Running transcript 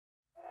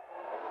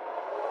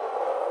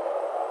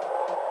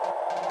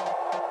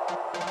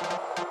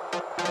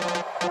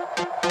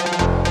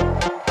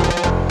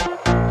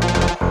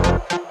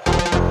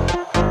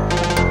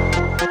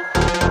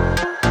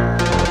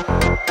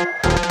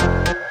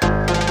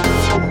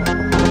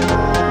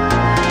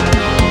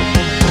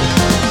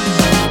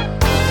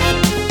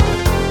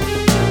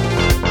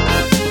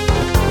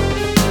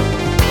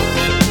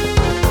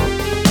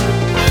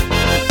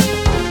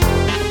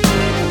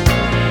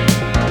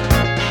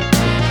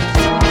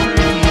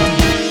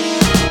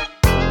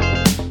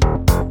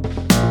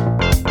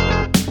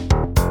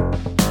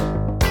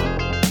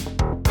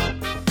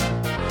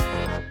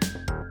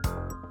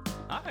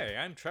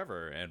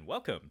Trevor, and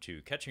welcome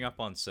to Catching Up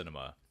on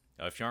Cinema.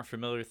 If you aren't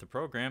familiar with the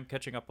program,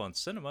 Catching Up on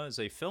Cinema is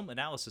a film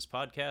analysis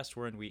podcast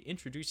wherein we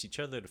introduce each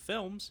other to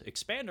films,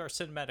 expand our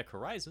cinematic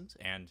horizons,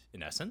 and,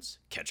 in essence,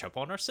 catch up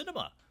on our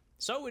cinema.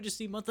 So it is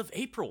the month of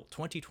April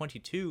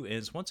 2022, and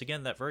is once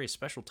again that very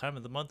special time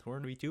of the month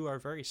wherein we do our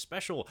very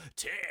special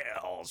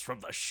Tales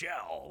from the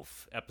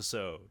Shelf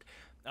episode.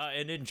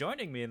 And in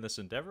joining me in this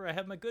endeavor, I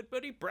have my good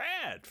buddy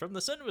Brad from the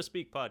Cinema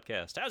Speak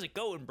podcast. How's it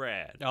going,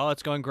 Brad? Oh,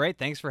 it's going great.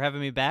 Thanks for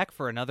having me back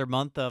for another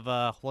month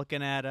of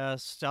looking at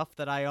stuff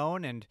that I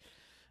own and,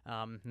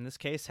 in this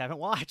case, haven't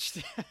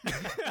watched.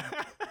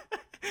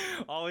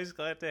 Always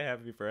glad to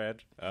have you,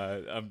 Brad.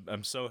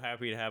 I'm so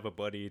happy to have a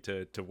buddy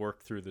to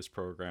work through this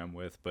program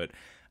with. But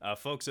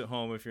folks at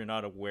home, if you're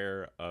not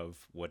aware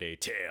of what a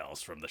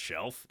Tales from the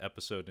Shelf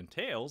episode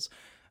entails,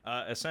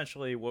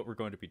 essentially what we're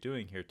going to be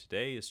doing here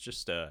today is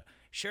just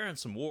sharing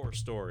some war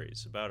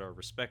stories about our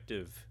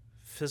respective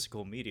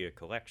physical media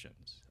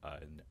collections.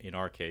 In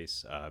our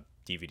case,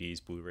 DVDs,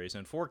 Blu-rays,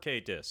 and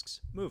 4K discs,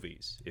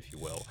 movies, if you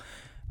will.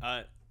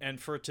 And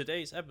for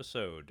today's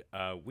episode,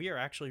 we are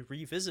actually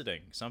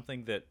revisiting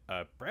something that,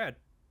 Brad,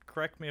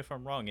 correct me if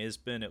I'm wrong, has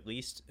been at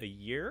least a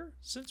year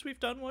since we've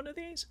done one of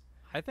these?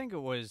 I think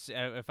it was,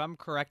 if I'm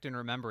correct in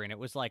remembering, it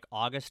was like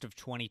August of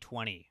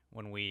 2020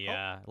 when we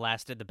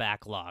last did the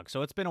backlog.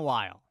 So it's been a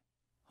while.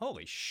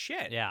 Holy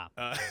shit. Yeah.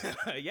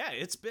 Yeah,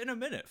 it's been a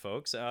minute,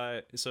 folks.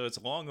 So it's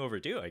long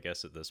overdue, I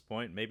guess, at this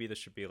point. Maybe this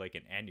should be like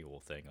an annual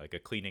thing, like a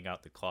cleaning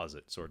out the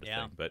closet sort of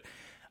thing. But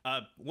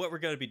what we're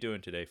going to be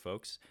doing today,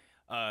 folks,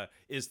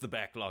 is the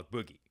Backlog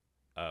Boogie,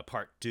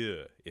 part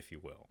 2, if you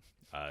will.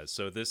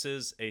 So this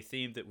is a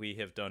theme that we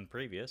have done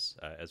previous,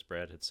 as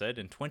Brad had said,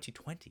 in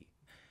 2020.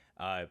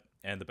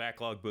 And the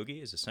Backlog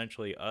Boogie is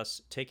essentially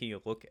us taking a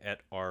look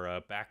at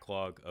our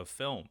backlog of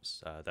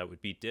films. That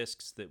would be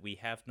discs that we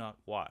have not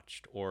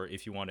watched, or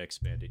if you want to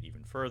expand it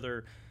even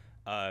further,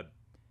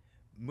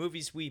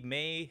 movies we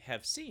may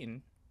have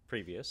seen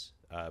previous,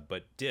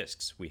 but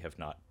discs we have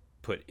not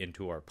put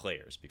into our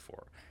players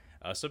before.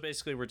 So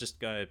basically, we're just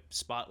going to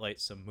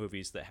spotlight some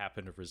movies that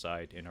happen to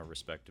reside in our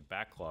respective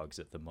backlogs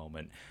at the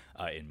moment.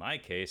 In my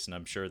case, and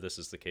I'm sure this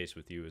is the case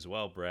with you as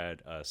well,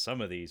 Brad,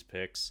 some of these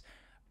picks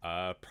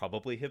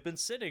probably have been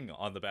sitting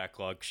on the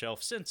backlog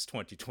shelf since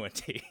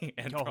 2020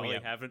 and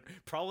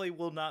probably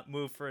will not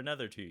move for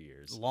another 2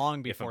 years.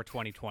 Long before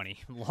 2020.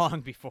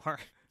 Long before.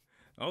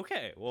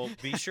 Okay, well,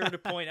 be sure to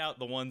point out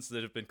the ones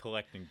that have been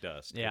collecting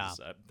dust. Yeah.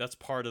 That's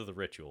part of the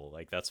ritual.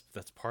 Like, that's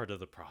part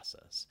of the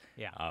process.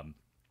 Yeah.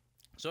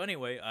 So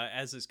anyway,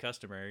 as is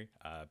customary,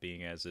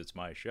 being as it's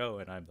my show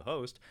and I'm the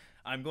host,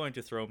 I'm going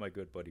to throw my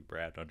good buddy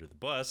Brad under the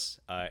bus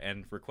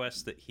and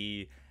request that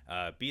he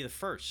be the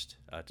first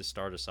to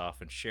start us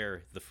off and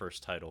share the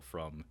first title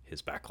from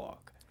his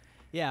backlog.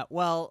 Yeah,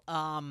 well,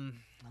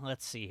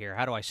 let's see here.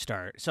 How do I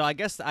start? So I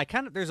guess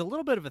there's a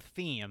little bit of a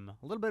theme,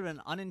 a little bit of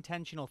an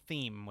unintentional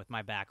theme with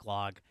my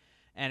backlog,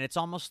 and it's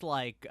almost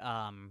like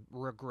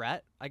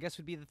regret, I guess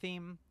would be the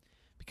theme,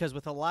 because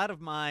with a lot of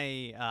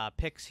my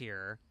picks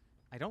here,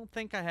 I don't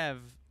think I have.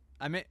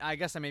 I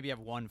guess I maybe have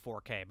one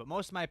 4K, but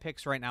most of my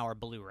picks right now are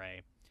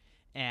Blu-ray,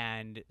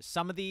 and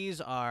some of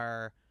these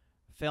are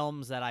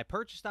films that I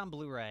purchased on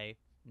Blu-ray,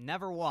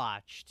 never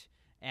watched,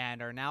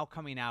 and are now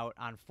coming out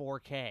on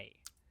 4K,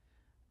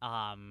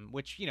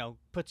 which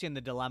puts you in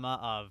the dilemma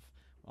of,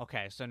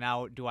 okay, so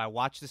now do I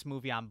watch this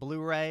movie on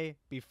Blu-ray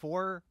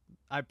before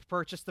I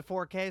purchase the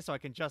 4K so I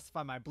can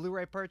justify my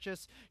Blu-ray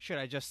purchase? Should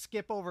I just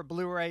skip over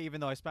Blu-ray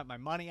even though I spent my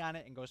money on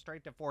it and go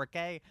straight to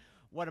 4K?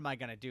 What am I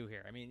going to do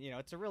here? I mean,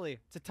 it's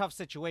a tough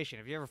situation.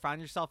 Have you ever found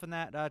yourself in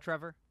that,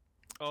 Trevor?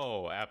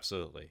 Oh,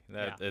 absolutely.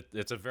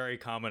 It's a very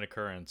common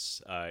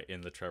occurrence in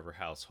the Trevor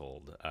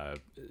household.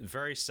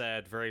 Very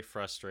sad, very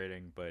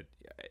frustrating, but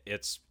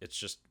it's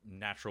just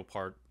natural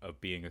part of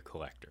being a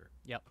collector.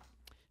 Yep.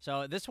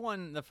 So this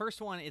one, the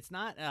first one, it's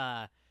not,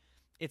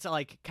 it's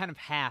like kind of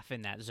half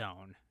in that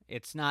zone.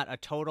 It's not a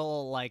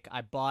total, like,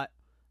 I bought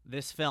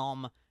this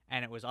film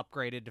and it was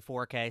upgraded to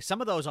 4K.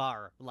 Some of those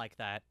are like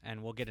that,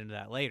 and we'll get into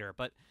that later.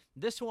 But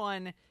this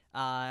one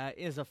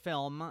is a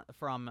film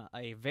from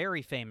a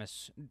very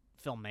famous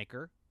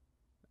filmmaker.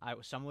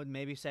 Some would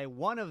maybe say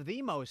one of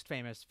the most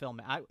famous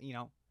I'd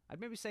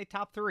maybe say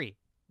top three.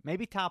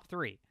 Maybe top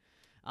three.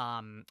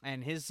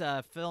 And his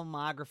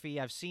filmography,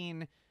 I've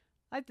seen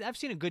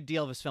a good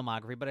deal of his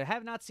filmography, but I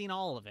have not seen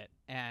all of it.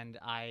 And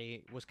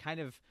I was kind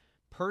of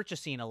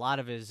purchasing a lot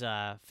of his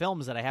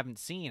films that I haven't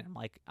seen.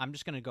 I'm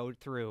just going to go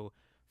through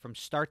from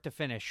start to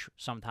finish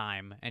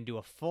sometime and do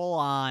a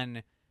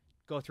full-on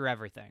go through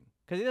everything,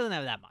 because he doesn't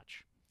have that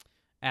much.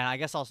 And I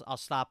guess I'll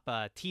stop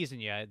teasing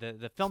you.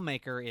 The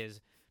filmmaker is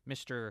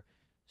Mr.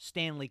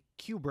 Stanley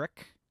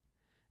Kubrick,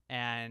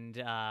 and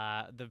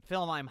the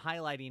film I'm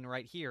highlighting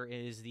right here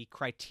is the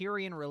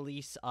Criterion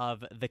release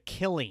of The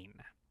Killing,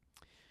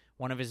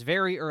 one of his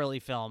very early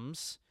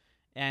films.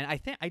 And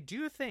I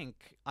do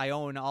think I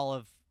own all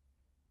of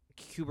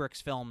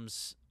Kubrick's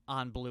films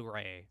on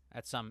Blu-ray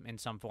in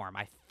some form.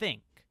 I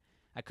think.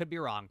 I could be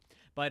wrong.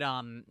 But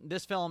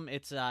this film,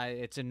 it's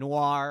a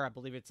noir. I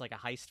believe it's like a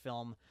heist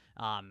film.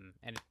 And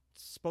it's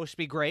supposed to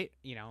be great.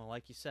 You know,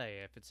 like you say,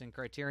 if it's in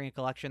Criterion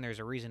Collection, there's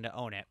a reason to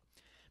own it.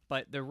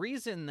 But the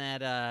reason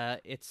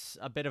that it's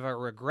a bit of a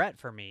regret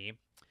for me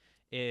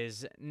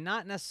is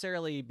not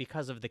necessarily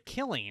because of The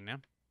Killing.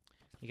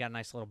 You got a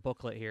nice little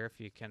booklet here, if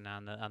you can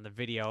on the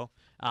video.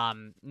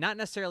 Not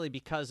necessarily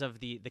because of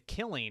the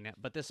Killing,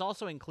 but this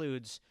also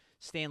includes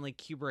Stanley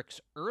Kubrick's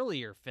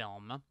earlier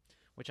film,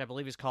 which I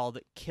believe is called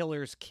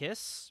Killer's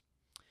Kiss.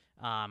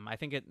 I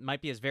think it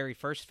might be his very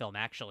first film,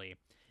 actually.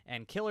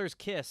 And Killer's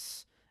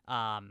Kiss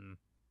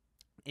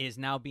is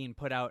now being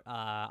put out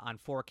on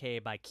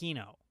 4K by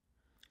Kino.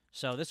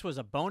 So this was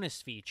a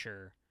bonus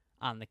feature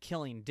on the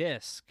Killing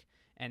disc,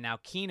 and now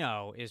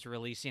Kino is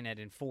releasing it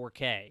in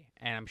 4K,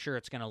 and I'm sure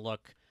it's going to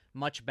look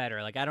much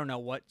better. Like, I don't know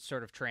what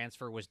sort of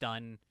transfer was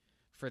done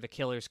for the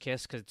Killer's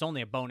Kiss, because it's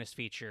only a bonus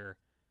feature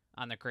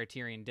on the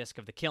Criterion disc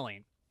of The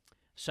Killing.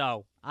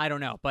 So, I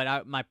don't know.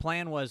 But my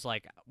plan was,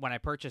 like, when I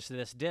purchased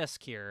this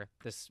disc here,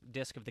 this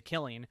disc of The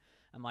Killing,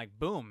 I'm like,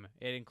 boom.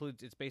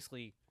 It's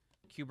basically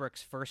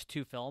Kubrick's first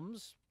 2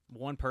 films,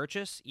 one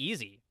purchase,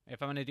 easy.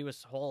 If I'm going to do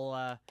his whole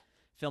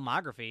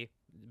filmography,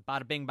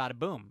 bada bing, bada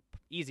boom,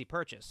 easy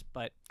purchase.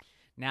 But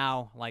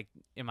now, like,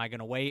 am I going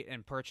to wait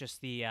and purchase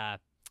the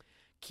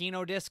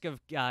Kino disc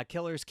of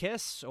Killer's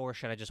Kiss, or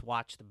should I just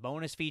watch the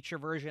bonus feature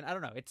version? I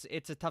don't know.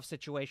 It's a tough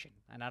situation,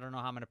 and I don't know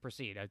how I'm going to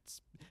proceed.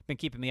 It's been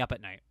keeping me up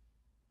at night.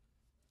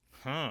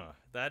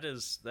 That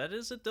is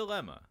a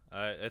dilemma.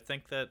 I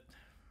think that,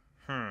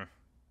 I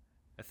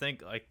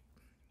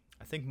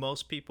think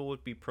most people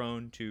would be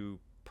prone to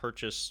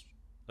purchase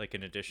like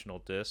an additional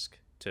disc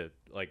to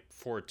like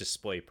for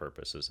display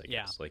purposes, I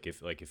guess. Yeah.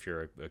 Like if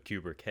you're a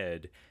Kubrick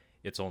head,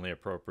 it's only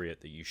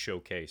appropriate that you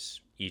showcase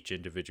each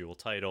individual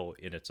title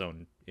in its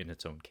own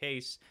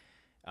case.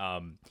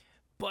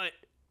 But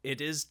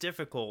it is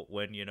difficult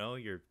when, you know,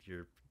 you're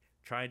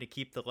trying to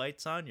keep the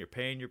lights on, you're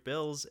paying your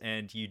bills,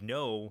 and you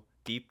know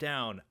deep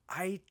down,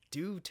 I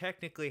do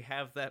technically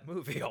have that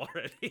movie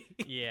already.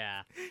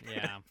 Yeah.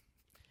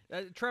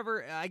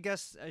 Trevor, I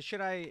guess,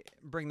 should I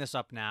bring this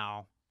up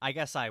now? I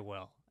guess I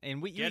will.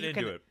 And Get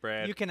into it,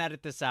 Brad. You can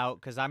edit this out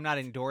because I'm not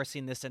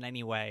endorsing this in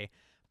any way.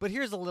 But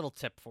here's a little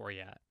tip for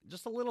you.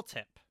 Just a little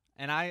tip.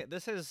 And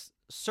this has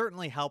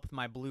certainly helped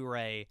my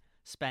Blu-ray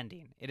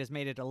spending. It has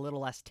made it a little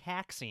less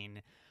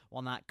taxing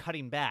while not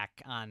cutting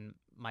back on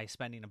my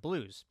spending of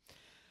blues.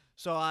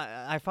 So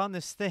I found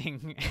this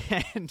thing,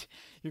 and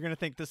you're going to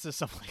think this is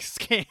some like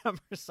scam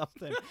or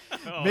something.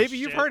 Maybe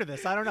you've heard of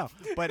this. I don't know.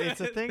 But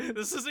it's a thing.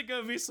 This isn't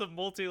going to be some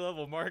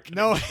multi-level marketing.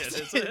 No, shit,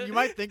 is it? You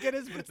might think it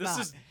is, but it's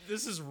not.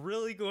 This is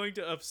really going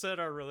to upset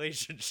our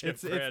relationship,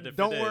 Brad,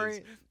 don't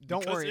worry.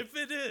 Don't worry. If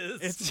it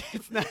is.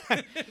 It's not.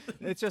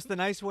 It's just a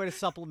nice way to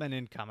supplement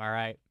income, all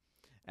right?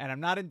 And I'm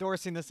not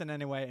endorsing this in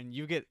any way, and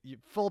you get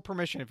full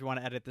permission if you want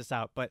to edit this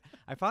out. But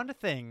I found a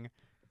thing.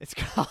 It's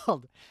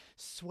called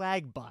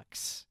Swag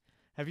Bucks.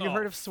 Have you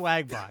heard of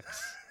Swag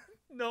Bucks?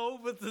 No,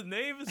 but the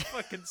name is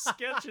fucking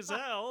sketch as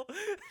hell.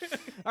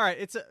 All right,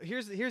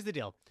 here's the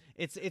deal.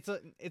 It's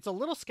a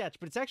little sketch,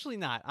 but it's actually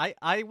not.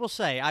 I will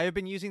say I have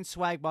been using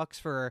Swag Bucks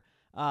for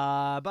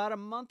about a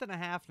month and a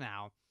half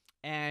now,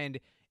 and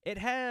it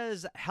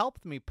has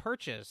helped me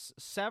purchase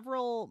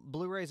several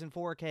Blu-rays and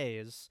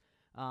 4Ks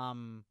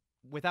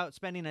without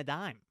spending a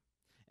dime.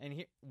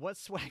 And what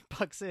Swag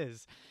Bucks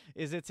is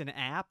it's an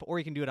app, or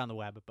you can do it on the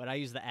web, but I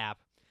use the app.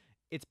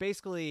 It's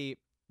basically,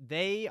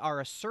 they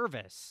are a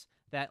service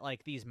that,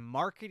 like, these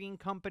marketing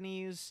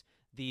companies,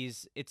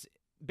 it's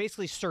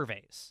basically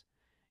surveys.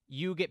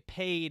 You get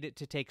paid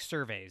to take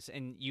surveys,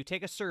 and you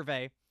take a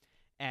survey,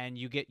 and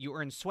you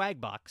earn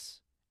Swag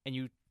Bucks, and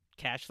you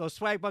cash those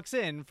Swag Bucks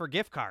in for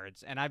gift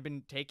cards. And I've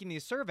been taking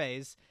these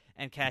surveys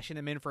and cashing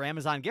them in for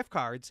Amazon gift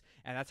cards,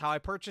 and that's how I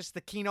purchased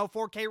the Kino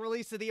 4K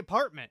release of The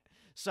Apartment.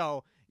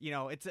 So, you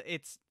know,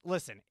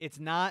 listen, it's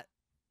not,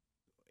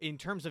 in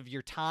terms of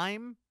your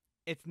time,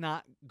 it's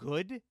not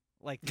good,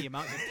 like the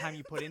amount of time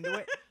you put into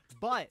it.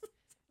 But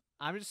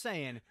I'm just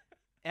saying,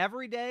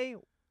 every day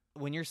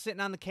when you're sitting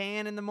on the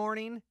can in the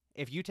morning,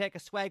 if you take a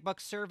Swag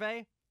Bucks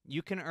survey,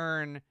 you can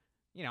earn,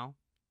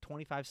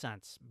 25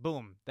 cents.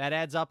 Boom. That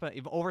adds up.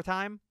 Over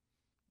time,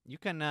 you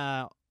can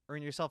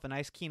earn yourself a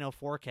nice Kino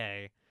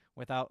 4K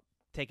without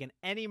taking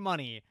any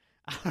money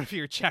out of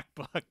your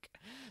checkbook.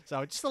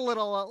 So just a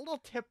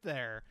little tip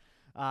there.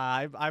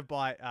 I've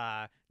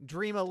bought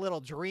Dream a Little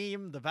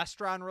Dream, the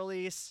Vestron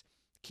release,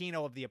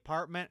 Kino of The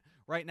Apartment.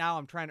 Right now,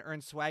 I'm trying to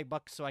earn Swag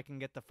Bucks so I can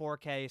get the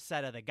 4K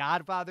set of the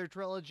Godfather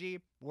trilogy.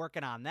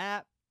 Working on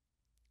that.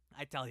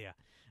 I tell you,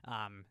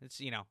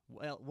 it's,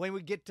 when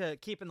we get to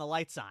keeping the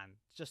lights on,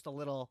 it's just a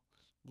little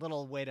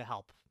way to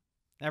help.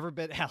 Every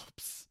bit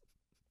helps.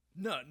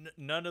 No,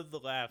 none of the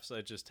laughs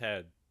I just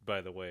had,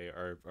 by the way,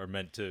 are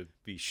meant to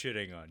be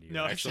shitting on you.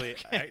 No, actually,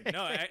 okay.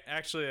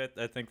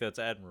 I think that's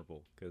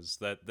admirable, because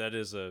that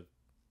is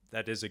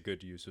a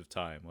good use of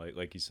time.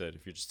 Like you said,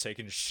 if you're just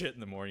taking a shit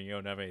in the morning, you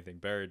don't have anything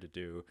better to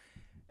do,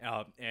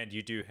 and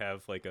you do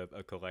have like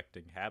a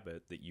collecting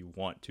habit that you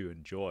want to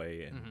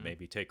enjoy, and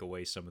maybe take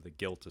away some of the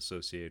guilt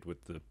associated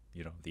with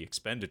the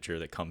expenditure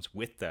that comes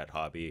with that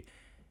hobby.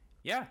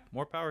 Yeah,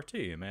 more power to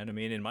you, man. I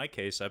mean, in my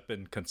case, I've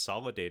been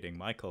consolidating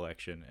my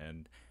collection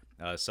and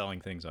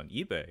selling things on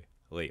eBay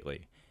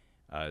lately,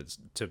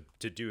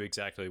 to do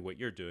exactly what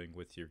you're doing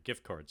with your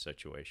gift card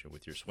situation,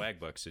 with your swag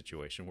buck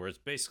situation, where it's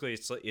basically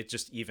it's like it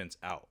just evens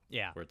out.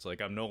 Yeah. Where it's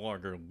like I'm no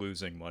longer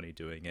losing money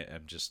doing it.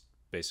 I'm just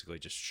basically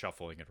just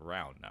shuffling it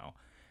around now.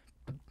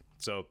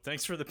 So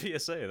thanks for the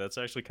PSA. That's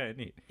actually kind of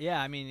neat.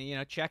 Yeah, I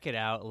mean, check it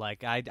out.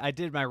 Like, I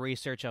did my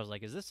research. I was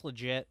like, is this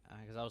legit?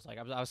 Because I was like,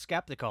 I was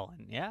skeptical,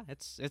 and yeah,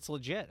 it's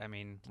legit. I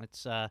mean,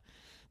 it's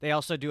they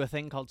also do a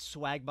thing called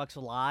Swag Bucks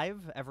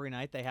Live every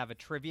night. They have a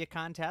trivia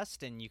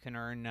contest, and you can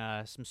earn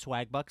some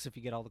swag bucks if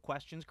you get all the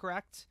questions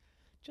correct.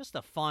 Just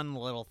a fun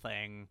little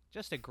thing.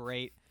 Just a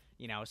great,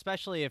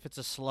 especially if it's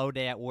a slow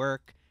day at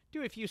work.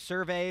 Do a few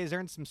surveys,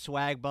 earn some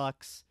swag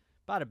bucks.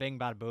 Bada bing,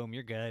 bada boom.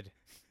 You're good.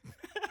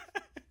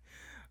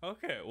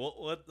 Okay,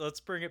 well, let's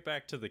bring it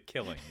back to the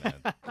killing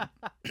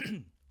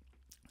then.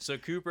 So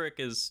Kubrick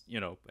is,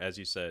 as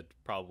you said,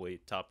 probably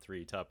top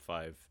 3, top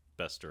 5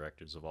 best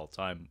directors of all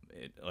time,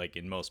 like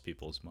in most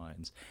people's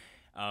minds.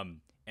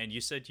 And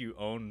you said you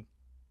own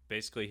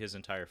basically his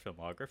entire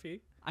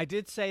filmography? I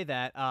did say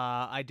that.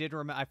 I did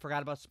I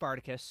forgot about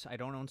Spartacus. I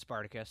don't own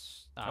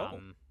Spartacus.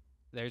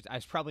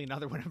 There's probably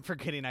another one I'm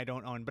forgetting I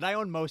don't own, but I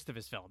own most of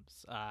his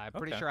films. I'm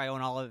pretty sure I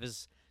own all of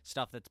his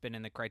stuff that's been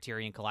in the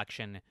Criterion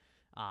Collection.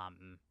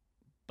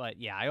 But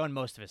yeah, I own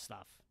most of his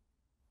stuff.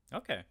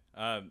 Okay.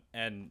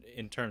 And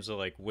in terms of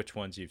like which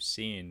ones you've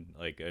seen,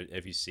 like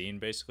have you seen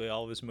basically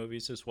all of his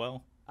movies as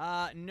well?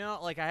 No,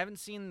 like I haven't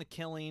seen The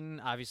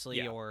Killing,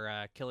 obviously,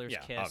 or Killer's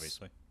Kiss. Yeah,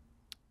 obviously.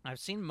 I've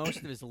seen most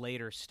of his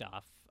later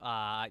stuff.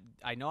 I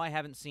know I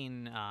haven't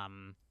seen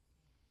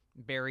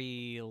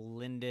Barry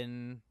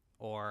Lyndon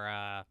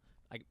or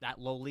like that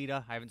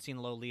Lolita. I haven't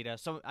seen Lolita,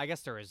 so I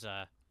guess there is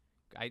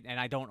and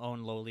I don't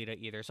own Lolita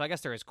either. So I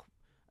guess there is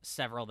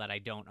several that I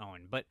don't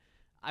own, but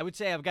I would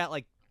say I've got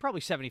like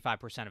probably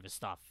 75% of his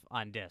stuff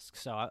on disc.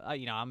 So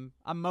I'm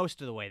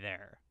most of the way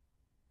there.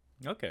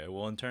 Okay,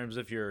 well, in terms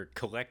of your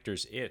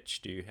collector's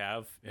itch, do you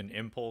have an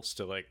impulse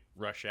to like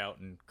rush out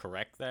and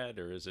correct that,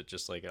 or is it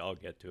just like I'll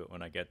get to it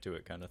when I get to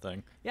it kind of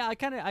thing? Yeah, I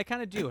kind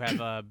of do have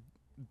a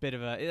bit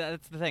of a.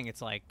 That's the thing.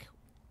 It's like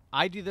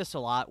I do this a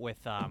lot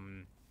with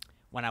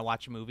when I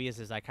watch movies.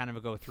 Is I kind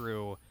of go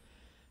through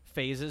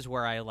phases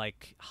where I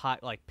like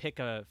pick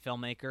a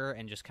filmmaker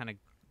and just kind of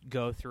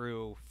go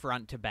through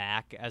front to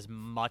back as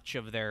much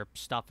of their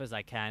stuff as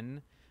I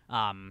can.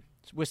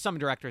 With some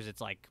directors,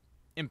 it's like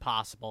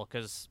impossible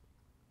because,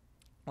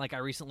 like, I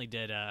recently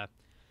did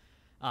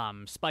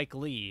Spike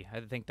Lee. I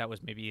think that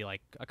was maybe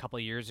like a couple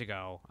of years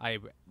ago. I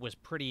was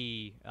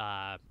pretty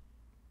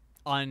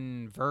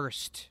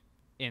unversed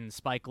in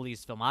Spike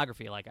Lee's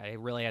filmography. Like, I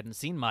really hadn't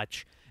seen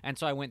much, and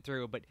so I went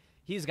through. But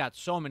he's got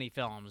so many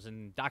films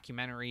and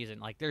documentaries, and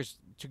like, there's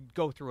to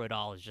go through it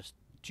all is just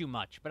too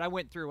much. But I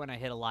went through and I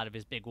hit a lot of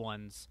his big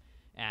ones,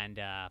 and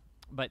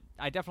but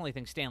I definitely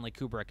think Stanley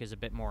Kubrick is a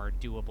bit more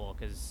doable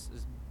because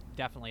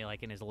definitely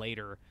like in his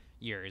later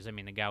years. I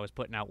mean, the guy was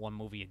putting out one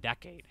movie a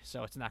decade,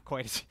 so it's not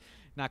quite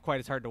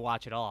as hard to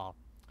watch at all.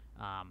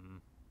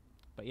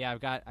 But yeah,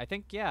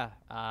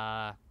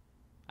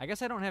 I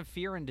guess I don't have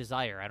Fear and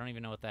Desire. I don't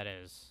even know what that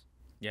is.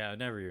 Yeah, I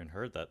never even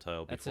heard that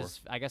title before.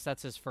 I guess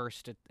that's his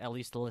first, at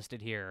least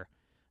listed here,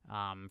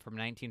 from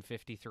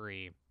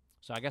 1953.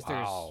 So I guess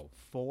there's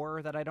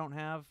 4 that I don't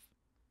have.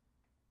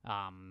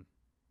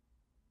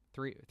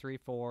 3,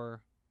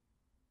 4.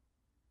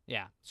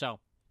 Yeah. So,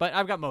 but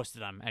I've got most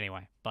of them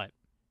anyway. But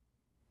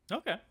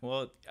okay.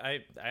 Well, I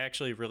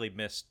actually really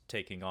missed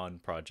taking on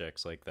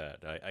projects like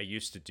that. I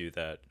used to do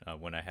that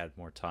when I had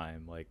more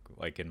time,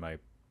 like in my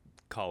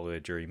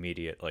college or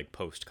immediate like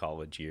post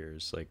college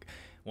years. Like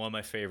one of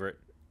my favorite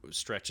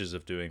stretches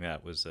of doing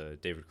that was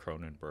David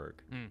Cronenberg.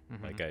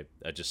 Mm-hmm. Like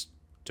I just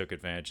took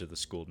advantage of the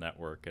school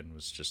network and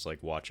was just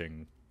like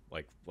watching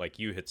like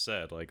you had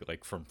said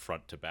like from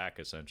front to back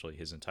essentially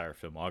his entire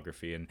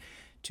filmography, and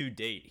to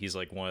date he's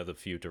like one of the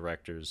few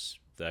directors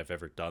that I've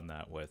ever done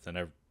that with, and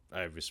I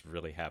was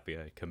really happy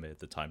I committed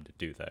the time to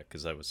do that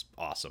because that was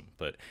awesome.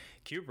 But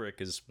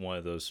Kubrick is one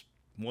of those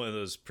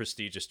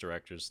prestigious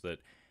directors that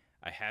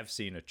I have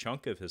seen a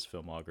chunk of his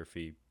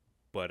filmography,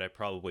 but I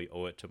probably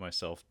owe it to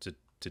myself to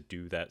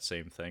do that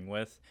same thing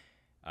with.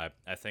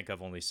 I think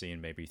I've only seen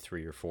maybe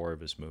 3 or 4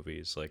 of his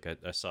movies. Like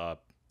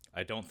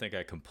I don't think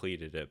I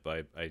completed it,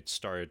 but I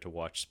started to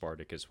watch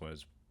Spartacus when I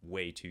was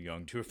way too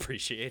young to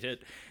appreciate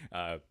it.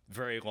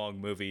 Very long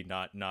movie,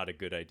 not a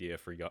good idea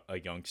for a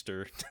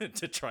youngster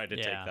to try to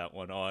take that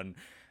one on.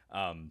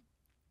 I've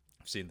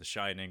seen The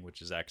Shining,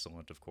 which is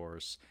excellent, of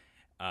course.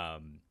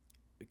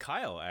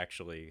 Kyle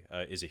actually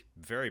is a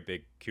very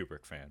big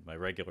Kubrick fan. My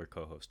regular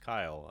co-host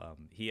Kyle,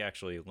 he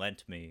actually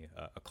lent me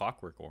a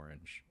Clockwork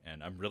Orange,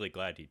 and I'm really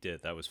glad he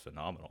did. That was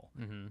phenomenal.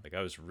 Mm-hmm. Like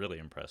I was really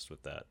impressed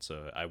with that.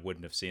 So I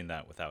wouldn't have seen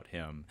that without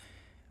him.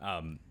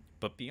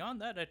 But beyond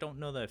that, I don't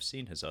know that I've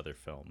seen his other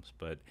films.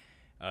 But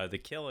The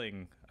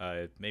Killing,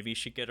 maybe you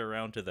should get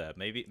around to that.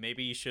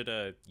 Maybe you should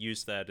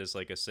use that as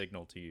like a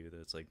signal to you that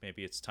it's like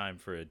maybe it's time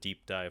for a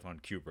deep dive on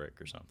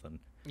Kubrick or something.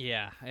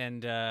 Yeah,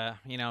 and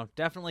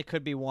definitely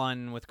could be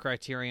one with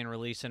Criterion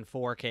release in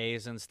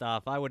 4Ks and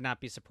stuff. I would not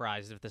be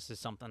surprised if this is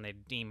something they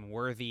deem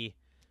worthy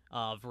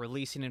of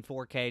releasing in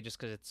 4K, just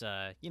because it's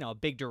a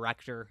big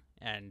director,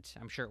 and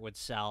I'm sure it would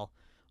sell.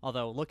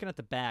 Although looking at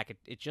the back,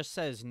 it just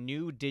says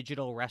new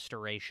digital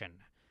restoration.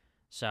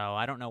 So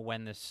I don't know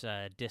when this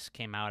disc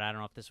came out. I don't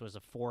know if this was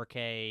a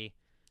 4K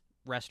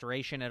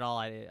restoration at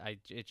all.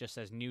 It just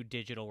says new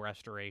digital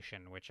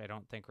restoration, which I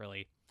don't think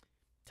really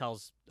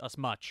tells us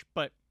much.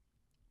 But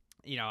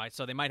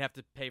so they might have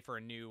to pay for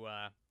a new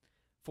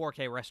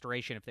 4K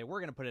restoration if they were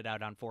going to put it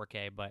out on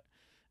 4K. But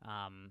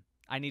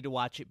I need to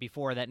watch it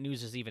before that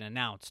news is even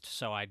announced,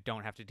 so I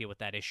don't have to deal with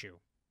that issue.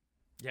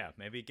 Yeah,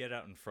 maybe get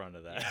out in front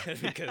of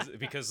that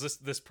because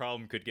this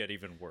problem could get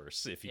even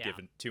worse if you give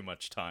it too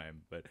much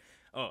time. But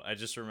I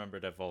just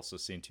remembered I've also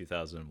seen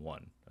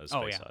 2001: A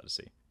Space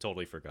Odyssey.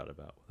 Totally forgot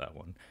about that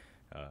one.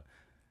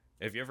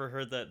 Have you ever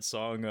heard that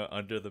song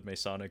Under the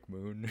Masonic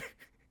Moon?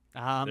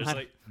 I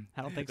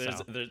don't think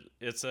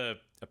so.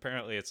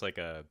 Apparently it's like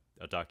a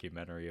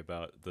documentary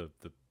about the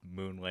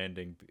moon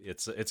landing.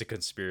 It's a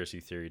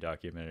conspiracy theory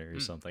documentary or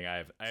something.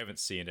 I haven't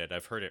seen it.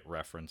 I've heard it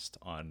referenced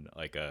on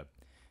like a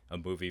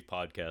movie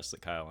podcast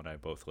that Kyle and I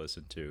both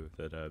listen to.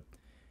 That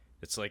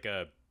it's like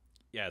a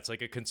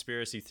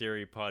conspiracy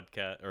theory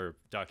podcast or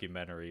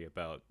documentary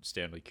about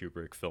Stanley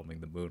Kubrick filming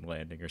the moon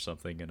landing or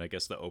something. And I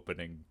guess the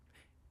opening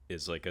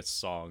is like a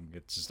song.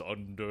 It's just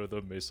Under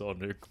the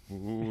Masonic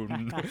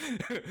Moon,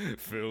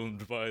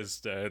 filmed by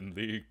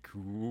Stanley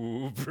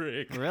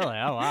Kubrick. Really?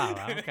 Oh wow.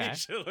 Okay.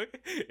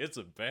 It's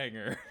a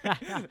banger.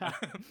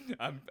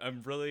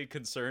 I'm really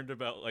concerned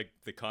about like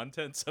the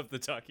contents of the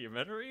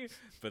documentary,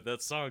 but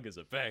that song is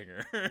a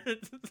banger.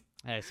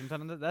 Hey,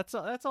 sometimes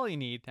that's all you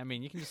need. I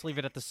mean, you can just leave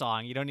it at the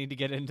song. You don't need to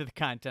get into the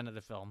content of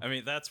the film. I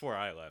mean, that's where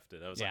I left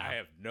it. I was like, I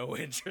have no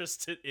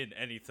interest in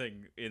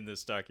anything in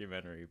this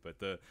documentary, but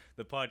the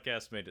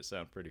podcast made it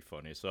sound pretty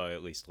funny, so I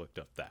at least looked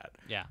up that.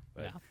 Yeah.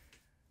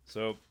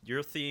 So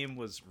your theme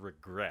was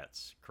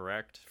regrets,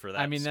 correct? For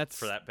that, I mean,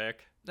 for that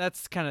pick.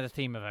 That's kind of the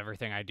theme of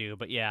everything I do.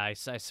 But yeah, I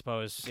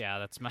suppose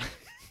that's my.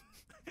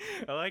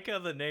 I like how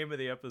the name of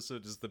the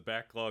episode is The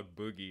Backlog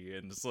Boogie,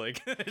 and it's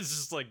like it's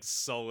just like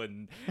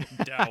sullen,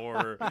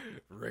 dour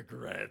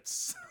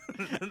regrets,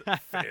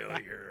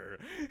 failure.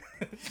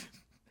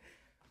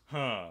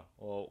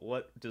 Well,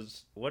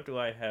 what do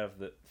I have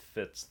that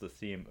fits the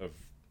theme of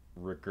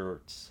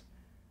regrets?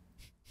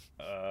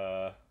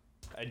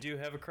 I do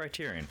have a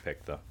Criterion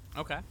pick though.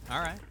 Okay, all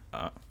right.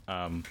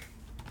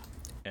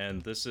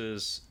 And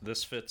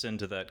this fits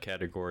into that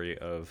category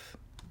of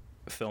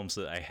films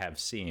that I have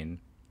seen.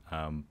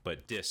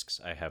 But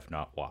discs I have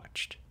not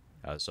watched.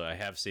 So I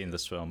have seen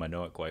this film. I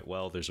know it quite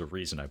well. There's a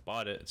reason I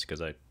bought it. It's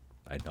because I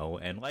know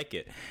and like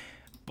it.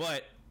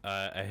 But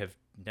I have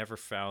never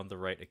found the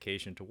right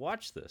occasion to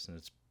watch this. And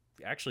it's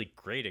actually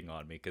grating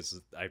on me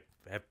because I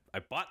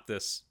bought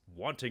this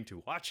wanting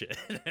to watch it.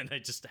 And I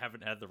just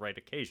haven't had the right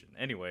occasion.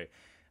 Anyway,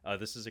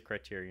 this is a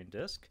Criterion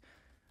disc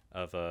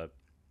of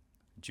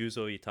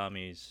Juzo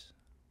Itami's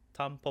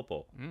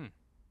Tampopo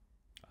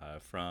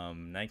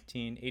from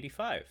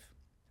 1985.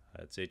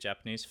 It's a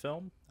Japanese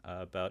film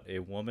about a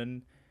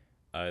woman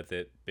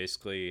that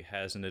basically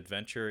has an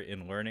adventure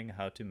in learning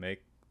how to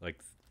make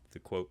like the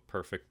quote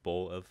perfect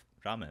bowl of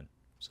ramen,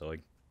 so like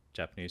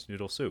Japanese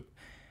noodle soup.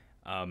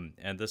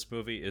 And this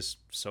movie is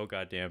so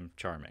goddamn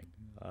charming.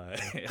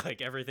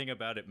 Like everything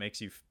about it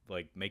makes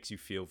you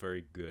feel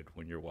very good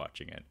when you're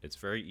watching it. It's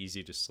very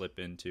easy to slip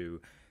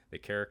into. The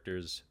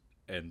characters,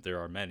 and there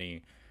are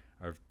many,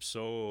 are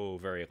so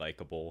very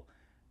likable.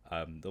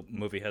 The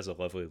movie has a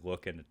lovely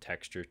look and a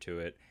texture to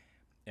it.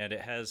 And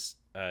it has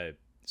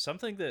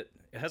something that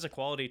it has a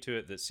quality to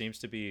it that seems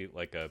to be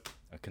like a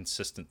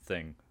consistent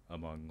thing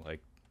among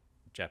like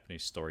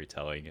Japanese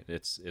storytelling.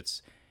 It's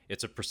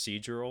a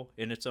procedural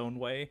in its own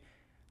way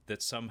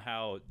that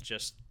somehow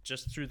just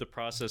through the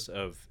process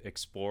of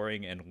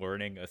exploring and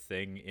learning a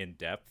thing in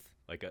depth,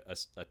 like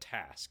a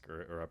task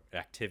or an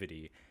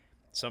activity,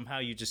 somehow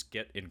you just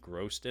get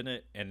engrossed in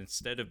it. And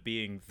instead of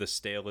being the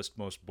stalest,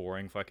 most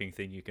boring fucking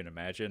thing you can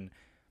imagine,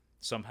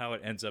 somehow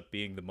it ends up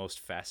being the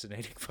most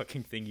fascinating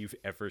fucking thing you've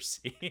ever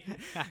seen.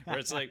 Where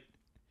it's like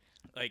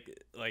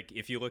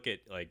if you look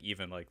at like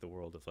even like the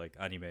world of like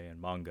anime and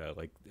manga,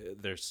 like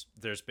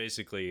there's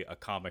basically a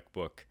comic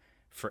book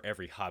for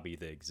every hobby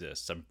that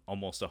exists. I'm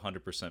almost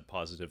 100%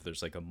 positive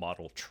there's like a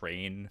model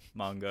train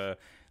manga.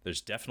 There's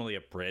definitely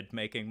a bread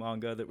making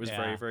manga that was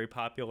very, very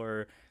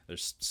popular.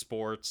 There's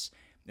sports.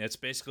 And it's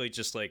basically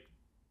just like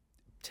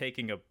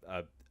taking a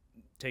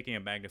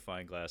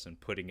magnifying glass and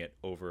putting it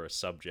over a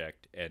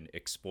subject and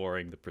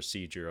exploring the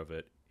procedure of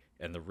it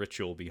and the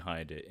ritual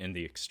behind it in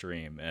the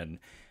extreme. And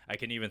I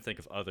can even think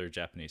of other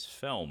Japanese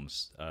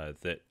films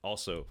that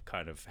also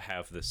kind of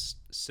have this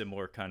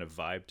similar kind of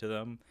vibe to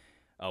them.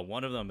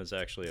 One of them is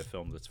actually a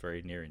film that's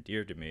very near and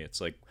dear to me.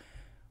 It's like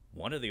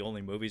one of the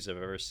only movies I've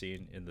ever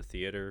seen in the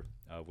theater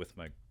with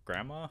my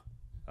grandma,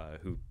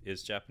 who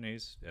is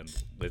Japanese and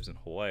lives in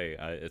Hawaii.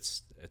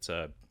 It's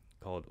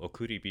called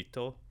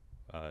Okuribito,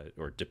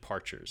 or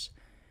Departures,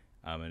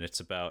 and it's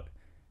about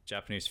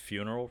Japanese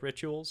funeral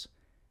rituals.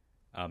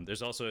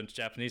 There's also a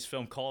Japanese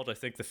film called, I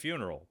think, The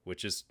Funeral,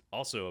 which is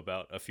also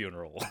about a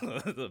funeral.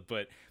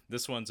 But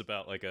this one's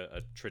about like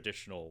a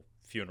traditional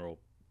funeral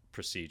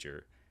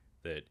procedure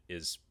that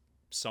is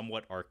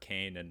somewhat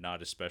arcane and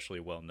not especially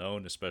well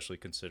known, especially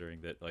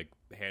considering that like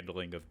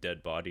handling of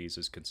dead bodies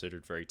is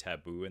considered very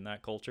taboo in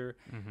that culture.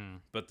 Mm-hmm.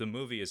 But the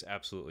movie is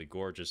absolutely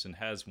gorgeous and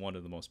has one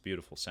of the most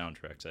beautiful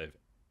soundtracks I've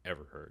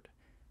ever heard.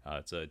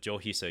 It's Joe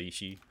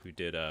Hisaishi, who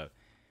did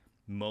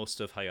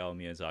most of Hayao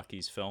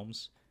Miyazaki's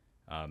films.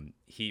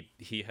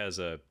 He has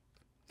a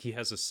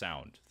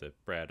sound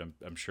that, Brad,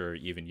 I'm sure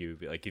even you,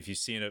 like, if you've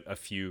seen a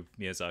few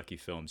Miyazaki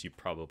films, you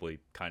probably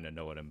kind of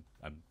know what I'm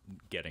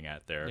getting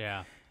at there.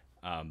 Yeah.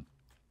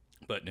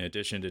 But in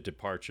addition to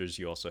Departures,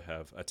 you also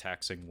have A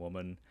Taxing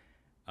Woman,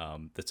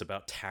 that's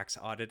about tax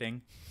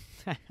auditing.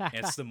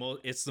 It's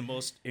the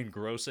most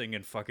engrossing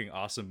and fucking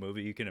awesome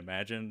movie you can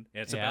imagine.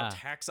 And it's about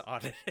tax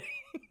auditing,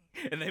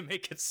 and they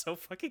make it so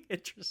fucking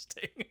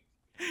interesting.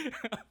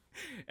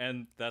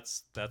 And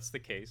that's the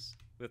case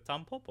with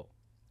Tampopo,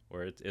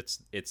 where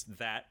it's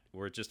that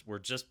we're just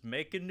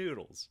making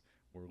noodles.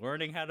 We're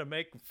learning how to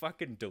make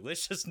fucking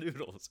delicious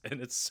noodles,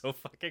 and it's so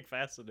fucking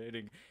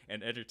fascinating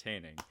and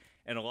entertaining.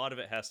 And a lot of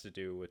it has to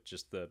do with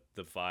just the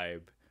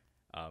vibe,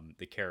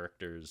 the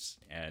characters,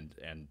 and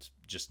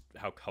just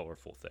how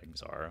colorful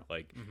things are.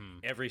 Like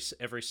every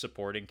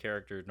supporting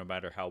character, no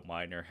matter how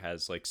minor,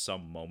 has like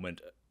some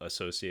moment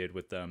associated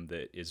with them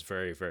that is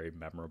very, very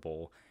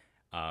memorable.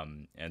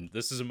 And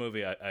this is a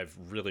movie I've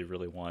really,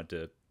 really wanted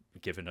to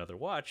give another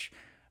watch.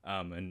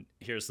 And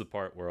here's the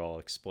part where I'll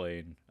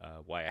explain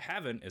why I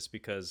haven't. It's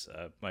because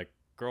my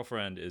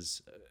girlfriend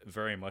is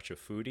very much a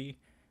foodie.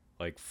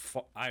 Like,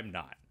 I'm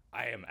not.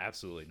 I am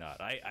absolutely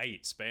not. I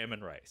eat Spam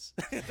and rice.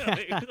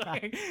 like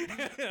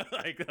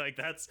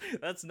that's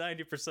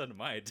 90% of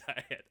my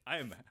diet.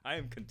 I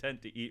am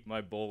content to eat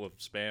my bowl of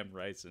Spam,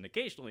 rice, and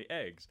occasionally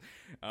eggs.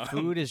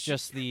 Food is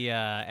just the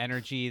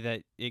energy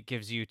that it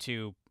gives you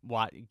to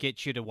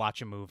get you to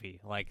watch a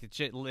movie. Like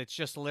it's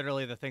just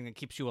literally the thing that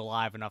keeps you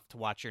alive enough to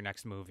watch your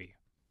next movie.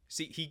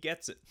 See, he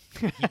gets it.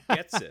 He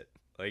gets it.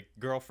 Like,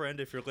 girlfriend,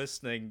 if you're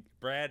listening,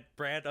 Brad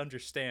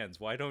understands.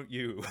 Why don't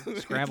you?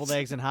 Scrambled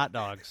eggs and hot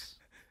dogs.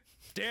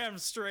 Damn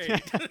straight.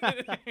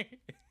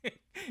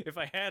 If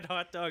I had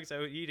hot dogs, I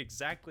would eat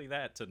exactly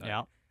that tonight.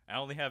 Yeah. I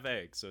only have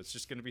eggs, so it's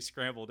just going to be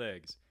scrambled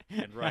eggs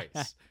and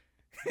rice.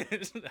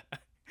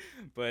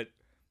 But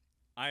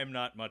I am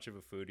not much of a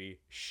foodie.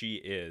 She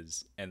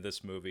is, and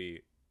this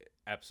movie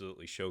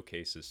absolutely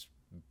showcases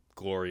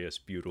glorious,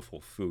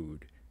 beautiful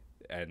food.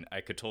 And I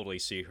could totally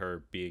see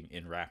her being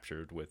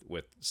enraptured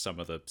with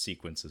some of the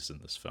sequences in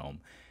this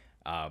film.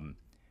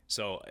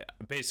 So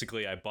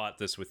basically, I bought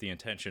this with the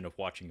intention of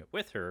watching it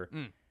with her,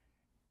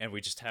 and we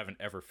just haven't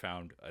ever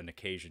found an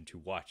occasion to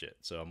watch it.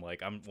 So I'm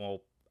like, I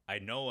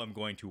know I'm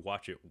going to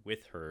watch it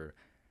with her.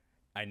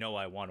 I know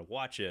I want to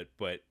watch it,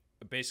 but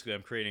basically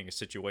I'm creating a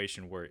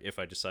situation where if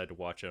I decide to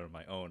watch it on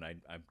my own,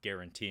 I'm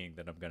guaranteeing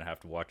that I'm going to have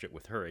to watch it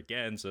with her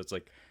again. So it's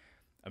like,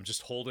 I'm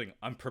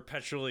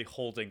perpetually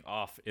holding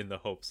off in the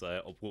hopes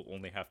that I will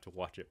only have to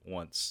watch it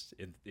once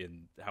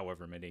in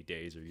however many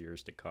days or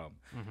years to come.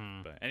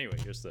 Mm-hmm. But anyway,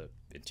 here's the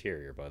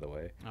interior, by the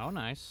way. Oh,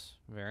 nice.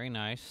 Very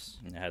nice.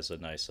 It has a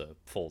nice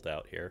fold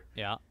out here.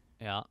 Yeah.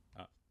 Yeah,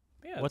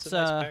 What's it's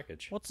a nice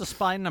package. What's the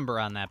spine number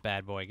on that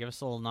bad boy? Give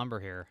us a little number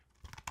here.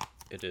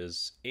 It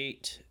is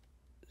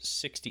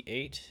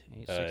 868.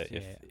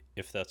 868.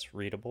 If that's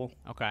readable.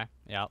 Okay.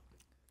 Yeah.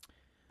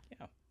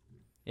 Yeah.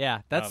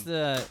 Yeah, that's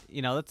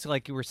that's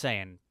like you were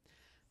saying,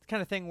 the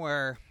kind of thing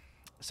where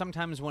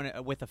sometimes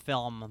with a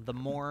film, the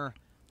more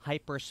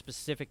hyper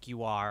specific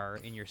you are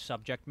in your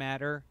subject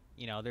matter,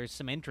 there's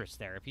some interest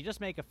there. If you just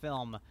make a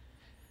film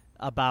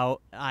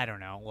about, I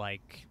don't know,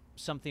 like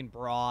something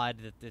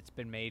broad that's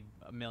been made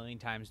a million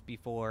times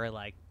before,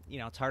 like,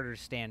 it's harder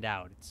to stand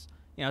out. It's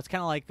it's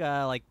kind of like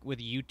with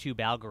YouTube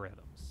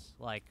algorithms.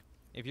 Like,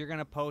 if you're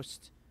gonna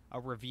post a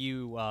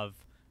review of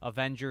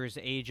Avengers: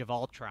 Age of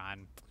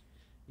Ultron,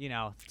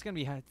 it's gonna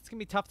be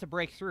tough to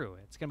break through.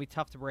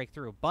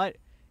 But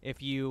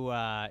if you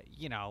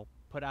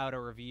put out a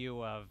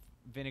review of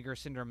Vinegar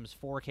Syndrome's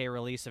 4K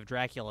release of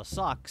Dracula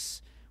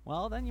Sucks,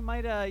 well, then you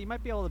might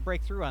be able to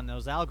break through on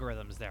those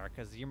algorithms there,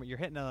 because you're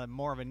hitting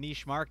more of a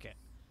niche market.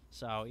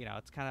 So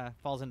it's kind of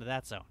falls into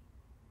that zone.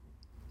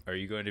 Are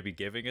you going to be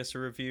giving us a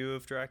review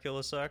of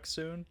Dracula Sucks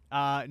soon?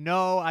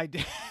 No, I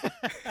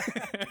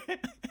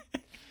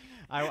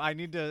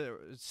need to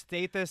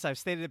state this. I've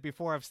stated it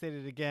before. I've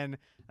stated it again.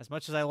 As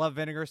much as I love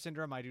Vinegar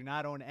Syndrome, I do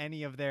not own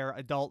any of their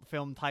adult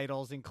film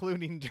titles,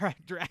 including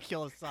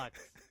Dracula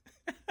Sucks.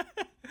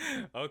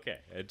 Okay,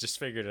 I just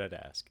figured I'd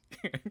ask.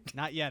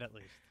 Not yet, at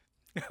least.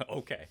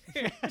 Okay.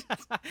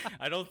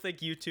 I don't think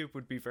YouTube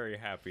would be very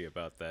happy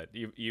about that,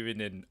 even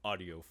in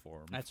audio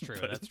form. That's true.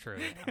 But... That's true.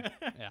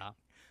 Yeah.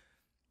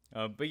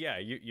 But yeah,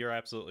 you're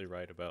absolutely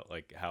right about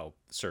like how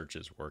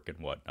searches work and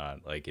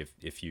whatnot. Like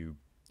if you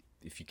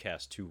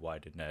cast too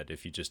wide a net,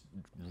 if you just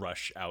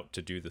rush out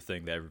to do the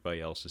thing that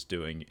everybody else is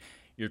doing,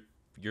 you're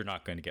you're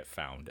not going to get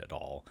found at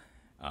all.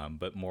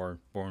 But more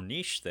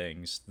niche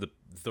things,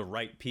 the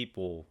right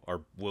people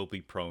will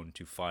be prone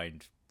to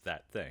find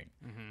that thing.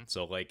 Mm-hmm.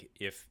 So like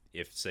if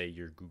say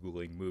you're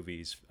googling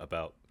movies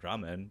about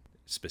ramen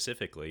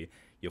specifically,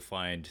 you'll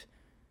find,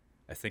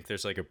 I think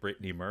there's like a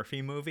Brittany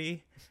Murphy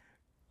movie,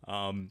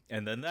 and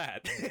then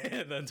that,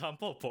 and then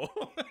Tampopo.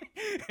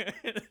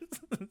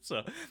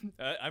 So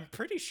I'm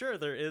pretty sure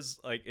there is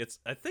like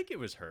I think it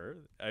was her.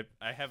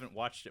 I haven't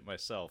watched it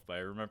myself, but I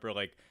remember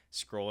like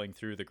scrolling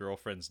through the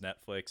girlfriend's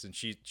Netflix, and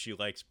she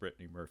likes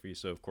Brittany Murphy,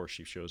 so of course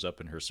she shows up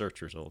in her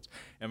search results.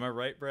 Am I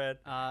right, Brad?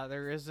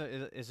 There is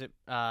is it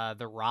the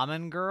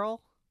Ramen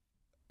Girl?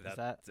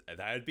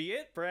 That'd be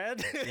it,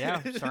 Brad.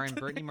 Yeah, starring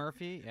Brittany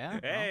Murphy. Yeah.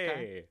 Hey,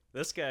 okay.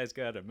 This guy's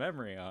got a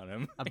memory on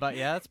him. But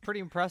yeah, that's pretty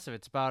impressive.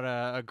 It's about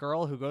a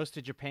girl who goes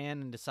to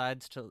Japan and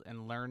decides to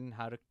learn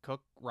how to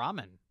cook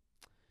ramen.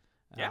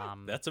 Yeah,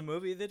 that's a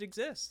movie that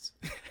exists.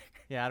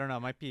 Yeah, I don't know.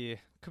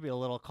 Could be a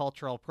little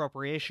cultural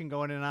appropriation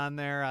going on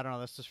there. I don't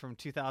know. This is from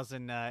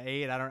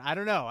 2008. I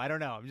don't know.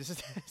 I'm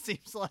just it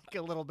seems like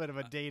a little bit of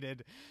a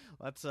dated.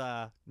 Let's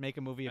make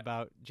a movie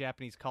about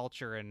Japanese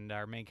culture, and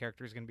our main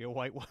character is going to be a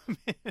white woman.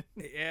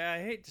 Yeah,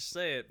 I hate to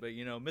say it, but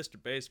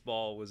Mr.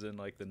 Baseball was in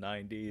like the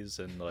 90s,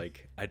 and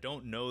like I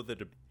don't know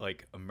that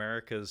like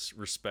America's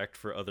respect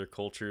for other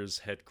cultures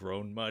had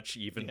grown much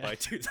even by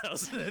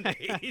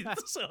 2008.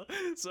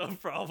 so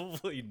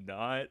probably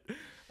not.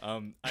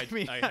 I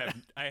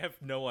have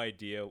no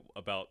idea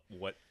about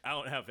I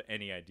don't have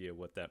any idea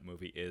what that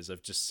movie is.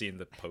 I've just seen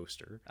the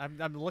poster. I'm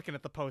looking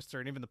at the poster,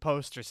 and even the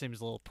poster seems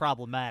a little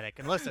problematic.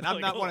 And listen,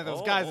 I'm not one of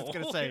those guys that's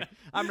going to say, yeah.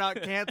 I'm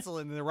not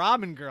canceling the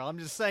Ramen Girl. I'm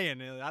just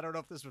saying, I don't know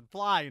if this would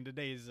fly in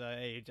today's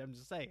age. I'm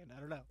just saying, I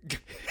don't know.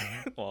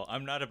 Well,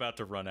 I'm not about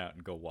to run out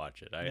and go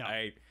watch it. No.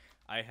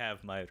 I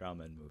have my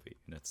ramen movie,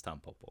 and it's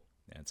Tampopo.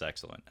 Yeah, it's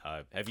excellent.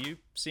 Have you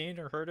seen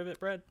or heard of it,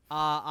 Brad?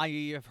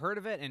 I have heard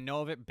of it and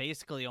know of it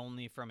basically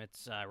only from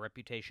its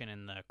reputation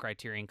in the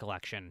Criterion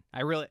Collection.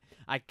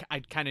 I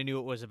kind of knew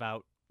it was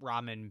about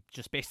ramen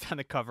just based on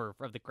the cover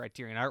of the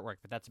Criterion artwork,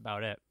 but that's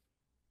about it.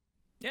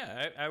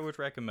 Yeah, I would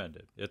recommend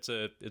it. It's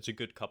a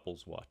good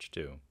couples watch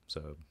too.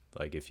 So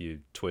like if you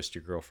twist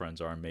your girlfriend's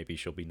arm, maybe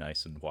she'll be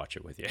nice and watch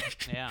it with you.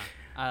 Yeah,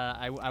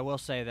 I will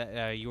say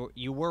that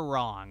you were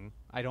wrong.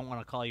 I don't want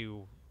to call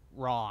you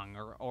wrong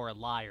or a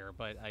liar,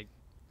 but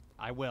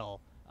I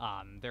will.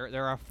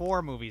 There are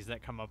 4 movies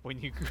that come up when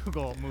you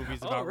Google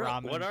movies about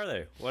ramen.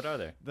 What are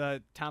they?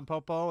 The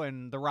Tampopo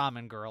and the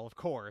Ramen Girl, of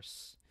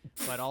course.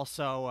 But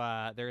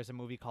also there is a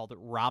movie called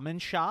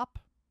Ramen Shop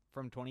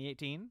from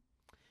 2018.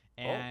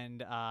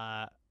 And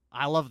I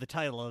love the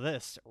title of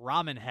this,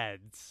 Ramen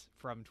Heads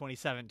from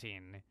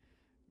 2017.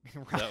 Is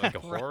that like a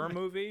horror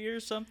movie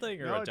or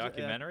something, or a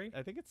documentary?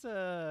 I think it's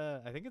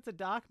a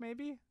doc,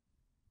 maybe.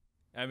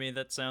 I mean,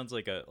 that sounds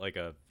like a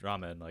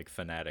ramen like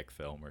fanatic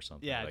film or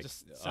something. Yeah, like, it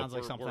just sounds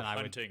like something we're I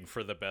would hunting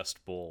for the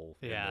best bowl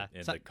in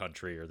the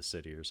country or the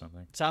city or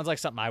something. Sounds like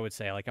something I would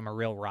say. Like I'm a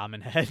real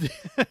ramen head.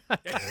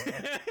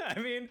 I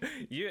mean,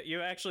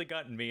 you actually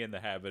gotten me in the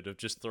habit of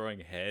just throwing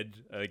head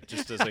like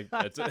just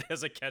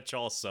as a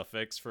catch-all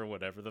suffix for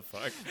whatever the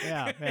fuck.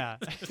 Yeah.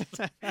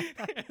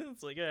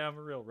 It's like, yeah, I'm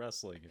a real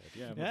wrestling head.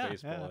 Yeah, I'm a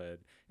baseball head.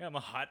 Yeah, I'm a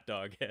hot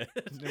dog head.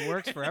 It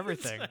works for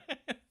everything.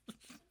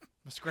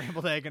 A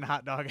scrambled egg and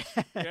hot dog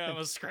head. Yeah, I'm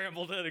a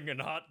scrambled egg and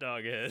hot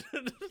dog head.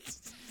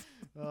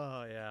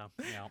 Oh, yeah.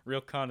 Real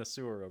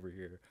connoisseur over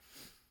here.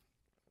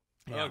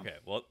 Yeah. Okay,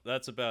 well,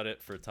 that's about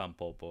it for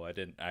Tampopo. I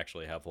didn't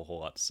actually have a whole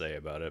lot to say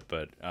about it,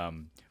 but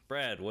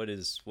Brad, what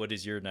is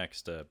your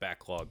next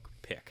backlog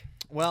pick?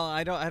 Well,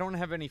 I don't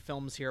have any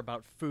films here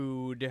about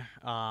food,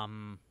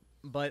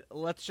 but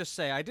let's just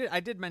say I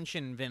did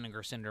mention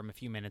Vinegar Syndrome a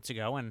few minutes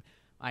ago, and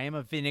I am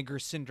a Vinegar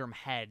Syndrome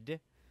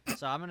head,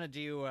 so I'm gonna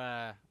do.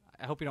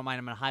 I hope you don't mind.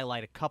 I'm going to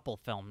highlight a couple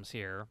films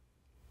here.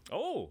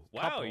 Oh,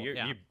 wow.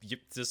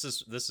 This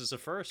is a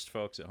first,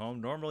 folks at home.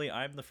 Normally,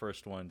 I'm the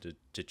first one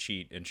to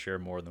cheat and share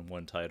more than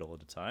one title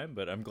at a time,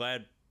 but I'm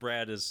glad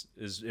Brad is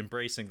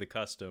embracing the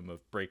custom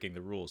of breaking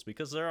the rules,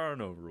 because there are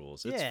no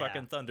rules. It's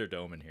fucking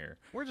Thunderdome in here.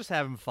 We're just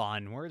having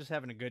fun. We're just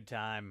having a good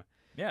time.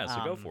 Yeah,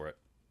 so go for it.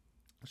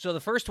 So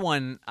the first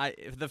one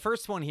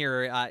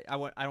here, I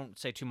don't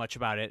say too much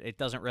about it. It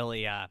doesn't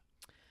really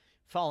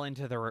fall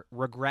into the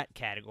regret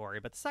category,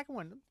 but the second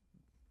one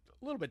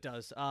a little bit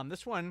does.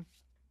 This one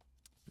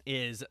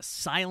is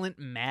Silent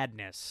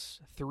Madness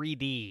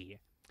 3D,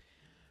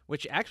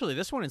 which actually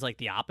this one is like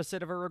the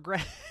opposite of a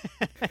regret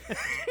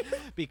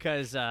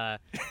because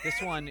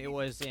this one it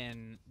was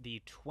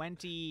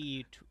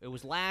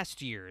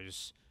last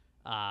year's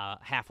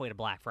halfway to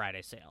Black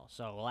Friday sale,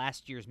 so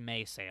last year's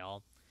May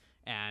sale,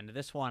 and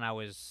this one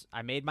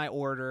I made my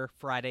order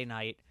Friday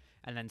night.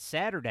 And then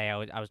Saturday,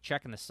 I was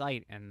checking the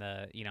site, and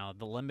the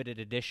limited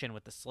edition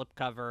with the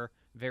slipcover,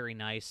 very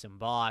nice,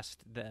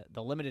 embossed.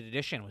 The limited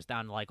edition was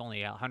down to like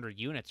only 100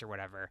 units or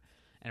whatever.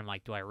 And I'm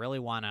like, do I really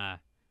want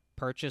to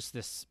purchase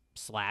this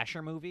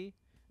slasher movie,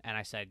 and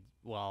I said,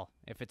 well,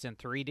 if it's in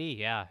 3D,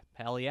 yeah,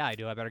 hell yeah, I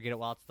do. I better get it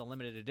while it's the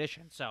limited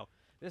edition. So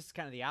this is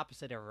kind of the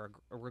opposite of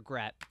a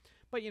regret.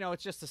 But,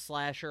 it's just a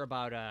slasher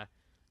about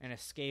an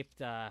escaped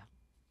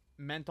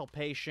mental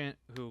patient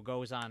who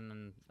goes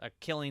on a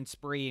killing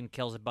spree and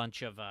kills a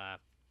bunch of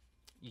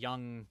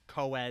young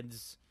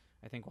co-eds,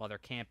 I think, while they're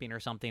camping or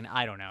something.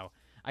 I don't know.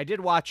 I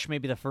did watch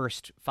maybe the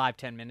first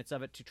 5-10 minutes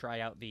of it to try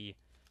out the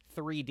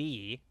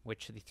 3D,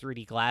 which the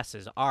 3D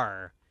glasses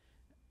are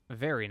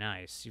very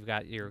nice. You've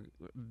got your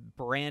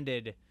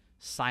branded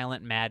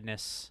Silent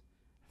Madness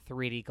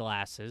 3D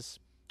glasses.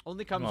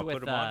 Only comes with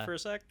put them on for a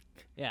sec.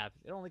 Yeah,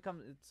 it only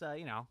comes. It's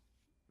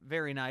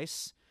very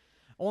nice.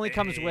 Only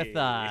comes with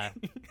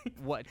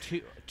what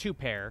two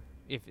pair.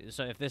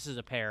 If this is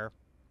a pair,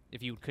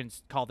 if you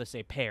couldn't call this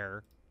a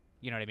pair,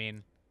 you know what I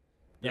mean?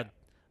 Yeah.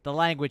 The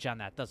language on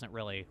that doesn't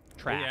really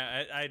track.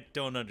 Yeah, I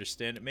don't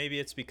understand it. Maybe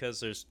it's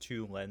because there's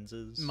two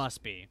lenses.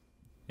 Must be.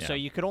 Yeah. So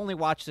you could only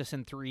watch this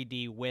in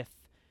 3D with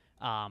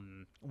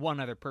one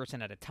other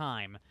person at a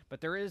time. But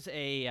there is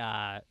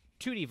a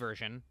 2D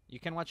version. You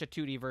can watch a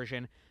 2D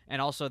version,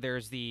 and also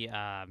there's the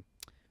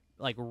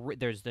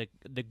there's the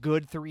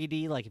good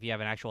 3D, like if you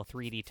have an actual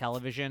 3D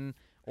television,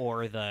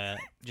 or the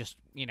just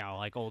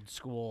like old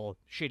school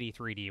shitty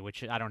 3D,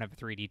 which I don't have a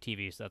 3D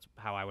TV, so that's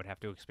how I would have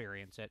to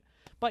experience it.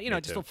 But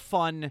just a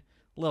fun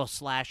little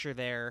slasher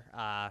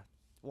there.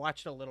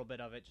 Watched a little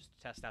bit of it just to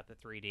test out the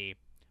 3D.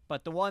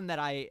 But the one that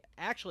I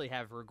actually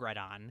have regret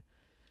on,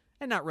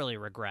 and not really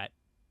regret,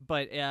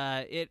 but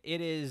it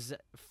is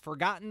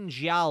Forgotten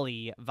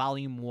Gialli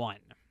Volume 1.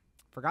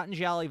 Forgotten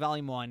Gialli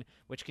Volume 1,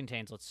 which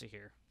contains, let's see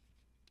here.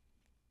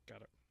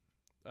 Got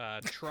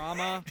it.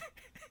 Trauma,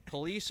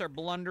 police are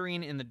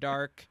blundering in the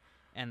dark,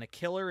 and the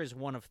killer is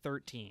one of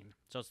 13.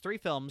 So it's 3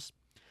 films,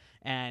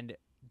 and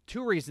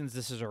 2 reasons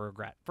this is a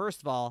regret.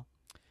 First of all,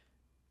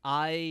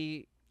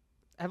 I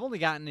have only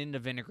gotten into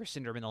Vinegar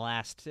Syndrome in the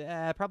last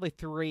probably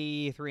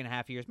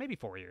 3.5 years, maybe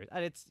 4 years.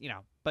 It's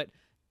but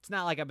it's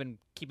not like I've been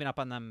keeping up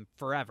on them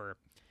forever.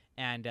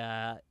 And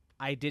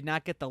I did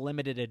not get the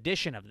limited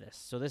edition of this,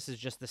 so this is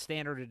just the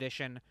standard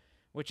edition,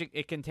 which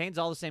it contains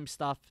all the same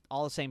stuff,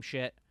 all the same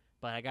shit.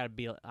 But I gotta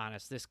be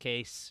honest, this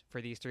case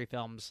for these 3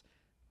 films,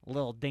 a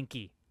little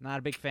dinky. Not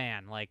a big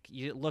fan. Like,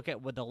 you look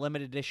at with the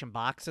limited edition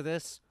box of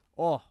this,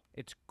 oh,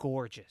 it's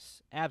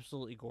gorgeous,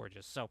 absolutely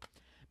gorgeous. So,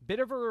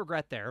 bit of a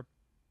regret there.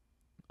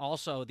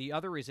 Also, the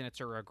other reason it's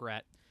a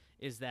regret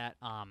is that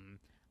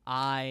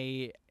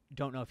I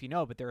don't know if you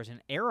know, but there is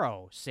an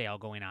Arrow sale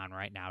going on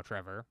right now,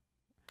 Trevor.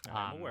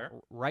 I'm aware.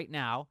 Right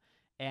now,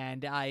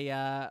 and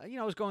I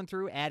was going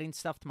through adding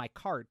stuff to my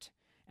cart,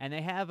 and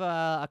they have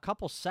a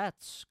couple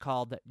sets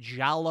called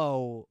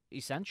Giallo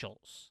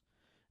Essentials,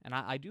 and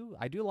I do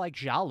like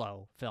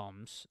Giallo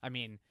films. I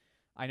mean,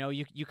 I know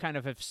you kind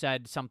of have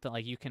said something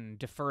like you can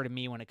defer to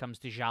me when it comes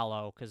to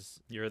Giallo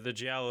because you're the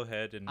Giallo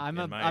head, and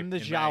I'm the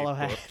Giallo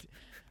head.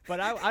 But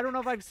I don't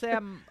know if I'd say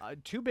I'm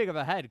too big of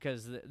a head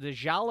because the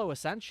Giallo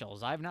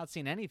Essentials, I've not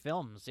seen any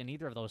films in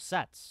either of those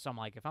sets. So I'm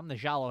like, if I'm the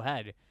Giallo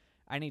head,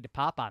 I need to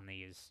pop on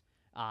these.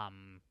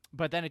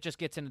 But then it just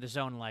gets into the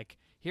zone like,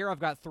 here I've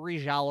got 3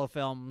 Giallo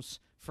films,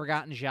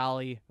 Forgotten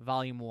Gialli,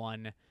 Volume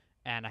 1,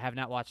 and I have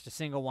not watched a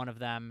single one of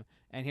them.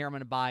 And here I'm going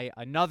to buy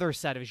another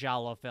set of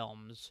Giallo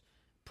films,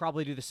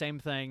 probably do the same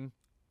thing,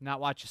 not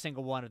watch a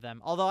single one of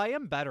them. Although I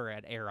am better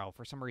at Arrow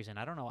for some reason.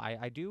 I don't know.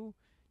 I do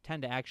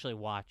tend to actually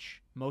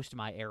watch most of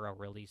my Arrow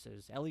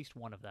releases, at least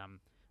one of them,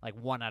 like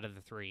 1 out of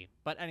the 3.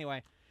 But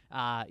anyway,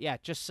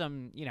 just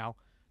some,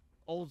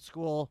 old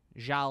school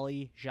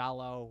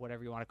Giallo,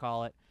 whatever you want to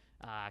call it.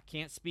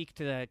 Can't speak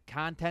to the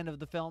content of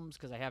the films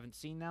because I haven't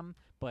seen them,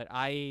 but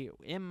I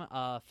am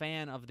a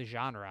fan of the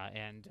genre,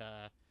 and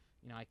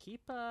I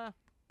keep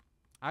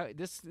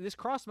this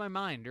crossed my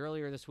mind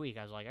earlier this week.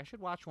 I was like, I should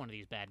watch one of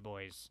these bad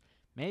boys.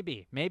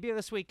 Maybe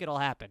this week it'll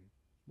happen.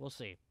 We'll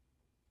see.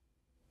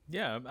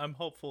 Yeah, I'm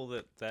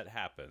hopeful that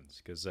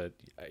happens because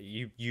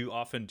you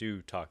often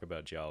do talk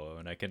about Giallo,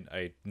 and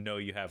I know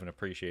you have an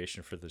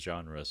appreciation for the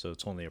genre, so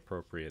it's only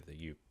appropriate that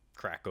you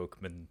crack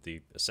open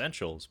the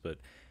essentials. But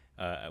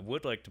I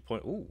would like to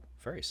point. Ooh,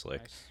 very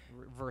slick. Nice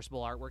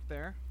reversible artwork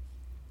there.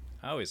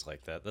 I always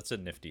like that. That's a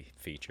nifty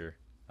feature.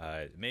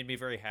 It made me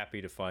very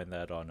happy to find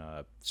that on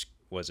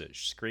was it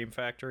Scream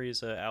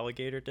Factory's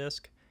Alligator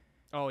disc?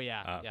 Oh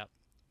yeah,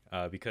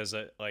 yeah. Because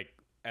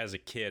as a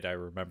kid, I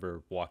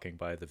remember walking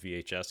by the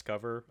VHS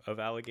cover of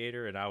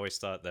Alligator, and I always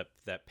thought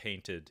that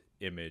painted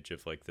image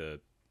of the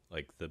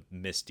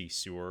misty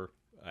sewer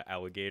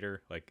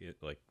alligator,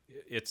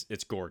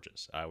 it's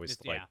gorgeous. I always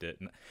liked it,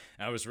 and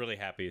I was really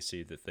happy to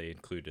see that they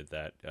included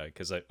that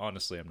because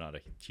honestly I'm not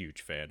a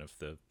huge fan of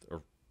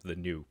the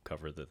new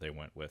cover that they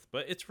went with,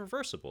 but it's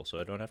reversible, so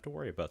I don't have to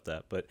worry about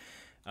that. But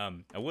I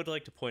would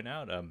like to point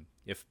out,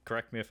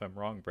 correct me if I'm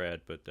wrong,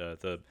 Brad, but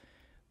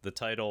the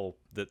title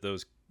that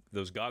those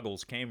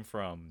goggles came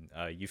from,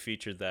 you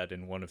featured that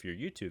in one of your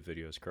YouTube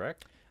videos,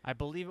 correct? I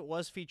believe it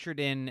was featured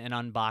in an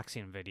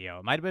unboxing video.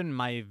 It might have been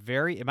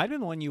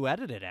the one you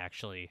edited,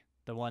 actually.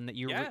 The one that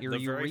you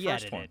re-edited.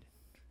 First one.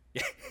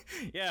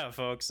 Yeah,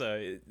 folks.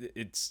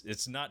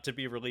 It's not to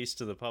be released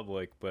to the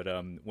public, but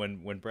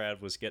when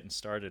Brad was getting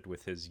started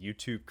with his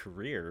YouTube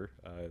career,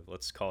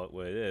 let's call it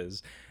what it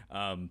is,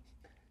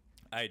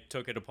 I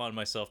took it upon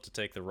myself to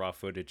take the raw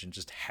footage and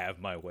just have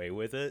my way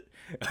with it.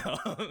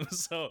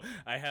 So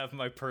I have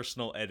my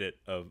personal edit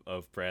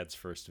of Brad's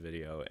first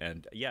video,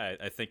 and yeah,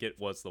 I think it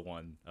was the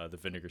one, the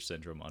Vinegar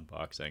Syndrome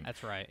unboxing.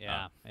 That's right.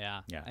 Yeah,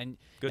 yeah. Yeah. And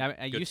Good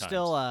you times.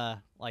 still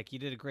like you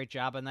did a great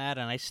job on that,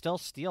 and I still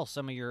steal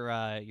some of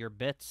your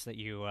bits that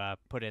you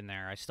put in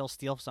there. I still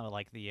steal some of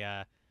like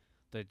the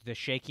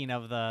shaking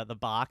of the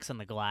box and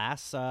the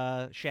glass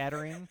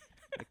shattering.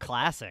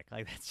 Classic.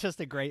 Like that's just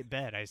a great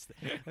bit. I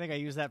think I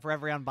use that for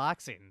every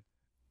unboxing.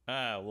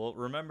 Well,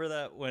 remember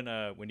that when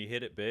you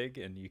hit it big,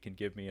 and you can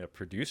give me a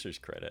producer's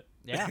credit.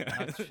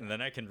 Yeah, and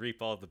then I can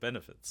reap all the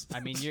benefits.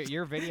 I mean,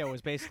 your video was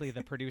basically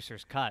the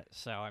producer's cut.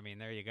 So I mean,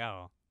 there you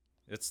go.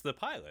 It's the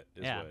pilot,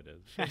 is Yeah. what it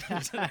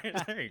is.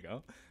 There you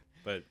go.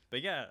 But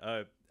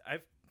yeah,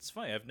 it's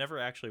funny. I've never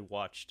actually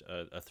watched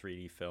a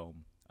 3D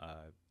film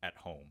at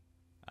home.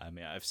 I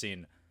mean, I've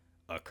seen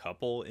a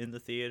couple in the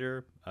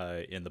theater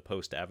in the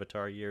post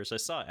Avatar years. I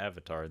saw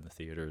Avatar in the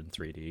theater in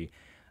 3D,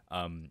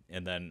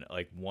 and then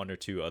like one or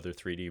two other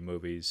 3D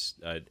movies,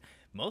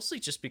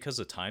 mostly just because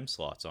of time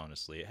slots.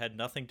 Honestly, it had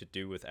nothing to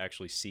do with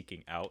actually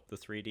seeking out the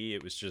 3D.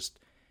 It was just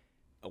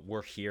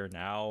we're here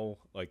now.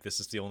 Like this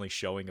is the only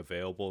showing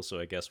available, so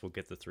I guess we'll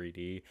get the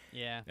 3D.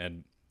 Yeah.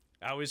 And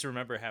I always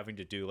remember having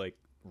to do like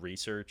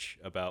research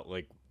about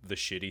like the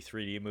shitty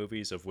 3D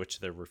movies, of which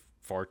there were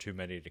far too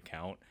many to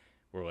count,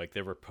 where like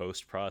they were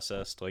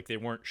post-processed, like they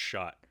weren't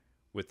shot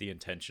with the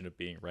intention of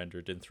being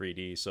rendered in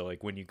 3D. So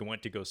like when you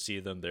went to go see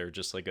them, they're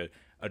just like a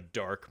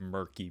dark,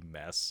 murky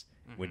mess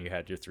when you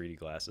had your 3D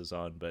glasses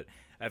on. But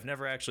I've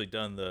never actually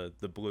done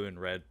the blue and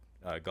red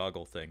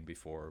goggle thing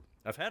before.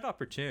 I've had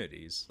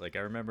opportunities. Like I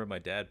remember my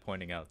dad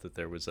pointing out that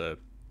there was I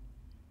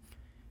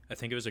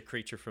think it was a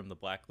Creature from the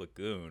Black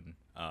Lagoon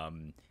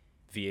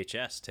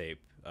VHS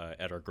tape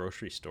at our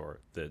grocery store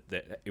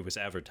that it was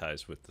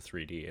advertised with the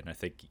 3D, and I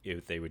think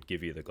they would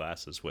give you the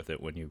glasses with it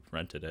when you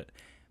rented it,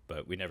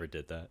 but we never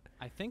did that.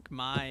 I think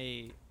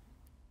my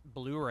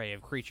Blu-ray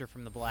of Creature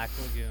from the Black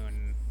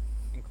Lagoon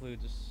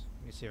includes.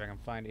 Let me see if I can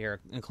find it here.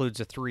 Includes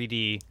a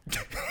 3D.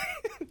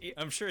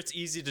 I'm sure it's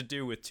easy to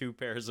do with two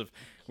pair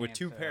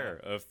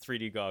of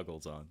 3D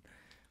goggles on.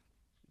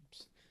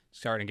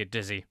 Starting to get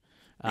dizzy.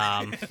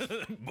 Includes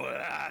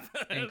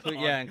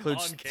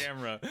on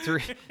camera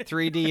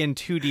 3D and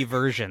 2D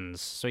versions.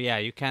 So yeah,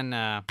 you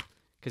can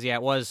because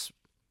it was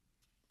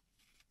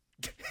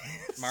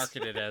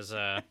marketed as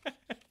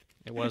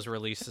it was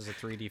released as a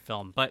 3D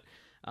film, but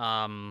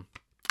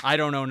I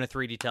don't own a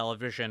 3D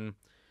television,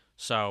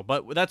 so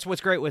but that's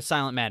what's great with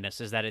Silent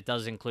Madness is that it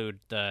does include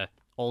the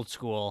old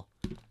school.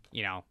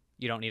 You know,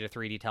 you don't need a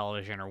 3D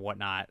television or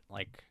whatnot.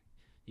 Like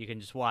you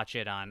can just watch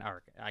it on.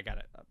 Or I got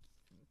it.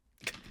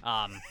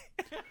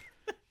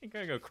 You're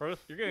gonna go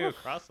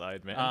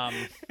cross-eyed,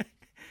 man.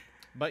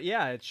 But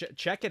yeah,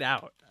 check it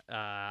out.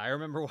 I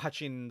remember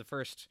watching the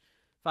first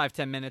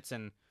 5-10 minutes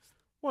and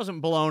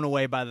wasn't blown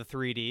away by the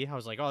 3D. I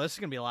was like, "Oh, this is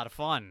gonna be a lot of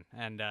fun,"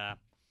 and it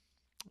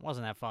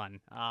wasn't that fun.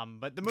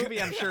 But the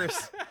movie, I'm sure,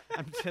 it's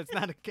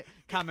not a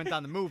comment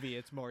on the movie.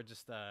 It's more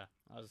just 3D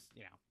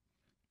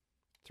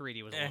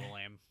was a little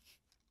lame.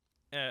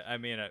 I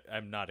mean,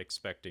 I'm not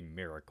expecting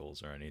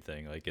miracles or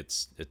anything. Like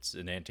it's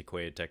an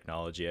antiquated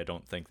technology. I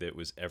don't think that it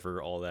was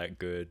ever all that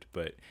good,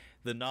 but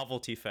the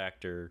novelty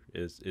factor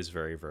is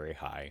very, very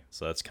high.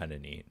 So that's kind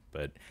of neat.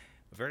 But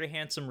very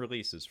handsome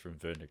releases from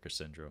Vinegar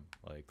Syndrome.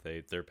 Like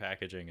their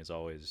packaging is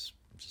always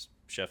just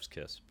chef's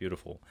kiss.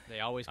 Beautiful. They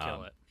always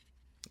kill it.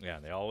 Yeah,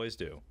 they always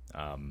do.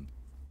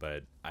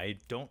 But I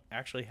don't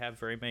actually have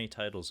very many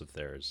titles of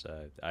theirs.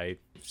 I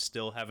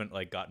still haven't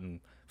like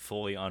gotten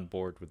fully on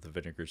board with the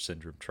Vinegar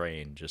Syndrome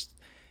train, just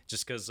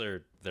because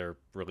their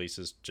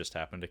releases just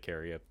happen to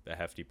carry a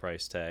hefty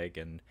price tag,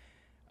 and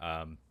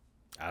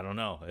I don't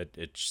know,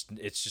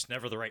 it's just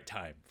never the right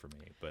time for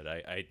me. But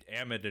I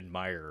am an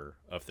admirer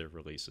of their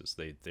releases.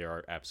 They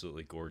are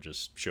absolutely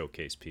gorgeous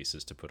showcase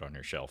pieces to put on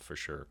your shelf for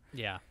sure.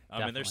 Yeah,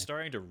 and they're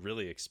starting to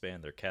really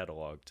expand their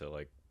catalog to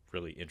like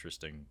really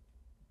interesting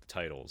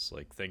titles,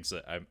 like things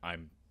that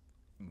I'm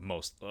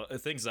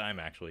things that I'm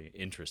actually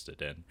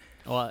interested in.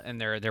 Well, and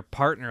they're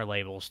partner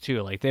labels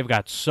too. Like they've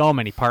got so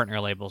many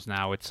partner labels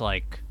now. It's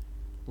like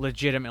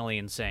legitimately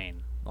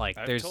insane. Like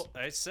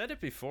I said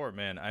it before,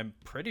 man. I'm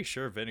pretty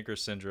sure Vinegar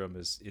Syndrome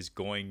is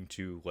going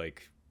to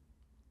like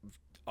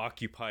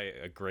occupy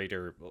a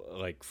greater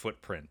like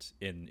footprint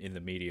in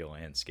the media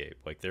landscape.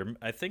 Like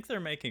I think they're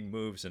making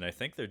moves, and I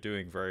think they're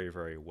doing very,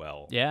 very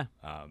well. Yeah.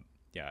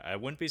 Yeah, I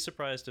wouldn't be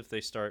surprised if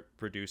they start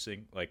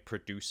producing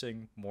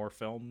more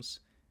films.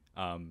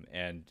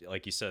 And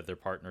like you said, their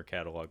partner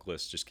catalog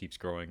list just keeps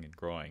growing and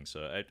growing.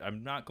 So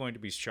I'm not going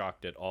to be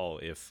shocked at all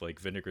if like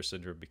Vinegar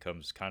Syndrome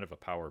becomes kind of a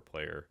power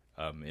player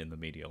in the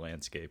media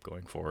landscape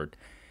going forward.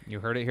 You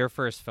heard it here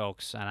first,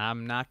 folks, and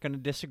I'm not going to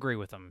disagree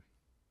with them.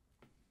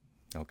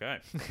 Okay.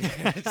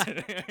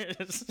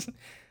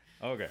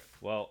 Okay.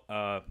 Well,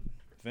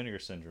 Vinegar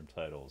Syndrome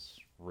titles,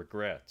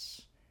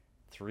 Regrets,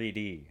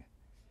 3D.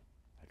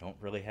 I don't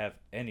really have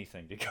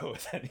anything to go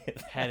with any of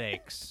that.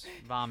 Headaches,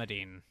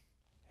 vomiting.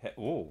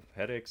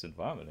 Headaches and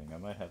vomiting. I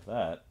might have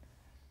that.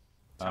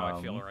 That's how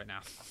I feel right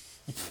now.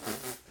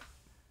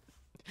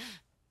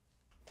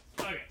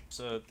 Okay,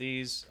 so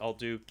these I'll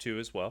do 2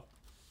 as well.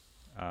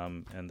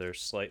 And they're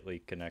slightly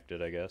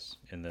connected, I guess,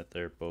 in that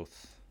they're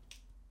both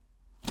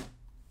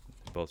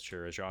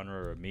share a genre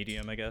or a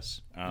medium, I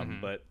guess.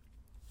 But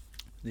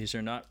these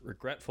are not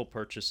regretful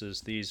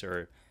purchases. These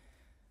are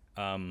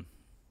not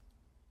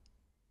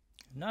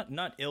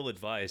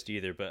ill-advised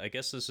either, but I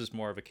guess this is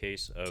more of a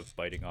case of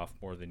biting off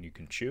more than you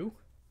can chew.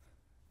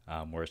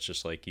 Where it's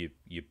just like you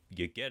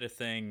get a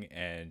thing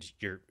and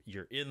you're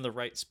in the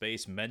right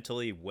space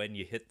mentally when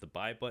you hit the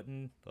buy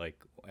button,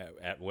 like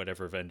at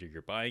whatever vendor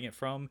you're buying it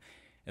from,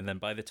 and then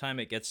by the time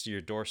it gets to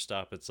your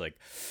doorstep, it's like,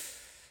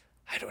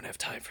 I don't have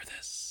time for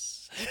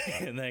this,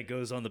 and then it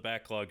goes on the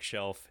backlog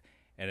shelf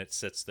and it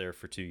sits there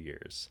for 2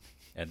 years,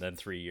 and then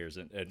 3 years,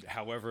 and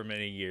however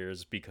many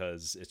years,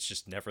 because it's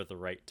just never the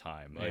right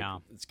time. Like, yeah.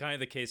 It's kind of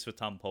the case with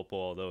Tampopo,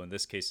 although in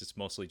this case it's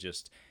mostly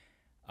just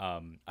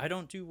I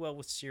don't do well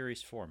with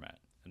series format,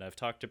 and I've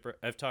talked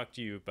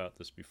to you about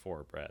this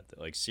before, Brad. That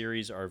like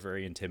series are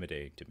very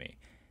intimidating to me.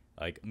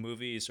 Like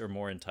movies are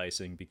more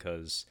enticing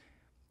because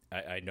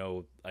I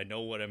know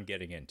what I'm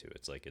getting into.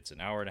 It's like it's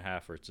an hour and a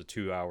half or it's a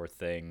 2-hour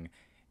thing,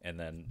 and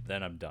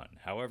then I'm done.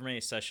 However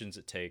many sessions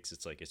it takes,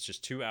 it's like it's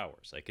just 2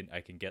 hours. I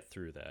can get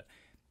through that.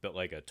 But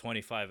like a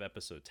 25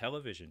 episode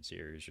television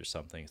series or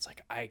something, it's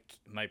like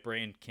my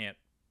brain can't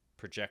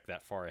project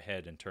that far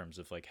ahead in terms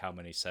of like how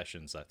many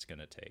sessions that's going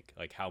to take,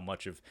 like how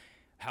much of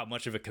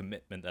a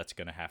commitment that's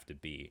going to have to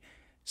be.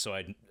 So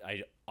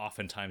I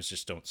oftentimes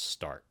just don't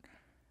start.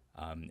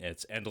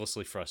 It's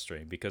endlessly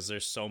frustrating because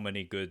there's so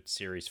many good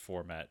series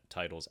format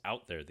titles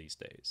out there these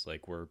days.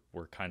 Like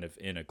we're kind of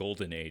in a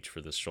golden age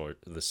for this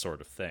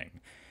sort of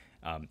thing.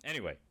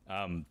 Anyway,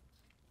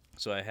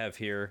 so I have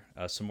here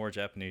some more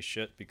Japanese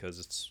shit because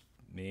it's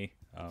me.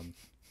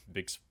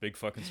 Big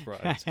fucking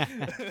surprise.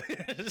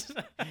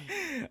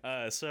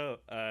 So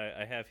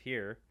I have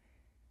here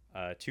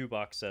 2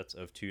 box sets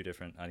of 2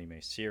 different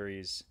anime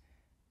series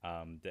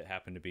that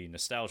happen to be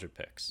nostalgia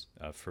picks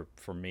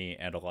for me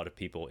and a lot of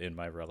people in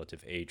my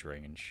relative age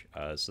range.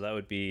 So that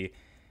would be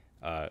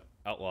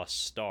Outlaw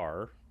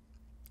Star,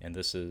 and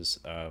this is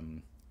I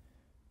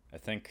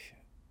think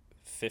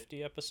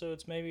 50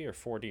 episodes maybe, or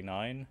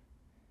 49.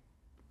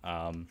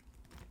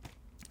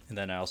 And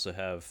then I also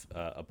have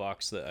a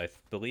box that I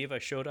believe I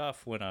showed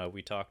off when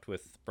we talked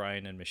with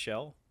Brian and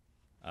Michelle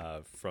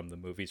from the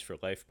Movies for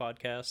Life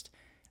podcast.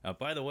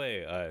 By the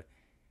way,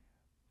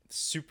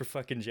 super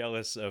fucking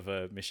jealous of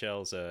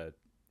Michelle's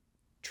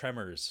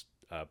Tremors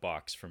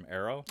box from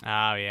Arrow.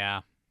 Oh,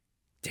 yeah.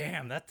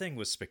 Damn, that thing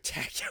was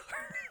spectacular.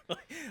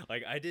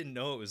 Like, I didn't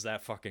know it was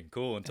that fucking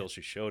cool until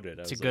she showed it.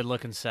 It's a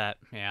good-looking set,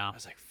 yeah. I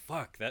was like,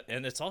 fuck, that.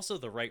 And it's also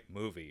the right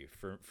movie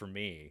for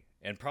me.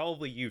 And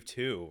probably you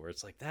too, where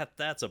it's like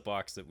that's a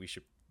box that we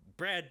should,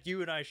 Brad,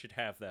 you and I should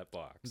have that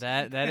box.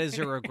 That is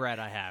a regret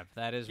I have.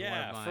 That is one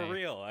of my... for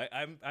real.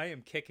 I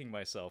am kicking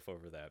myself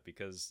over that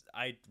because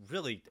I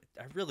really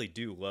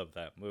do love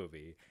that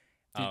movie.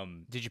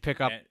 Did you pick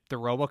up the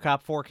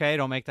RoboCop 4K?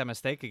 Don't make that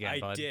mistake again,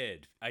 bud.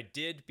 I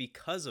did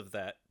because of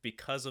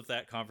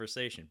that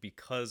conversation,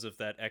 because of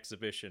that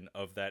exhibition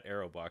of that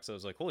Arrow box. I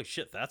was like, holy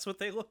shit, that's what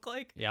they look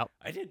like? Yep.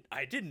 I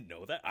didn't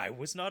know that. I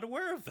was not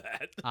aware of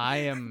that. I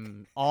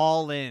am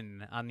all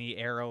in on the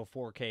Arrow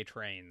 4K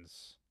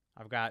trains.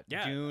 I've got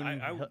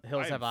Dune,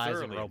 Hills Have Eyes,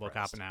 and RoboCop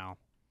impressed. Now.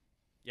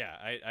 Yeah,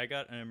 I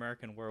got An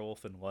American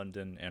Werewolf in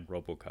London and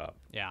RoboCop.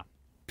 Yeah.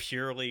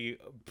 Purely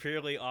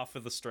off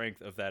of the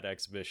strength of that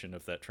exhibition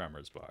of that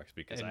Tremors box,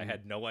 because I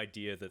had no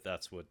idea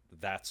that's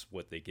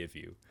what they give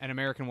you. An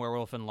American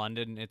Werewolf in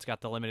London, it's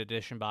got the limited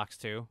edition box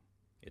too.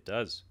 It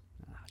does.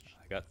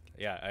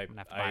 I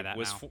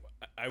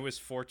was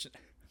fortunate.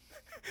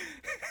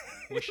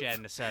 Wish you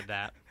hadn't said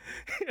that.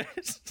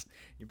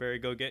 You better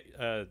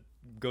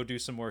go do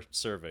some more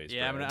surveys.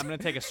 Yeah, I'm gonna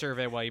take a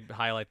survey while you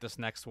highlight this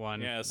next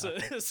one. Yeah, so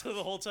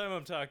the whole time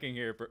I'm talking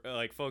here,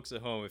 like folks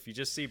at home, if you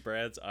just see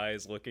Brad's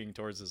eyes looking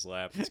towards his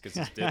lap, it's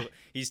because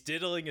he's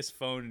diddling his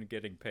phone and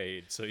getting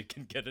paid so he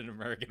can get An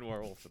American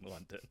Werewolf in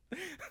London.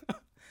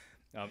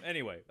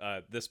 Anyway,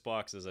 this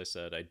box, as I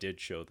said, I did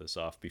show this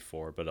off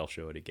before, but I'll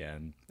show it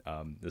again.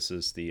 This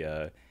is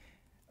the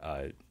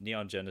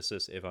Neon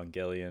Genesis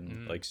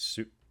Evangelion,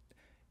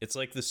 it's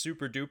like the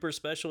super duper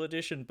special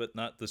edition, but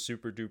not the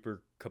super duper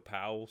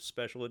kapow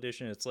special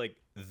edition. It's like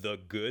the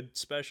good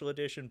special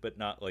edition, but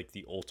not like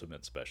the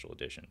ultimate special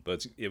edition.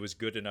 But it was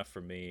good enough for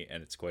me,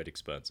 and it's quite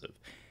expensive.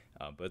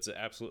 But it's an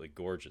absolutely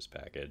gorgeous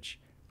package.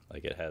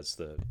 Like it has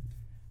the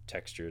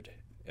textured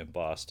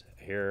embossed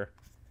hair.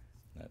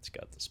 That's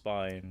got the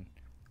spine.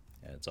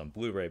 And it's on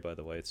Blu-ray, by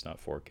the way. It's not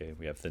 4K.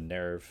 We have the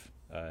Nerve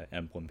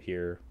emblem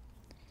here.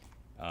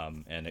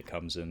 And it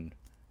comes in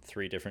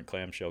 3 different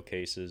clamshell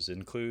cases.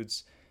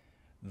 Includes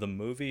the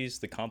movies,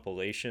 the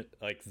compilation,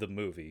 like the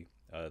movie,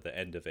 the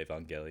end of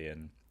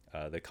Evangelion,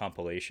 the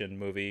compilation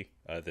movie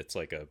that's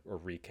like a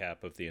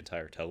recap of the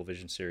entire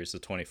television series, the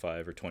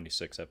 25 or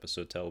 26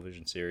 episode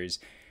television series.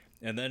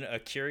 And then a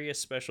curious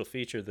special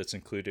feature that's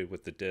included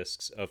with the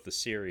discs of the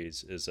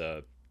series is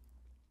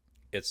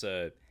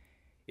it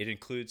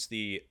includes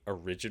the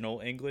original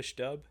English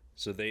dub.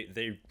 So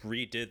they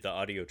redid the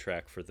audio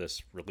track for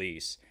this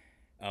release,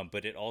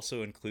 but it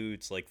also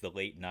includes like the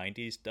late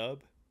 90s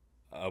dub,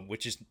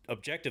 which is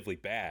objectively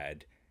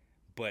bad.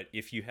 But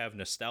if you have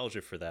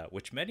nostalgia for that,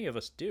 which many of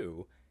us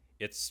do,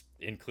 it's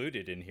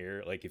included in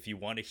here. Like if you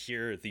want to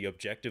hear the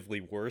objectively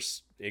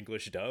worse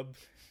English dub,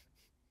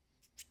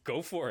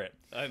 go for it.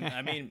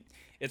 I mean,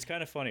 it's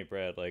kind of funny,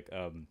 Brad. Like,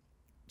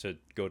 to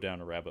go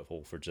down a rabbit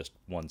hole for just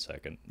 1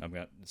 second.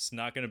 It's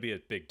not gonna be a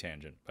big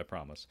tangent, I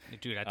promise.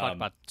 Dude, I talked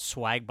about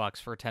swag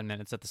bucks for 10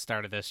 minutes at the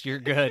start of this. You're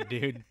good,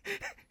 dude.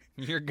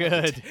 You're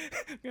good.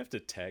 We have to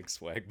tag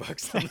swag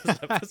bucks on this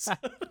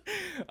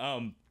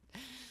episode.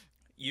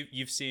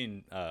 You've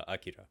seen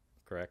Akira,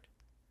 correct?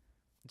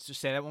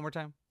 Just say that one more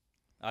time.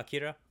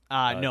 Akira?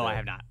 No, I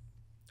have not.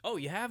 Oh,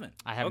 you haven't?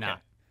 I have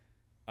not.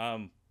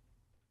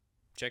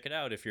 Check it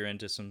out if you're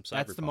into some cyberpunk.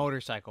 That's the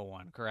motorcycle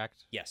one,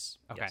 correct? Yes.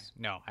 Okay. Yes.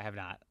 No, I have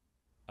not.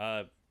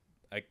 I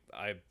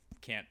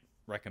can't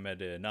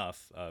recommend it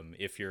enough.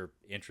 If you're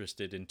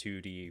interested in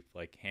 2D,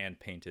 like hand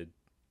painted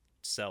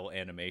cell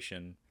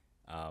animation,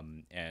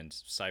 and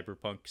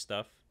cyberpunk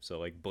stuff, so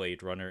like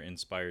Blade Runner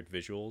inspired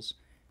visuals,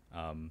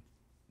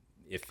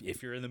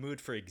 if you're in the mood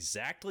for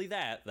exactly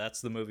that,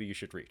 that's the movie you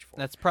should reach for.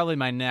 That's probably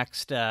my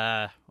next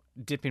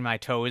dipping my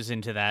toes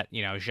into that,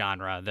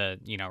 genre,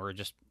 or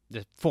just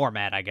the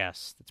format, I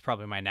guess. That's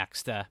probably my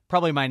next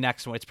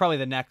one. It's probably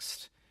the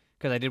next,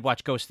 because I did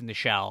watch Ghost in the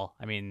Shell.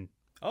 I mean,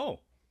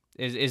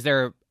 is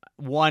there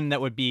one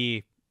that would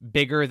be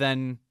bigger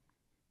than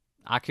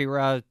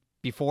Akira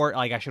before,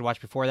 like I should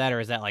watch before that, or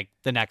is that like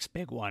the next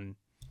big one?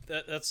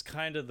 That's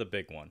kind of the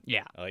big one.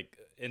 Yeah. Like,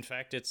 in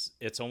fact,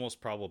 it's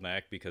almost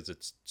problematic because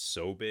it's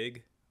so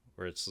big,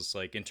 where it's just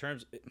like in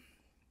terms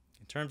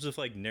of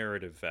like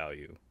narrative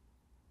value,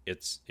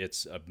 it's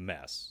a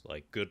mess.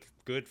 Like,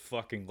 good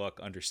fucking luck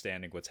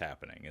understanding what's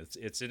happening.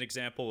 It's an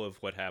example of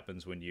what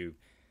happens when you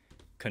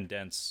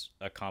condense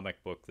a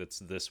comic book that's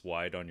this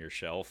wide on your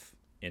shelf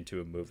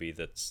into a movie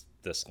that's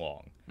this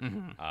long.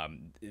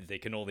 Mm-hmm. They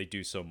can only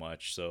do so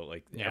much, so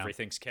like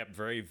everything's kept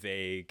very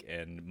vague,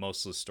 and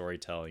most of the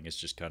storytelling is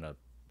just kind of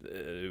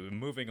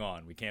moving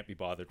on. We can't be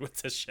bothered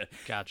with this shit.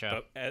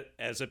 Gotcha. But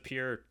as a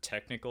pure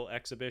technical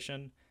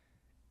exhibition,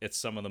 it's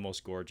some of the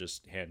most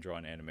gorgeous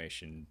hand-drawn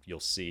animation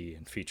you'll see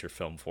in feature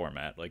film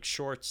format. Like,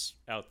 shorts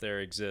out there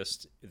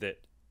exist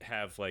that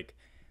have like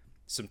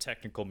some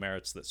technical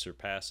merits that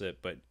surpass it,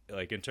 but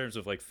like in terms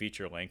of like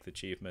feature length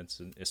achievements,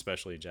 and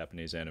especially in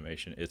Japanese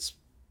animation, it's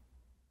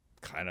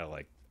kind of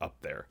like up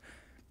there.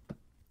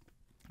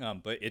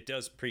 But it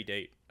does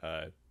predate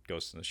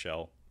Ghost in the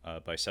Shell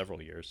by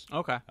several years.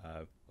 Okay.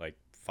 Like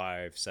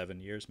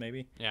 5-7 years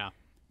maybe. Yeah.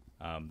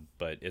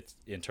 But it's,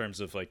 in terms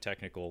of like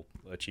technical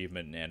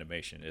achievement and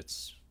animation,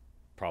 it's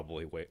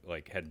probably way,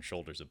 like head and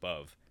shoulders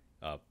above,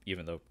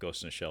 even though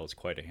Ghost in the Shell is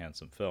quite a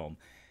handsome film.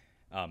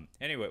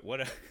 Anyway,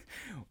 what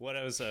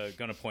I was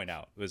going to point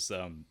out was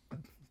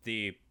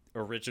the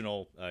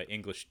original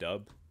English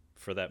dub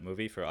for that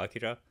movie, for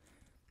Akira,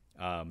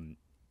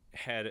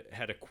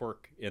 had a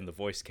quirk in the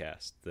voice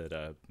cast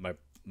that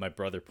my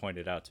brother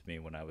pointed out to me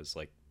when I was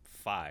like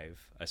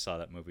 5. I saw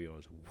that movie when I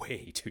was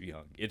way too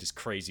young. It is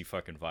crazy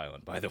fucking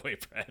violent, by the way,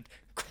 Brad.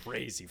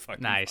 Crazy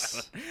fucking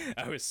nice. Violent.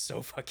 I was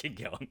so fucking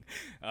young.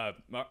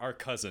 Our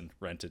cousin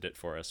rented it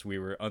for us. We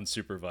were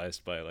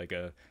unsupervised by like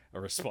a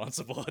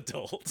responsible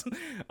adult.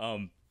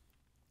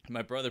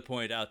 My brother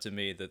pointed out to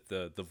me that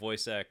the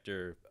voice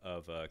actor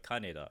of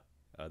Kaneda,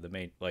 the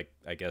main, like,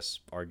 I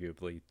guess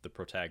arguably the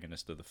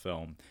protagonist of the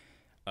film,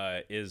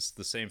 is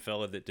the same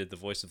fella that did the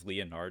voice of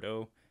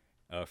Leonardo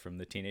from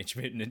the Teenage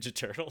Mutant Ninja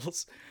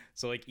Turtles.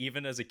 So like,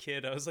 even as a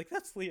kid, I was like,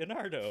 that's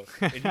Leonardo,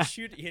 and he's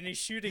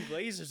shooting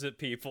lasers at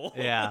people.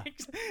 Yeah.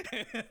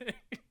 It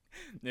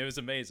was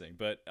amazing.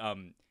 But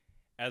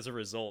as a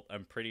result,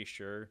 I'm pretty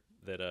sure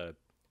that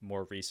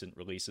more recent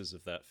releases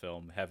of that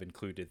film have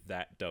included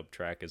that dub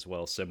track as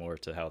well, similar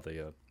to how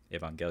the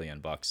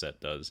Evangelion box set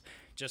does,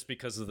 just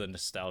because of the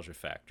nostalgia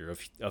factor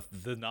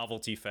of the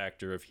novelty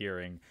factor of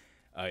hearing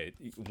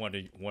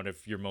one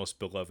of your most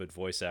beloved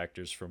voice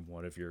actors from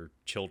one of your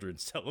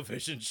children's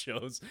television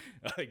shows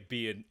like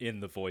be in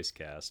the voice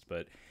cast.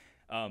 But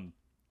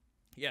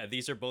yeah,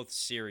 these are both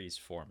series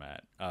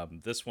format.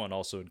 This one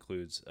also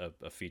includes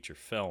a feature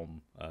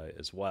film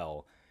as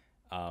well,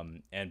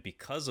 and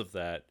because of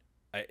that,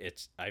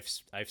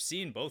 I've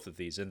seen both of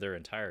these in their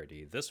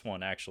entirety. This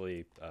one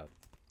actually,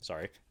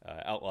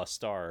 Outlaw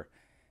Star.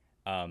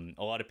 A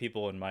lot of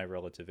people in my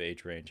relative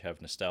age range have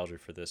nostalgia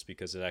for this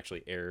because it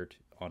actually aired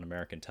on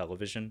American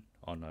television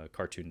on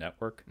Cartoon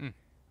Network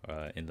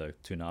in the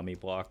Toonami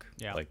block,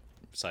 like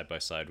side by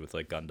side with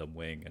like Gundam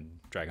Wing and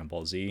Dragon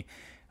Ball Z.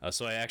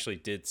 So I actually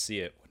did see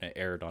it when it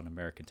aired on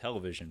American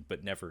television,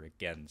 but never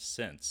again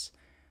since.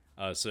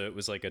 So it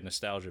was like a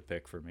nostalgia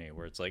pick for me,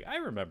 where it's like, I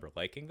remember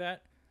liking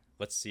that.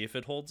 let's see if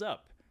it holds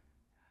up.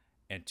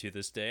 And to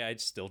this day, I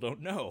still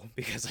don't know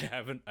because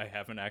I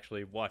haven't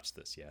actually watched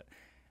this yet.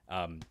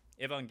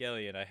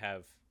 Evangelion, I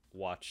have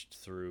watched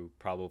through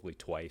probably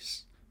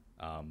twice,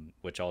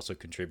 which also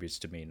contributes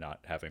to me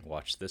not having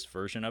watched this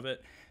version of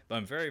it. But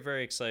I'm very,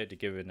 very excited to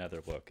give it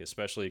another look,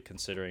 especially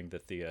considering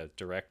that the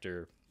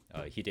director,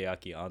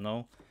 Hideaki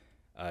Anno,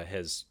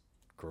 has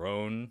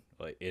grown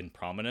in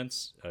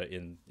prominence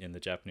in the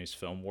Japanese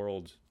film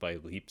world by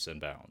leaps and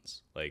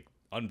bounds, like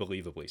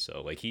unbelievably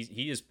so. Like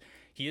he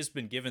has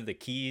been given the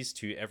keys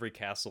to every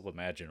castle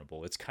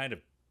imaginable. It's kind of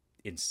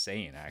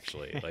insane,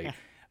 actually. Like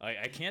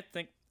I can't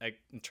think.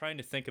 I'm trying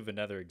to think of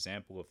another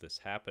example of this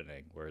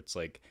happening where it's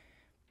like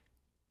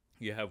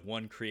you have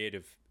one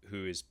creative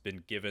who has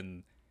been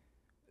given.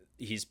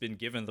 He's been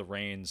given the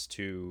reins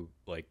to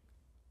like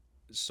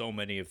so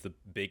many of the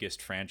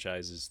biggest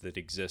franchises that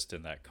exist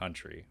in that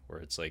country, where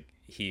it's like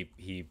he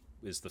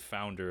is the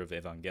founder of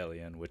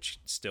Evangelion, which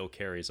still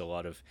carries a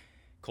lot of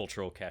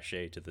cultural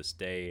cachet to this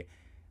day.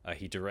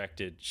 He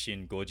directed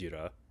Shin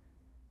Gojira,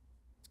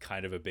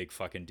 kind of a big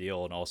fucking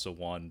deal, and also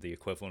won the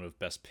equivalent of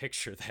Best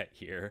Picture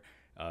that year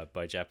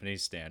by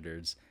Japanese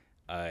standards.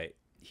 I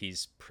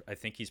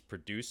think he's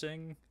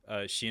producing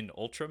Shin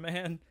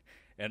Ultraman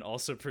and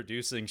also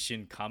producing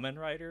Shin Kamen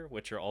Rider,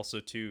 which are also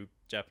two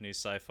Japanese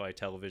sci-fi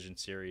television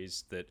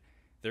series that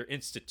they're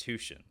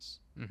institutions.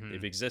 Mm-hmm.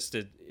 They've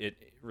existed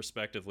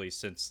respectively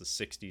since the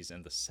 60s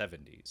and the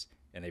 70s,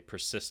 and they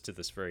persist to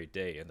this very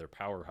day, and they're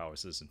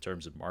powerhouses in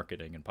terms of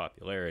marketing and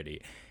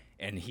popularity.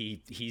 And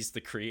he's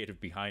the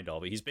creative behind all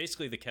of it. He's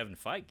basically the Kevin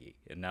Feige,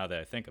 and now that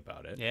I think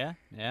about it. Yeah.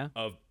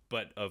 Of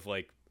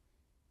like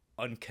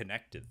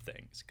unconnected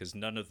things, because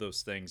none of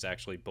those things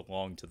actually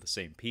belong to the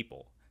same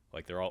people.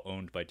 Like they're all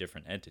owned by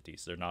different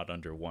entities. They're not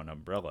under one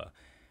umbrella.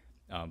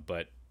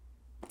 But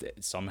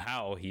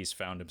somehow he's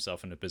found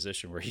himself in a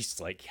position where he's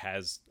like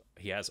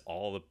he has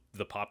all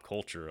the pop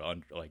culture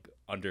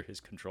under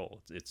his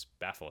control. It's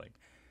baffling.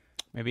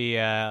 Maybe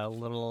a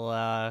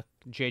little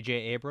J.J.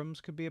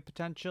 Abrams could be a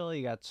potential.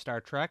 You got Star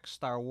Trek,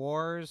 Star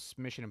Wars,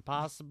 Mission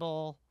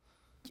Impossible.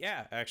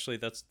 Yeah, actually,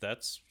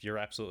 that's you're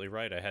absolutely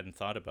right. I hadn't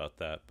thought about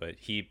that, but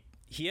he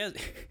has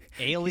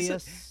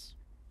Alias.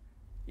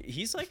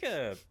 He's like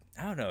I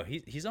don't know.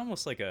 He's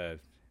almost like a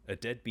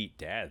deadbeat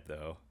dad,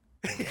 though.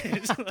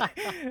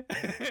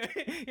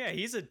 Yeah,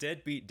 he's a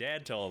deadbeat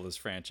dad to all his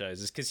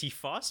franchises because he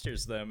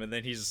fosters them and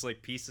then he just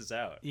like pieces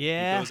out.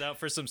 Yeah, he goes out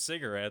for some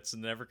cigarettes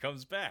and never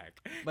comes back.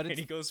 But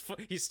and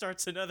he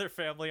starts another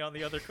family on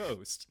the other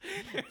coast.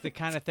 It's the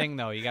kind of thing,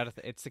 though.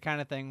 It's the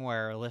kind of thing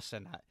where,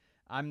 listen,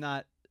 I'm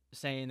not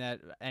saying that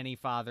any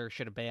father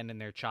should abandon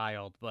their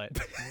child, but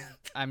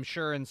I'm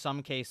sure in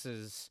some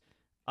cases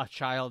a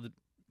child,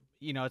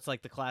 it's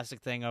like the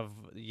classic thing of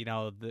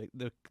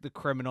the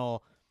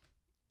criminal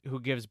who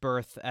gives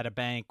birth at a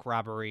bank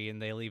robbery and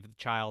they leave the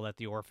child at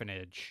the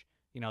orphanage.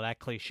 That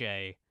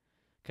cliche.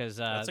 Because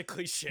that's a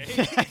cliche.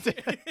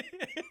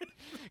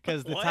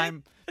 Because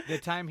the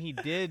time he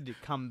did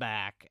come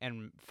back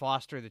and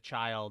foster the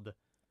child,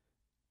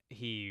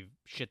 he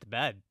shit the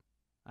bed.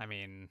 I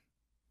mean,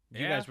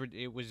 you guys were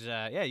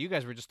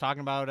just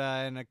talking about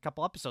in a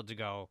couple episodes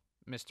ago,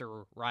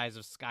 Mr. Rise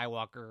of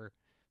Skywalker.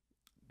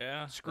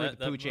 Yeah, screw the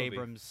Pooch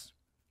Abrams.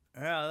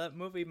 Yeah, that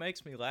movie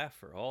makes me laugh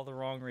for all the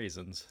wrong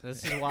reasons.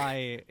 This is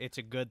why it's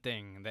a good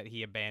thing that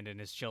he abandoned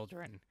his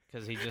children,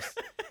 because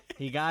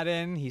he got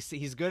in.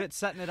 He's good at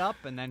setting it up,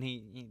 and then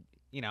he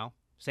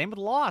same with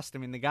Lost. I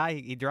mean, the guy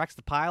he directs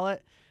the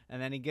pilot,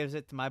 and then he gives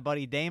it to my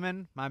buddy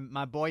Damon,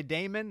 my boy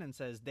Damon, and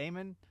says,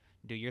 "Damon,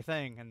 do your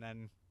thing," and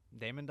then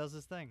Damon does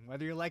his thing,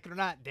 whether you like it or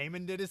not.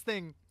 Damon did his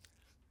thing.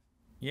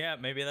 Yeah,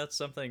 maybe that's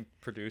something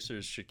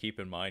producers should keep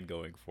in mind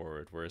going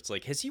forward, where it's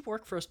like, has he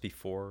worked for us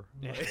before?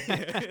 Yeah.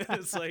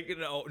 It's like,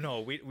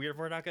 no,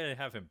 we're not going to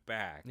have him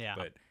back. Yeah.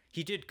 But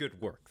he did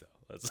good work,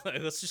 though.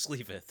 Let's just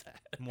leave it at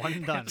that. One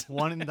and done.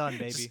 One and done,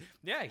 baby.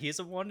 Yeah, he's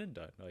a one and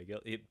done. Like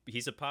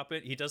he's a pop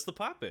in. He does the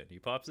pop in. He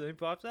pops in. He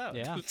pops out.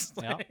 Yeah.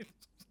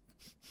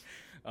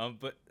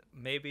 But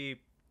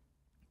maybe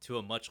to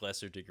a much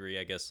lesser degree,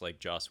 I guess, like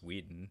Joss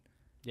Whedon.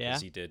 Yeah.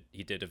 He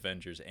did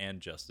Avengers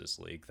and Justice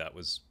League. That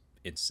was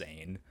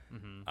insane.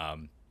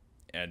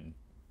 Mm-hmm.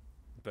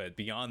 But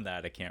beyond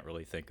that, I can't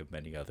really think of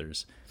many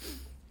others.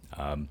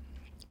 But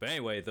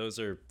anyway, those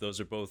are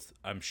both,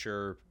 I'm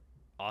sure,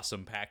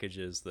 awesome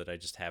packages that I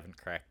just haven't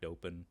cracked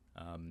open.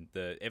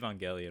 The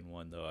Evangelion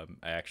one, though,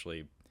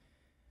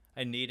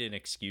 I need an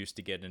excuse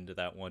to get into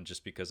that one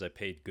just because I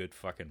paid good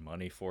fucking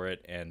money for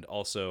it, and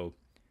also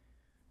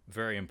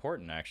very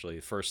important,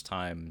 actually, first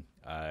time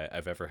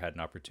I've ever had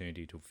an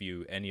opportunity to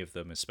view any of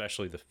them,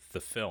 especially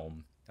the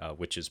film.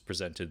 Which is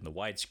presented in the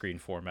widescreen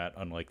format,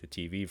 unlike the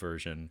TV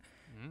version,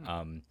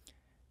 in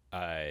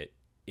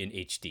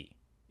HD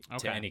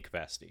to any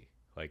capacity.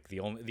 Like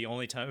the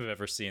only time I've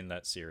ever seen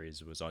that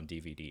series was on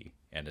DVD,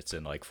 and it's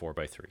in like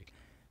 4:3.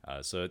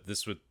 So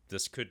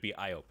this could be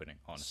eye opening,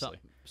 honestly.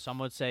 Some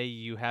would say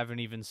you haven't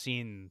even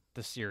seen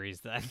the series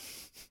then.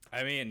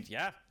 I mean,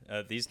 yeah,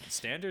 these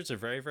standards are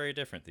very, very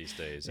different these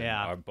days. And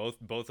Yeah.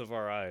 both of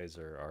our eyes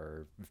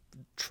are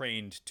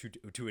trained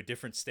to a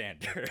different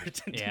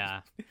standard.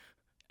 Yeah.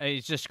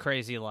 It's just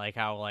crazy, like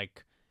how,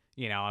 like,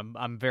 you know,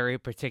 I'm very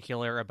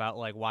particular about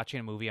like watching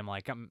a movie.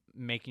 I'm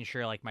making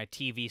sure like my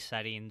TV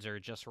settings are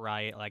just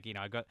right. Like, you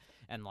know, I go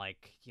and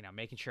like, you know,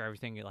 making sure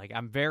everything, like,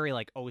 I'm very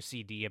like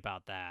OCD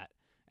about that.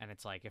 And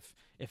it's like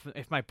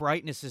if my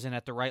brightness isn't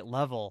at the right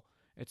level,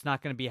 it's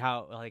not going to be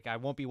how, like, I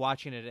won't be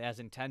watching it as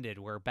intended.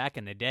 Where back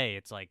in the day,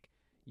 it's like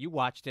you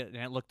watched it and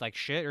it looked like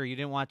shit, or you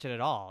didn't watch it at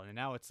all. And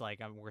now it's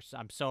like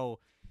I'm so,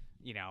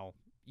 you know,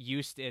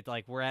 used to it.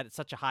 Like, we're at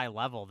such a high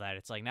level that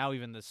it's like now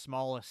even the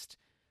smallest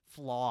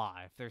flaw,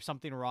 if there's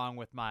something wrong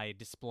with my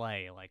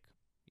display, like,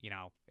 you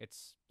know,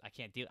 it's I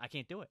can't do it.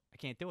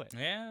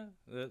 Yeah,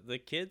 the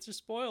kids are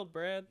spoiled,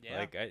 Brad. Yeah.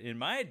 Like in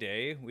my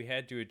day, we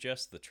had to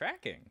adjust the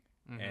tracking.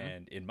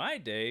 And in my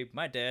day,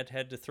 my dad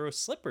had to throw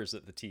slippers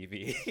at the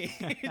TV,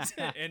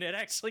 and it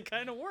actually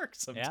kind of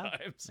worked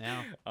sometimes.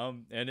 Yeah.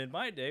 And in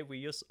my day,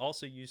 we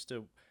also used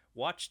to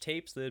watch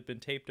tapes that had been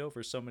taped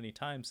over so many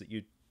times that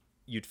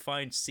you'd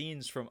find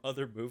scenes from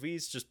other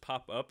movies just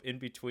pop up in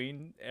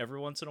between every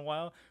once in a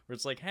while, where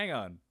it's like, hang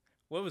on,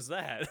 what was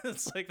that?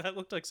 It's like, that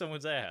looked like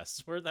someone's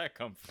ass. Where'd that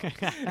come from?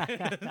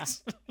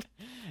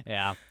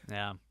 Yeah.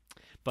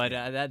 But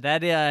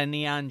that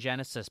Neon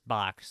Genesis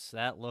box,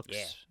 that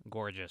looks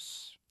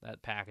gorgeous.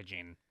 That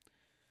packaging.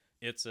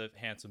 It's a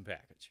handsome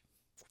package.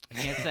 I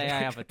can't say I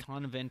have a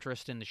ton of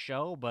interest in the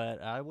show,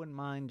 but I wouldn't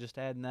mind just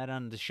adding that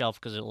on the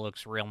shelf because it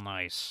looks real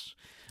nice.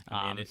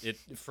 I mean, it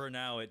for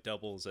now it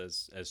doubles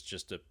as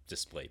just a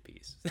display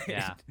piece.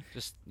 Yeah,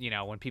 just, you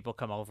know, when people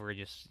come over,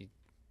 just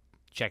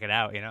check it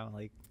out. You know,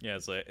 like, yeah,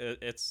 it's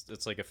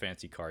like a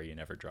fancy car you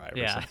never drive.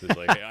 Yeah. Or something.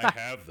 Like, hey, I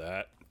have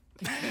that.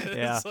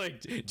 Yeah. It's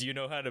like, do you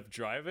know how to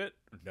drive it?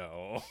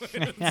 No.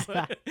 You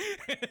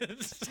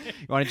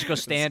want to just go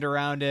stand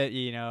around it,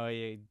 you know,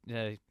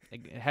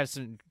 have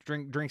some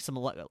drink some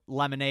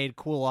lemonade,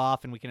 cool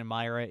off, and we can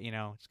admire it. You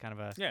know, it's kind of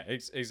a yeah,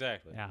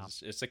 exactly. Yeah.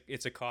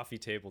 It's a coffee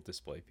table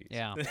display piece.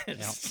 Yeah.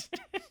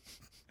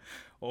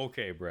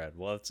 Okay, Brad.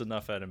 Well, that's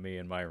enough out of me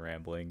and my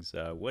ramblings.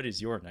 What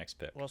is your next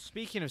pick? Well,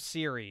 speaking of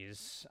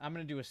series, I'm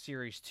gonna do a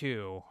series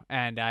too,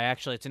 and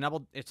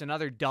it's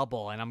another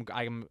double, and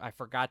I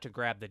forgot to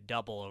grab the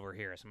double over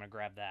here, so I'm gonna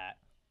grab that.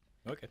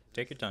 Okay,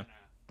 take your time.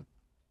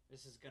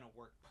 This is gonna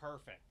work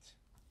perfect.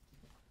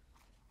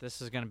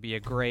 This is gonna be a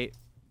great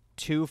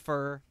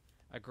twofer,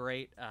 a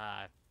great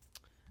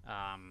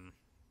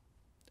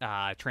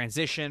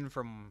transition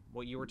from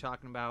what you were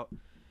talking about,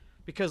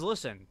 because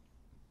listen,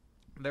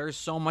 there's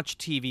so much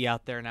TV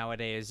out there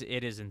nowadays.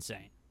 It is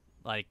insane.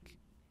 Like,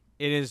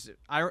 it is.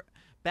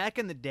 Back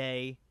in the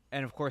day,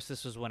 and of course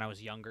this was when I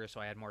was younger,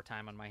 so I had more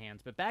time on my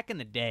hands. But back in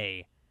the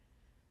day,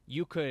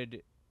 you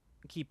could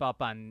keep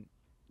up on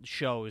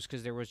shows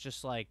because there was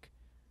just like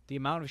the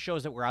amount of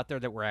shows that were out there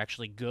that were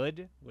actually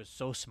good was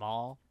so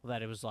small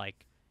that it was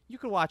like you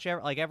could watch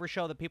every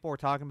show that people were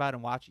talking about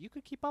and watch. You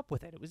could keep up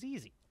with it. It was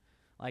easy.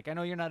 Like, I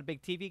know you're not a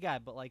big TV guy,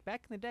 but like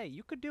back in the day,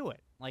 you could do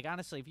it. Like,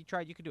 honestly, if you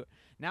tried, you could do it.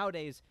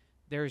 Nowadays,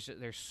 there's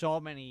so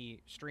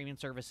many streaming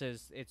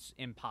services, it's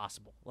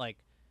impossible. Like,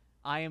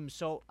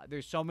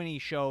 there's so many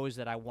shows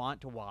that I want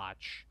to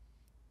watch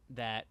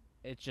that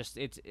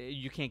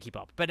you can't keep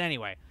up. But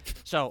anyway,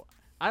 so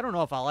I don't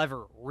know if I'll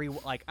ever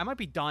I might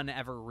be done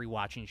ever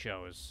rewatching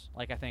shows.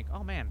 Like, I think,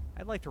 oh man,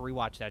 I'd like to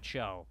rewatch that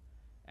show,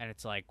 and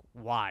it's like,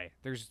 why?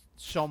 There's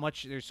so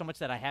much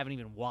that I haven't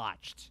even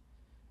watched.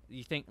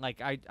 You think,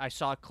 like, I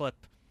saw a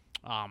clip,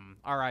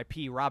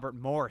 R.I.P. Robert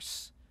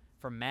Morse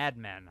from Mad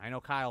Men. I know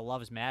Kyle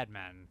loves Mad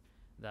Men.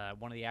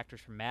 One of the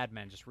actors from Mad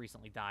Men just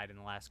recently died in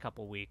the last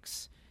couple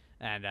weeks,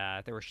 and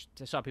I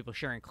saw people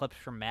sharing clips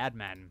from Mad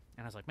Men,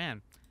 and I was like,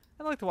 man,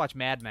 I'd like to watch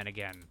Mad Men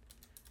again.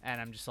 And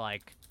I'm just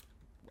like,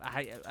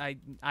 I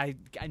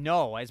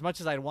know, as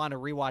much as I'd want to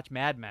rewatch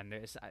Mad Men,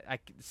 there's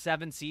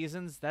 7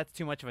 seasons. That's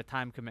too much of a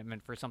time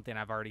commitment for something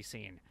I've already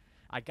seen.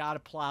 I gotta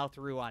plow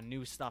through on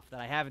new stuff that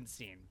I haven't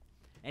seen,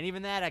 and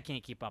even that I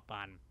can't keep up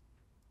on.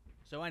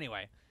 So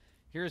anyway,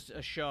 here's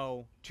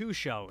two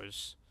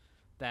shows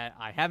that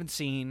I haven't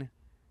seen,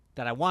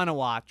 that I want to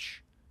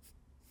watch,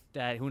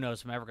 that who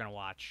knows if I'm ever going to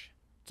watch.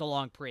 It's a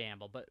long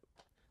preamble, but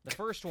the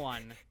first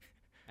one,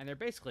 and they're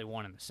basically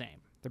one and the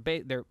same.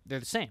 They're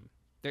the same.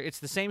 It's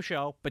the same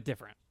show, but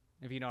different,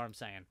 if you know what I'm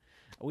saying.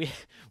 We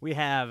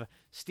have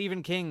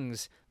Stephen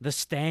King's The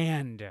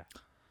Stand,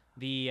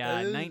 the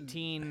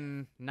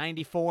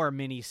 1994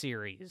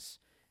 miniseries,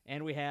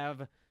 and we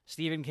have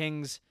Stephen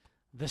King's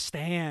The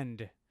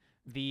Stand,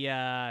 the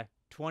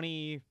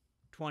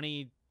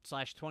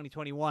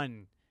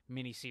 2020/2021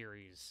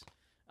 miniseries.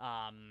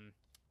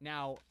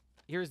 Now,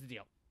 here's the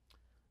deal.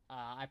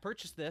 I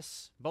purchased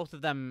both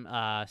of them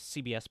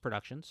CBS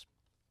Productions.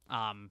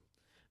 I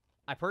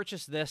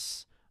purchased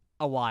this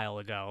a while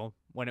ago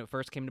when it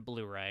first came to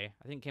Blu-ray.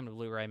 I think it came to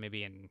Blu-ray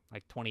maybe in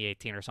like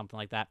 2018 or something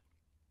like that.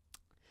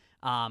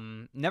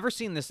 Never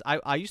seen this.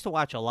 I used to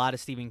watch a lot of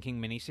Stephen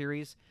King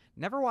miniseries.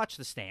 Never watched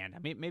The Stand. I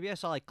mean, maybe I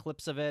saw like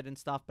clips of it and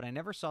stuff, but I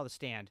never saw The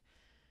Stand.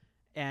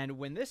 And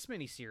when this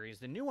miniseries,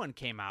 the new one,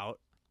 came out,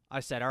 I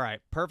said, all right,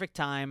 perfect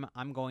time.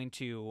 I'm going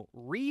to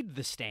read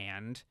The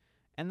Stand,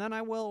 and then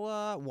I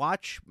will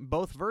watch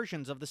both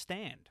versions of The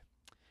Stand.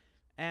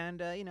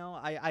 And,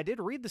 I did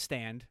read The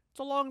Stand. It's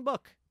a long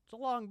book.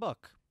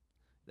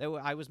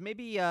 I was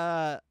maybe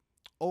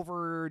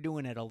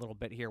overdoing it a little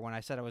bit here when I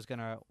said I was going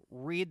to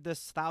read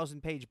this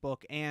 1,000-page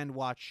book and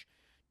watch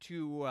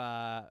two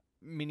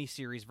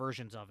miniseries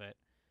versions of it.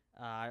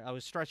 I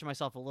was stretching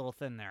myself a little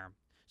thin there.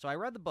 So I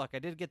read the book. I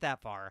did get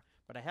that far,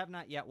 but I have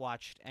not yet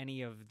watched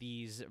any of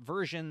these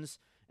versions.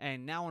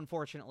 And now,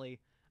 unfortunately,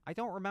 I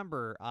don't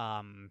remember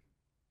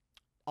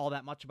all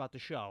that much about the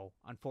show,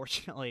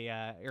 unfortunately,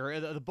 or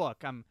the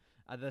book.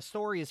 The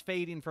story is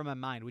fading from my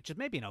mind, which is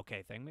maybe an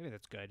okay thing. Maybe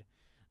that's good.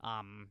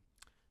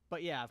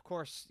 But yeah, of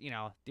course,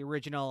 the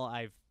original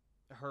I've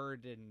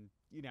heard, and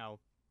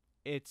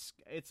it's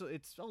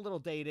a little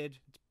dated.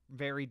 It's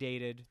very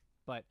dated,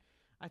 but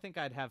I think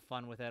I'd have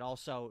fun with it.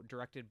 Also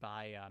directed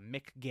by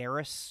Mick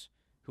Garris,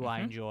 who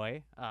I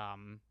enjoy.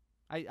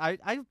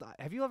 I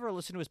have you ever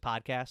listened to his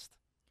podcast?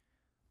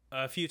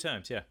 A few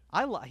times, yeah.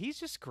 He's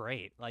just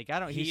great. Like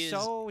he's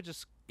so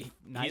just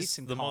nice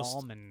and the calm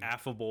most and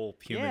affable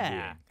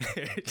human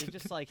being. He's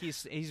just like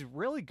he's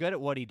really good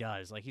at what he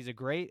does. Like he's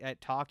great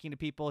at talking to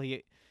people.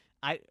 He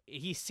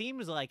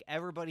seems like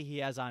everybody he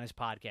has on his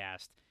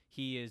podcast,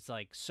 he is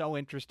like so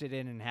interested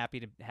in and happy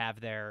to have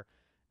there.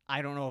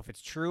 I don't know if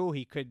it's true.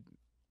 He could,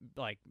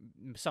 like,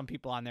 some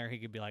people on there, he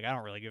could be like, I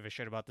don't really give a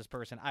shit about this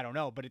person. I don't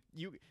know, but it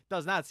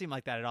does not seem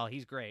like that at all.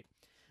 He's great.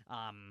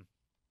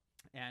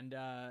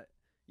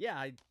 Yeah,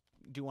 I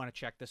do want to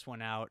check this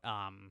one out.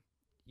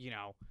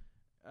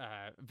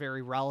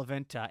 Very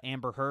relevant.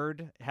 Amber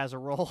Heard has a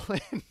role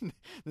in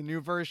the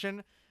new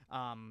version.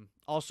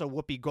 Also,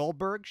 Whoopi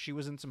Goldberg. She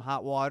was in some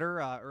hot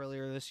water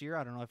earlier this year.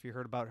 I don't know if you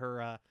heard about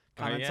her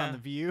comments on The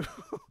View.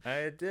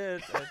 I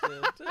did.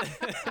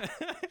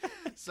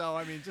 So,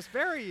 I mean, just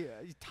very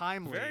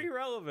timely. Very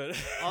relevant.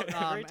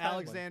 Very timely.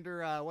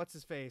 Alexander, what's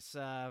his face?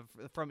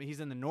 He's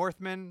in The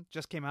Northman.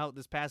 Just came out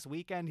this past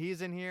weekend.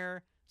 He's in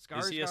here.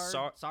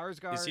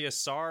 Sarsgaard. Is he a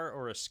Sar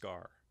or a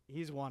Scar?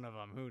 He's one of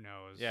them. Who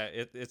knows? Yeah,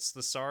 it's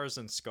the Sars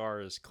and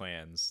Scars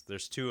clans.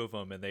 There's two of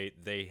them, and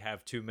they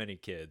have too many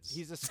kids.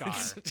 He's a Scar.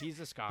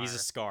 He's a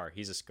Scar.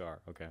 He's a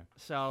Scar. Okay.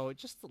 So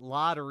just a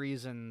lot of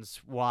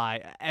reasons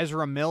why.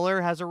 Ezra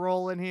Miller has a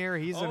role in here.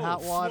 He's in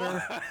hot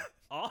water.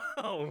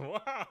 Oh,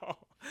 wow.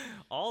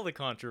 All the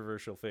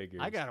controversial figures.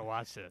 I gotta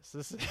watch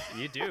this.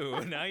 You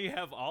do. Now you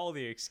have all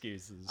the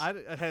excuses.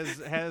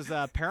 Has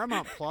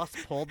Paramount Plus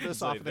pulled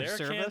this off their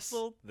service?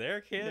 Canceled.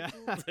 They're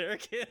canceled. Yeah. They're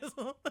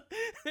canceled.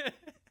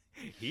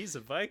 He's a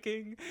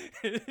Viking.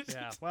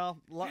 Yeah. Well,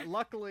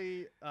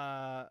 luckily,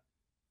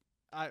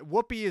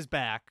 Whoopi is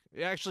back.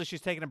 Actually,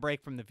 she's taking a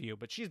break from The View,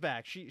 but she's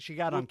back. She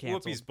got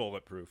uncanceled. Whoopi's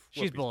bulletproof.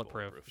 She's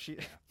bulletproof.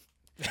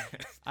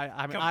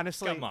 I mean,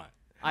 honestly, come on.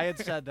 I had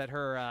said that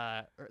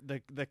her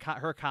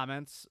her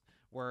comments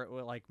were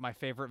like my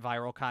favorite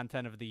viral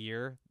content of the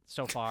year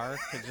so far,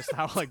 because just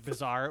how like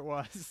bizarre it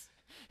was,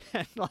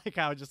 and like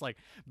how just like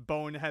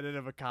boneheaded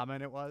of a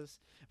comment it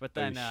was. But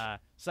then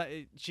so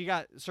she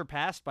got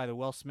surpassed by the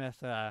Will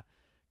Smith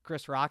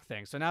Chris Rock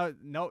thing. So now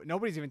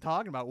nobody's even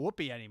talking about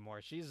Whoopi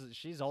anymore.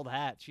 She's old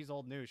hat. She's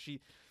old news.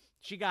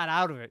 She got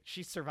out of it.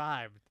 She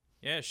survived.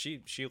 Yeah,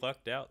 she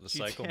lucked out. The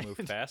cycle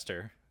moved past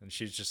her, and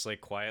she's just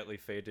like quietly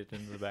faded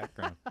into the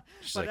background.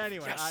 But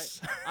anyway, yes!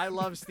 I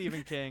love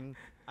Stephen King.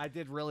 I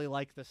did really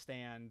like The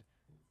Stand.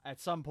 At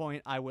some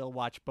point, I will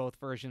watch both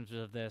versions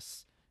of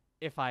this.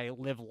 If I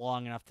live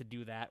long enough to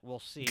do that, we'll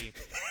see.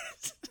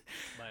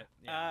 But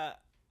yeah.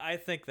 I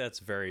think that's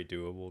very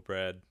doable,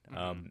 Brad.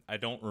 Mm-hmm. I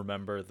don't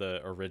remember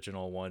the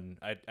original one.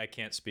 I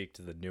can't speak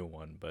to the new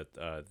one, but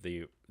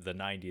the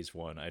 90s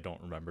one, I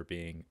don't remember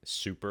being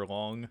super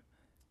long.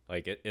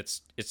 Like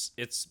it's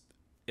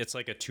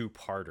like a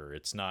two-parter.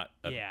 It's not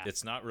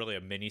it's not really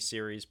a mini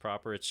series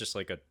proper. It's just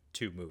like a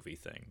 2-movie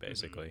thing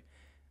basically.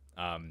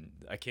 Mm-hmm.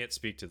 I can't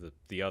speak to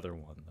the other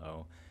one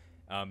though.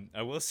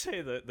 I will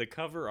say that the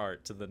cover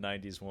art to the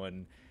 90s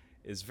one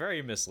is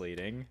very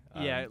misleading.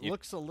 Yeah, it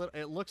looks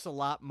a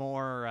lot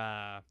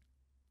more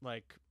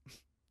like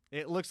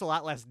it looks a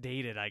lot less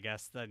dated, I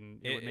guess, than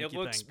it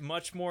looks think.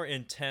 Much more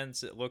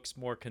intense. It looks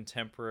more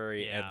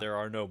contemporary, and there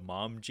are no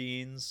mom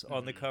jeans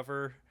on the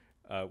cover.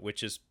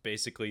 Which is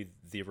basically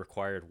the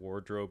required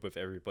wardrobe of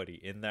everybody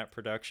in that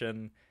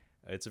production.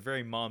 It's a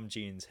very mom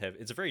jeans heavy.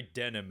 It's a very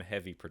denim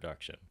heavy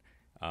production,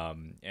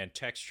 and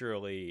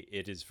texturally,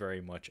 it is very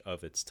much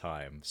of its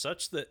time.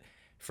 Such that,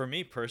 for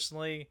me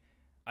personally,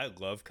 I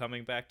love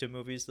coming back to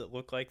movies that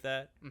look like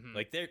that. Mm-hmm.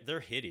 Like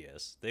they're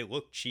hideous. They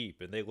look cheap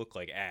and they look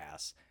like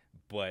ass.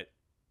 But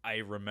I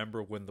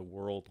remember when the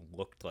world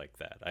looked like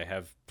that. I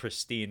have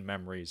pristine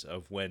memories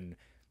of when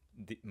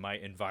my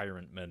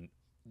environment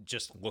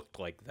just looked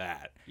like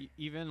that.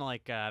 Even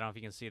like I don't know if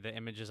you can see the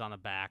images on the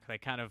back. They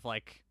kind of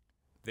like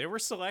They were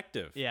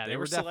selective. Yeah, they they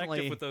were were definitely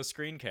selective with those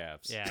screen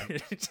caps. Yeah.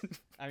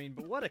 I mean,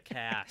 but what a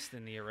cast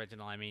in the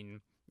original. I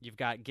mean, you've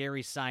got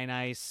Gary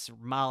Sinise,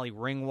 Molly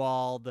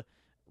Ringwald,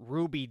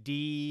 Ruby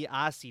Dee,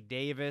 Ossie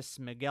Davis,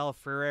 Miguel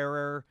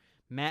Ferrer,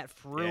 Matt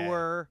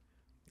Frewer,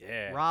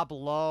 Yeah. Rob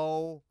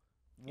Lowe.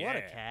 What a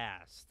Yeah.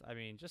 cast. I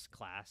mean, just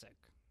classic.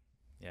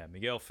 Yeah,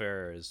 Miguel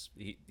Ferrer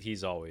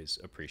he's always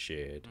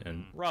appreciated,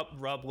 and Mm-hmm.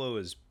 Rob Lowe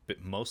is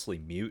mostly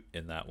mute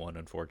in that one,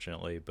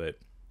 unfortunately. But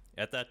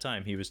at that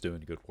time, he was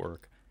doing good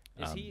work.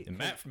 Is he- And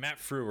Matt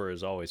Frewer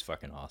is always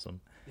fucking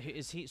awesome.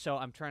 Is he so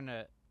I'm trying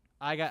to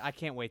I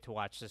can't wait to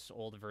watch this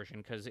old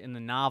version cuz in the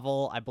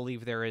novel I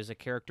believe there is a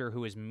character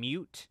who is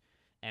mute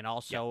and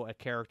also a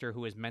character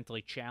who is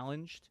mentally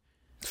challenged.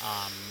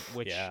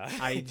 Which Yeah.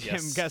 I am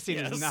Yes. guessing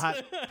Yes. is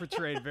not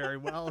portrayed very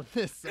well in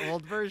this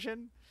old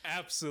version.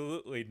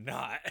 Absolutely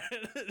not.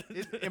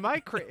 Am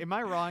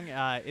I wrong?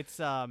 It's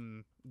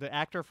the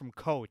actor from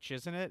Coach,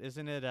 isn't it?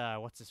 Isn't it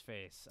what's his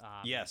face?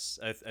 Yes,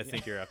 I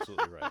think you're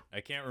absolutely right.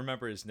 I can't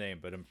remember his name,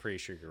 but I'm pretty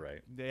sure you're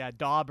right. Yeah,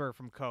 Dauber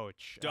from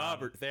Coach.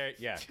 Daubert, there.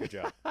 Yeah, good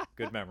job.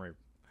 Good memory.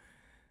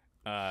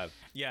 Like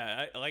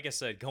I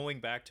said, going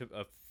back to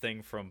a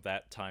thing from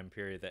that time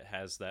period that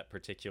has that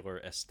particular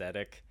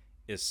aesthetic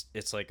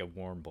it's like a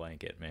warm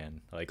blanket,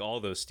 man. Like all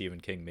those Stephen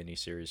King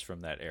miniseries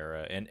from that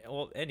era, and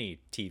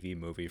any TV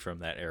movie from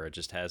that era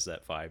just has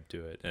that vibe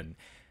to it. And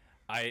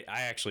I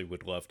actually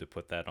would love to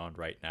put that on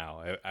right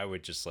now. I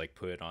would just like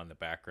put it on the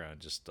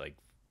background, just like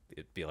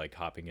it'd be like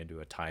hopping into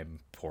a time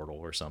portal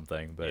or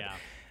something. But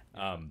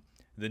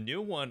the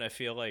new one, I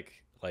feel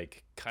like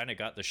kind of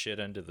got the shit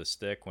end of the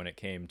stick when it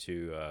came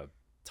to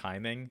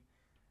timing.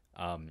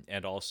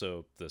 And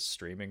also the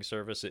streaming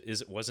service.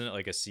 Wasn't it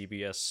like a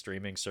CBS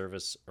streaming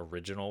service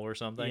original or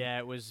something? Yeah,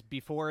 it was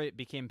before it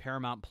became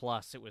Paramount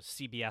Plus. It was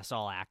CBS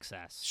All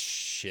Access.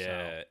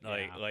 Shit.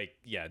 So,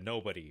 yeah.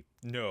 Nobody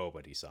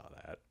saw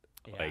that.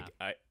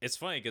 Yeah. It's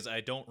funny because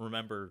I don't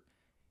remember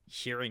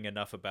hearing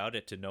enough about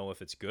it to know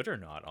if it's good or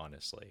not,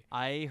 honestly.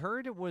 I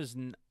heard it was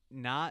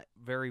not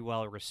very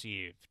well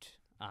received.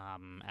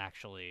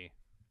 Actually,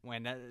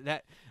 when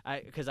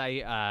because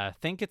I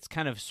think it's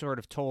kind of sort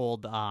of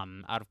told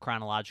out of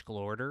chronological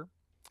order,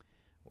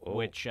 Whoa.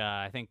 which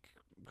I think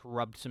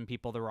rubbed some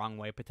people the wrong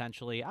way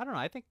potentially. I don't know.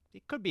 I think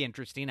it could be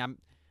interesting. I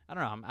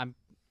don't know.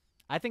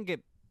 I think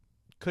it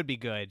could be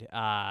good.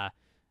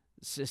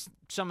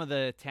 Some of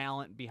the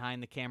talent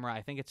behind the camera.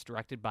 I think it's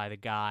directed by the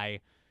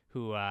guy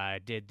who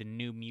did the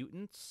New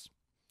Mutants.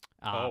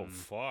 Oh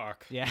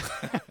fuck! Yeah,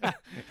 That's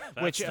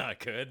which not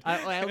good.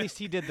 at least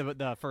he did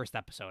the first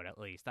episode. At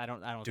least I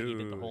don't think he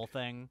did the whole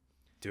thing.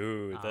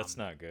 Dude, that's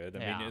not good. I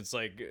mean, it's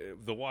like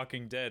The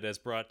Walking Dead as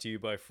brought to you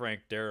by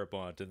Frank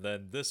Darabont, and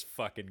then this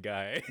fucking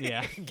guy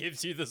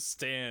gives you The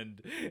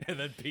Stand, and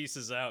then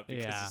pieces out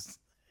because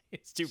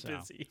it's too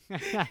busy.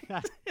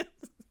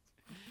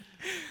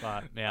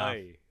 But yeah,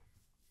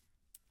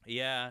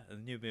 yeah, The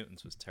New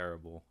Mutants was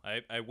terrible.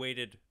 I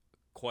waited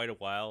quite a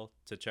while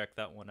to check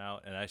that one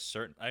out, and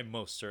I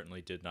most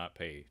certainly did not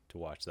pay to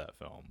watch that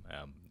film.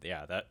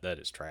 That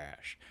is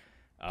trash.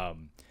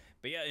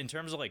 But yeah, in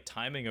terms of like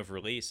timing of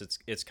release,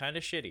 it's kind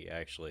of shitty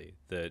actually.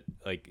 That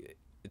like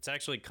it's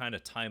actually kind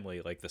of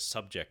timely, like the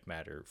subject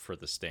matter for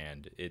The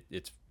Stand.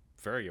 It's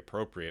very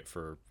appropriate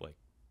for like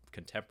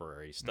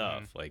contemporary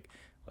stuff. Like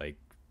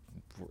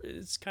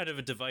it's kind of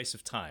a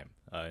divisive time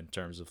in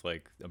terms of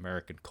like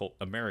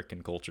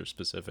American culture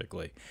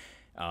specifically.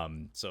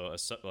 So a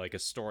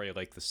story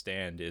like The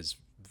Stand is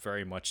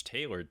very much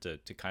tailored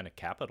to kind of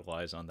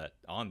capitalize on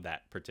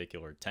that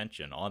particular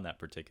tension, on that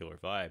particular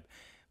vibe,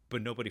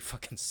 but nobody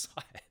fucking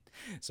saw it.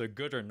 So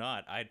good or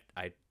not,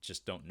 I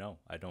just don't know.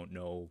 I don't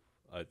know,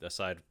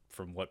 aside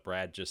from what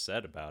Brad just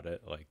said about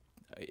it, like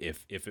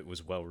if it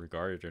was well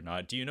regarded or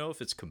not. Do you know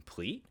if it's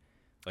complete?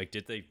 Like,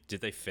 did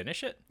they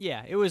finish it?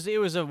 Yeah, it was a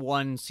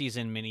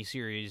 1-season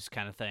miniseries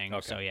kind of thing.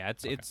 Okay. So yeah,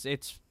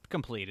 it's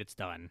complete. It's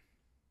done.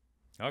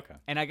 Okay.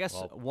 And I guess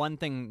one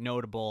thing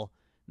notable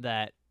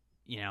that,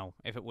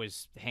 if it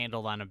was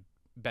handled on a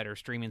better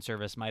streaming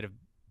service might have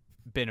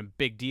been a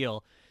big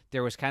deal.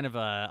 There was kind of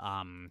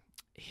a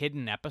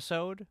hidden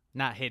episode,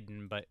 not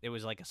hidden, but it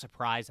was like a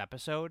surprise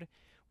episode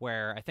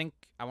where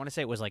I want to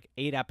say it was like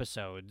 8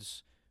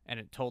 episodes, and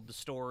it told the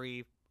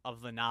story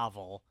of the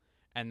novel.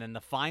 And then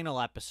the final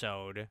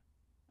episode,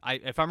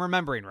 if I'm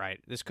remembering right,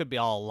 this could be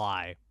all a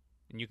lie,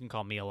 and you can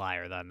call me a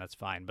liar then, that's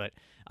fine. But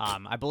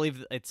I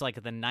believe it's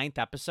like the 9th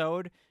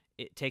episode.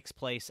 It takes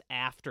place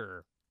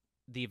after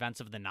the events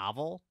of the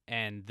novel,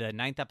 and the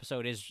 9th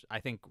episode is, I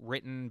think,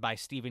 written by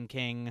Stephen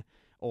King,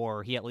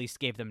 or he at least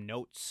gave them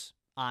notes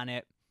on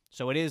it.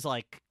 So it is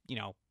like,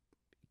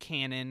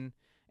 canon,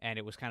 and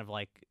it was kind of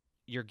like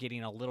you're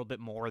getting a little bit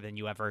more than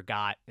you ever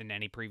got in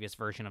any previous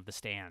version of The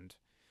Stand,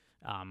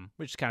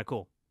 which is kind of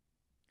cool.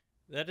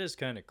 That is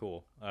kind of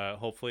cool.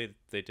 Hopefully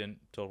they didn't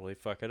totally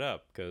fuck it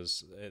up,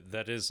 because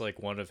that is like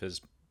one of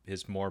his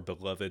more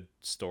beloved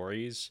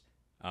stories.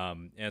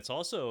 And it's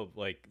also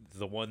like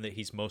the one that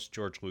he's most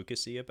George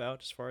Lucas-y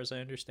about, as far as I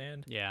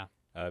understand. Yeah.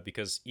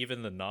 because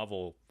even the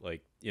novel,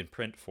 like in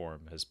print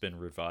form, has been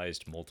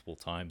revised multiple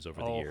times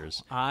over the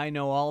years. I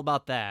know all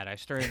about that. I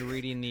started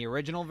reading the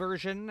original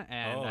version,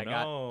 and Oh, I no.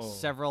 got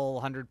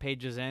several hundred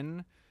pages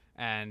in,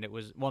 and it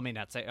was, well, I mean,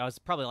 not say I was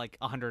probably like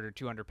 100 or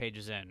 200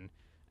 pages in,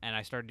 and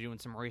I started doing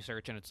some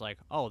research, and it's like,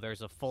 oh,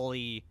 there's a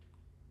fully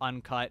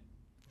uncut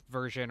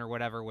version or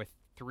whatever with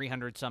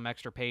 300 some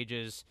extra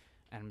pages,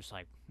 and I'm just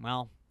like,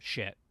 well,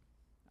 shit.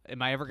 Am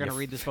I ever going to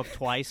read this book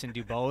twice and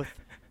do both?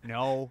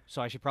 No,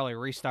 so I should probably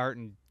restart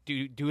and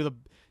do the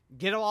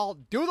do the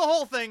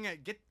whole thing,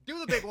 do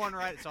the big one,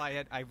 right? So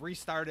I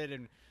restarted,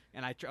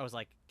 and I was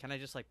like, can I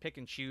just like pick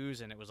and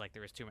choose? And it was like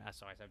there was too many,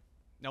 so I said,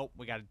 nope,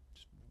 we got to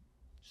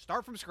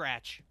start from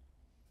scratch.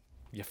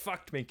 You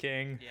fucked me,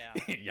 King.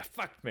 Yeah. You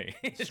fucked me.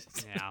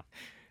 Yeah.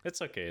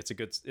 It's okay. It's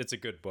a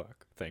good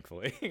book,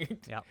 thankfully.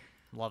 Yep.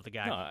 Love the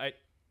guy. No,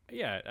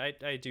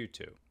 I do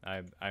too.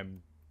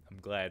 I'm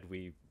glad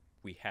we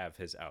have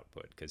his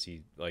output, because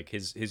he, like,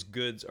 his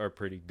goods are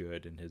pretty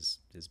good, and his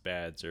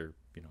bads are,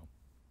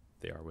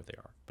 they are what they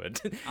are.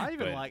 But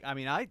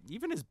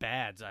even his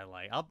bads I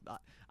like.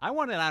 I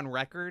want it on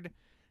record,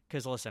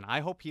 because listen, I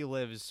hope he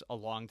lives a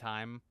long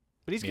time,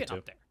 but he's getting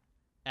up there,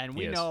 and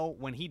we know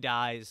when he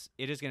dies,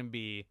 it is going to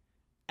be,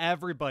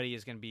 everybody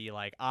is going to be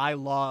like, I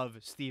love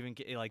Stephen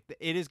King. Like,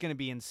 it is going to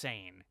be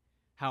insane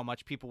how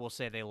much people will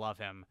say they love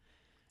him.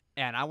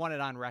 And I want it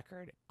on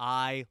record.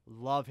 I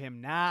love him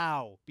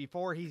now,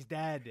 before he's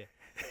dead.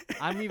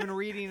 I'm even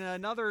reading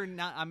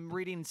I'm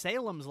reading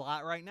Salem's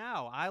Lot right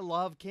now. I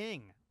love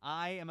King.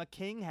 I am a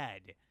King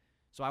head.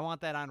 So I want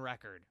that on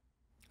record.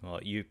 Well,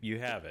 you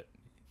have it.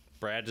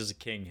 Brad is a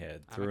King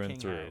head through and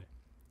through. Head.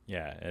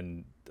 Yeah,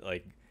 and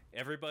like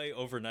everybody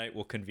overnight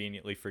will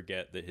conveniently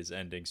forget that his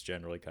endings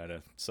generally kind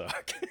of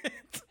suck.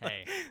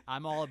 Hey,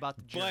 I'm all about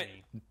the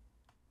journey.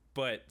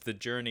 But the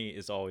journey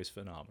is always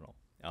phenomenal.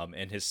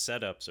 And his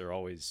setups are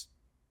always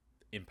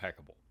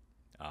impeccable.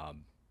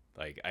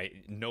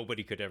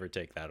 Nobody could ever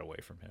take that away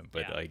from him.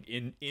 But like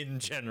in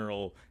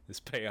general, his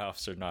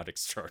payoffs are not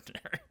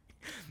extraordinary.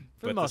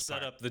 But the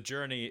setup, the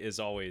journey is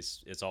always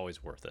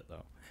worth it,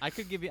 though. I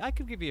could give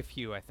you a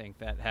few, I think,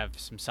 that have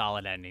some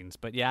solid endings.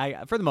 But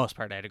yeah, for the most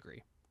part, I'd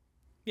agree.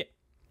 Yeah.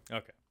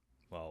 Okay.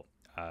 Well,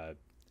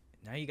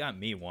 now you got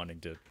me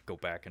wanting to go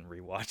back and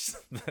rewatch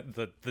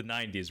the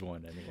 90s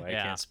one anyway.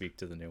 Yeah. I can't speak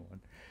to the new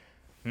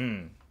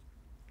one.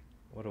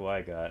 What do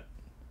I got?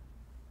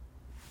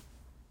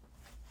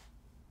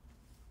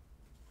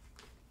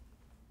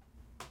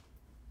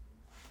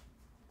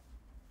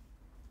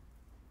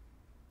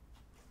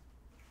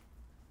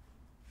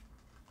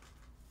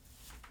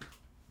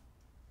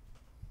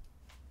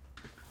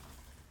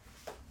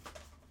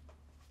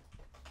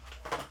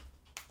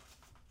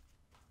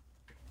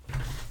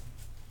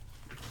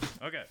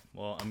 Okay,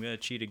 well, I'm going to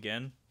cheat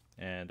again,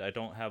 and I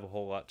don't have a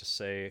whole lot to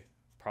say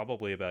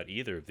probably about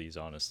either of these,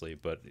 honestly,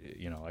 but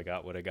I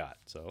got what I got.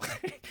 So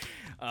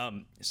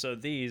so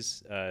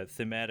these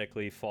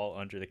thematically fall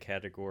under the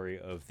category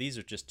of, these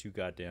are just too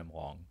goddamn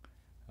long.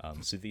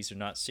 So these are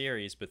not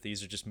series, but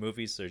these are just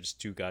movies. They're just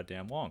too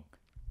goddamn long,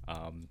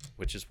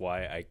 which is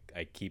why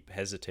I keep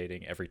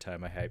hesitating every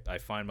time I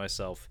find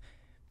myself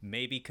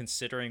maybe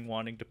considering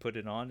wanting to put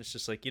it on. It's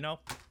just like,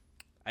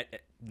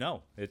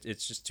 no,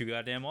 it's just too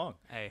goddamn long.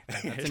 Hey,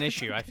 that's an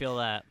issue. I feel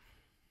that.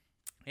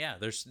 Yeah,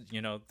 there's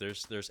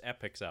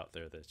epics out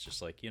there that's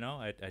just like,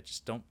 I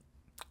just don't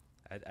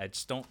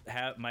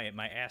have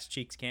my ass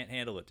cheeks can't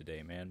handle it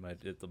today, man.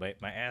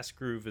 My ass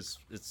groove it's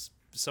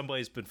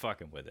somebody's been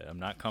fucking with it. I'm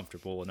not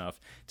comfortable enough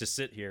to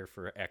sit here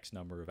for X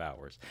number of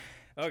hours.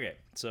 Okay,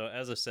 so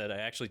as I said, I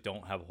actually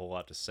don't have a whole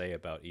lot to say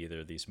about either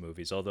of these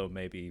movies, although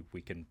maybe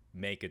we can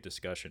make a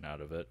discussion out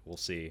of it. We'll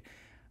see.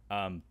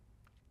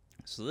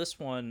 So this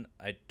one,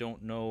 I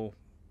don't know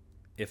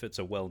if it's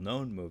a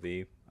well-known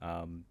movie,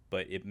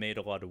 but it made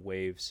a lot of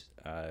waves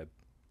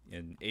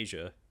in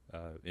Asia,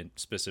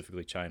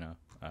 specifically China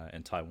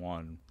and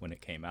Taiwan when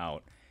it came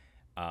out.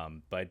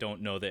 But I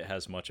don't know that it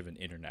has much of an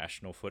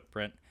international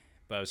footprint.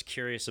 But I was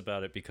curious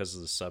about it because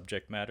of the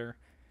subject matter.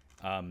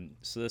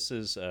 So this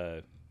is,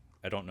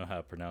 I don't know how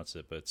to pronounce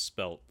it, but it's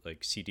spelt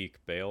like Siddiq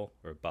Bale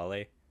or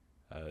Bale,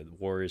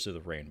 Warriors of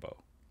the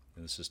Rainbow.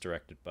 And this is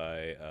directed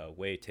by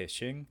Wei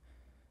Teixing,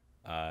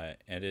 and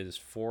it is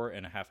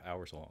 4.5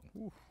 hours long.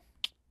 Ooh.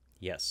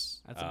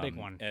 Yes. That's a big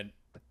one. And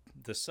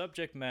the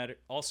subject matter,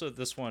 also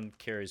this one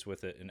carries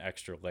with it an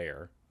extra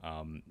layer.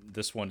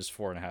 This one is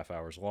 4.5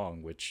 hours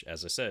long, which,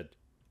 as I said,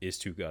 is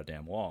too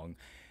goddamn long.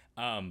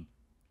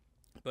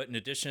 But in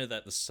addition to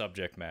that, the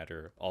subject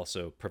matter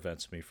also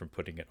prevents me from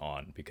putting it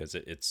on because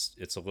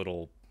it's a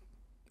little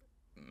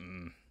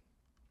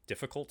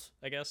difficult,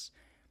 I guess.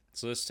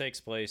 So this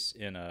takes place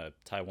in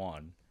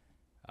Taiwan,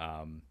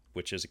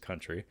 which is a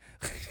country.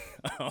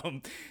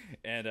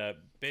 And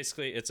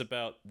basically it's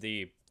about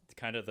the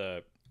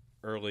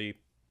early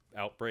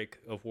outbreak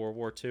of World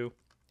War II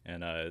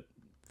and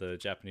the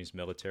Japanese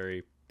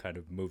military kind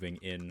of moving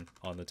in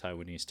on the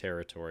Taiwanese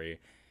territory.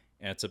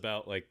 And it's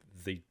about like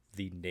the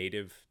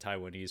native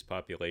Taiwanese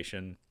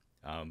population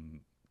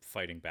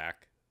fighting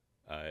back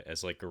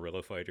as like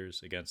guerrilla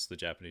fighters against the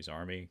Japanese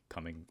army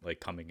coming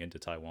into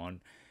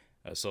Taiwan.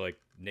 So like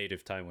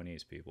native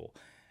Taiwanese people,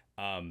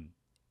 and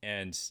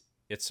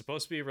it's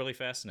supposed to be really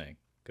fascinating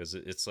because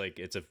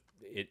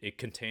it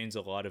contains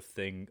a lot of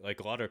a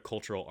lot of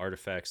cultural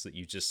artifacts that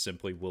you just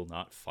simply will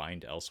not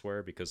find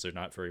elsewhere because they're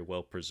not very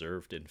well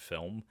preserved in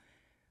film.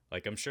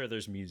 Like, I'm sure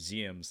there's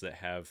museums that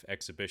have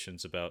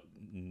exhibitions about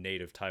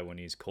native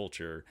Taiwanese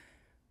culture,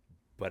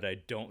 but I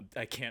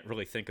can't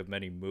really think of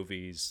many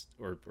movies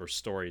or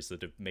stories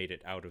that have made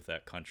it out of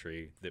that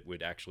country that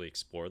would actually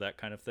explore that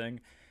kind of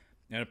thing.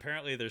 And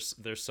apparently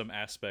there's some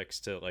aspects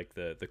to like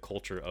the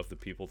culture of the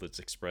people that's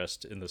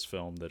expressed in this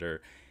film that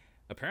are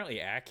apparently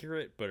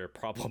accurate but are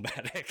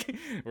problematic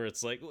where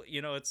it's like,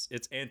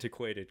 it's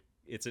antiquated.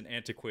 It's an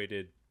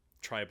antiquated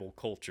tribal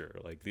culture,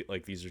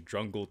 like these are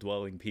jungle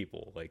dwelling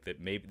people, like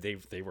that maybe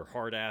they were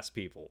hard ass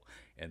people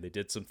and they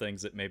did some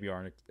things that maybe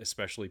aren't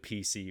especially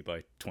PC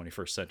by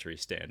 21st century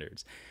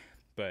standards.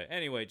 But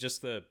anyway,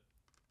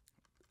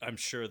 I'm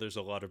sure there's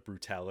a lot of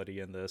brutality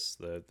in this.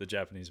 The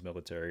Japanese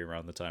military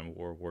around the time of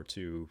World War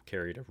II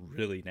carried a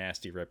really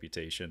nasty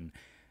reputation,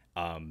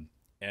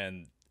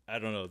 and I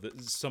don't know,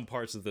 some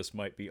parts of this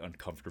might be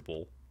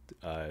uncomfortable,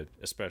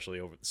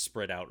 especially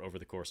spread out over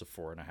the course of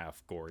 4.5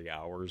 gory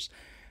hours.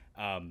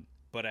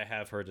 But I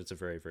have heard it's a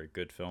very, very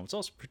good film. It's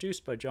also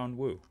produced by John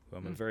Woo, who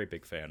I'm a very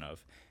big fan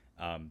of.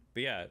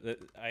 But yeah,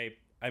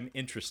 I'm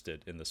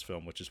interested in this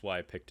film, which is why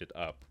I picked it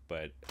up.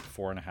 But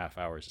 4.5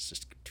 hours is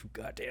just too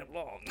goddamn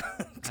long.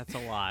 That's a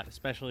lot,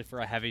 especially for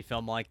a heavy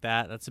film like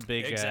that. That's a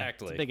big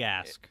exactly. It's a big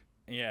ask.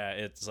 Yeah,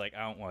 it's like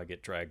I don't want to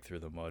get dragged through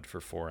the mud for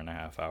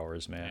 4.5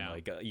 hours, man. Yeah.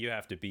 Like you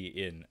have to be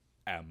in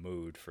a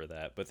mood for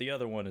that. But the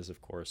other one is,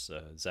 of course,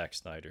 Zack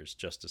Snyder's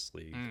Justice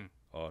League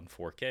on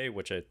 4K,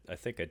 which I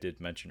think I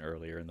did mention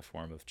earlier in the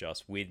form of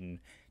Joss Whedon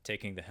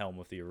taking the helm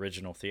of the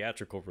original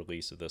theatrical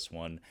release of this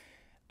one.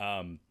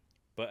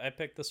 But I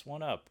picked this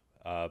one up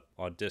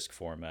on disc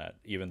format,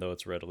 even though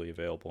it's readily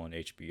available on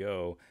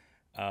HBO.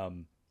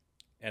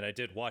 And I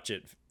did watch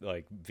it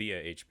like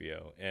via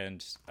HBO.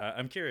 And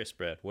I'm curious,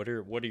 Brad, what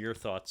are your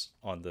thoughts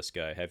on this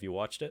guy? Have you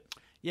watched it?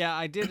 Yeah,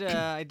 I did.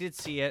 I did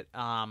see it.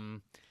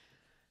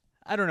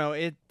 I don't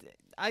know.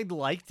 I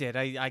liked it.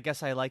 I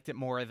guess I liked it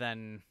more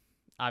than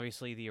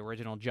obviously the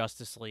original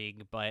Justice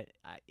League, but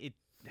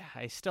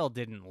I still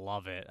didn't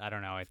love it. I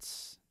don't know.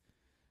 It's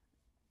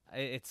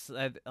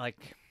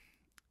like,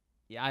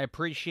 yeah, I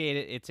appreciate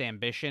its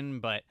ambition,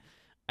 but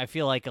I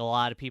feel like a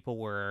lot of people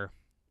were,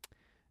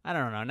 I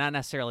don't know, not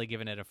necessarily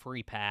giving it a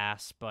free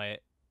pass,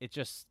 but it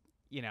just,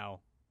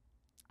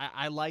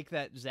 I like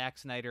that Zack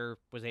Snyder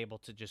was able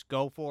to just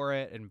go for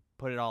it and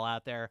put it all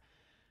out there.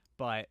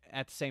 But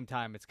at the same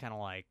time, it's kind of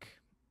like,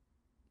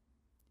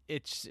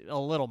 it's a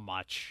little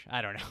much.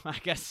 I don't know. I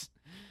guess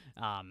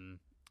I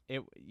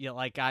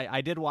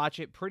did watch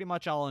it pretty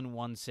much all in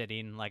one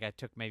sitting. Like, I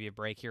took maybe a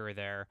break here or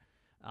there.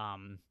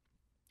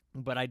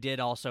 But I did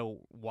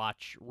also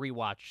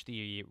rewatch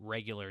the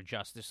regular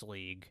Justice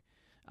League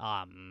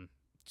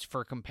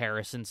for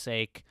comparison's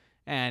sake.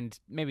 And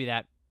maybe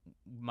that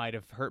might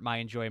have hurt my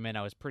enjoyment.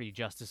 I was pretty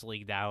Justice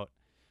Leagued out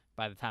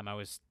by the time I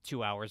was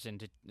 2 hours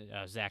into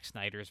Zack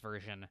Snyder's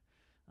version.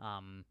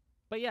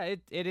 But yeah,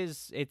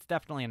 it's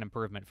definitely an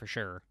improvement for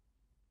sure.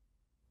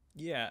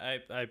 Yeah,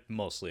 I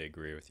mostly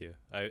agree with you.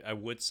 I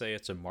would say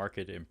it's a marked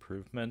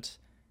improvement.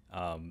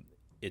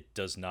 It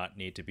does not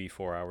need to be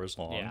 4 hours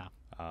long. Yeah.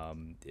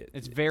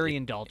 It's very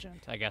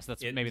indulgent. I guess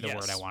that's maybe the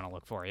word I want to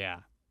look for. Yeah.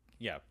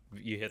 Yeah,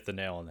 you hit the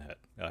nail on the head.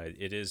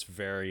 It is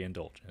very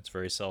indulgent. It's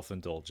very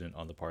self-indulgent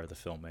on the part of the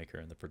filmmaker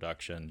and the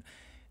production.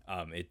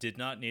 It did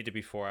not need to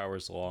be 4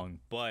 hours long,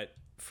 but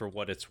for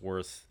what it's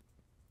worth,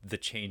 the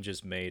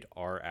changes made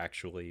are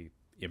actually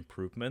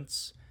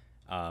improvements.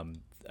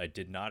 I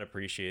did not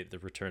appreciate the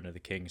Return of the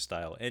King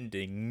style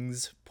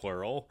endings,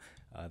 plural.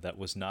 That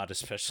was not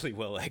especially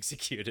well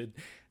executed,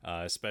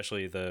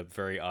 especially the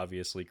very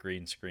obviously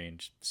green screen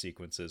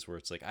sequences where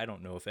it's like, I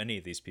don't know if any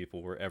of these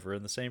people were ever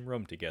in the same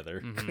room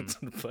together.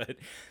 Mm-hmm.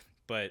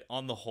 but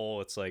on the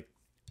whole, it's like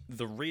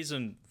the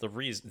reason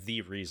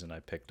I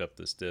picked up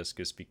this disc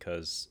is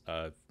because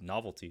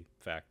novelty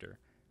factor.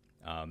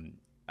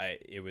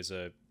 It was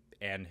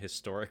an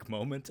historic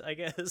moment, I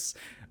guess,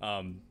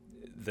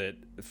 that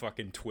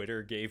fucking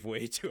Twitter gave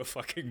way to a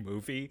fucking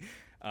movie.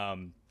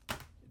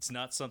 It's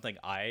not something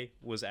I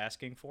was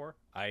asking for.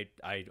 I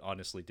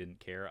honestly didn't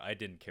care. I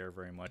didn't care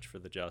very much for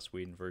the Joss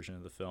Whedon version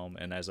of the film.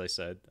 And as I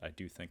said, I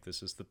do think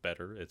this is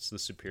it's the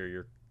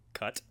superior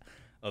cut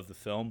of the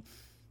film.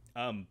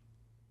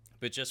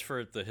 But just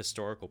for the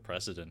historical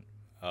precedent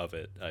of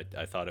it,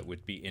 I thought it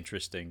would be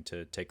interesting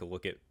to take a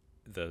look at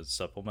the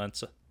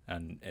supplements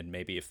and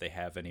maybe if they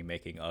have any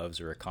making ofs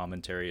or a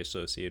commentary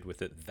associated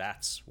with it.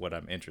 That's what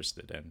I'm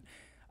interested in.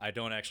 I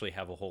don't actually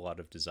have a whole lot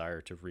of desire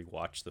to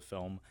rewatch the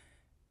film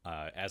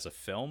as a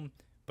film,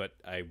 but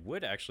I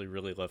would actually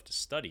really love to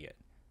study it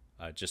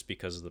just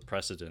because of the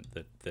precedent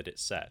that it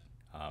set.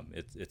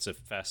 It's a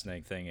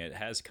fascinating thing. It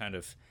has kind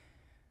of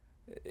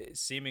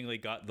seemingly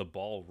got the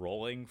ball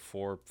rolling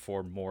for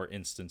more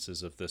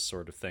instances of this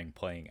sort of thing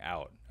playing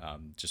out,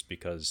 just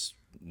because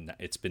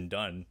it's been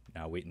done.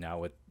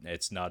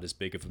 It's not as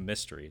big of a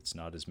mystery. It's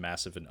not as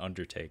massive an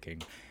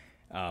undertaking.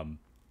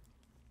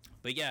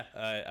 But yeah,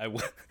 I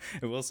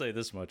will say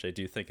this much. I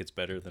do think it's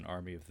better than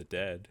Army of the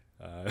Dead.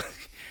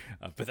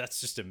 But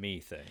that's just a me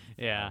thing.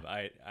 Yeah.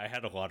 I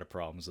had a lot of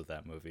problems with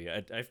that movie.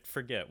 I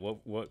forget,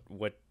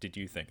 what did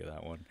you think of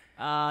that one?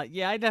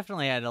 Yeah, I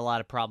definitely had a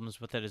lot of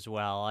problems with it as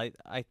well.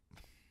 I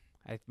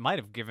might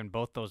have given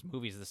both those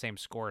movies the same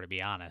score, to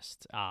be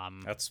honest.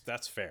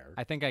 That's fair.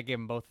 I think I gave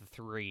them both a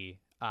 3.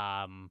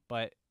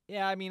 But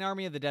yeah, I mean,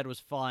 Army of the Dead was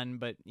fun,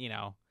 but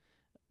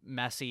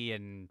messy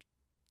and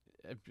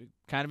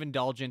kind of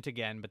indulgent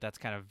again. But that's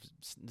kind of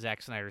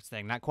Zack Snyder's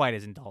thing. Not quite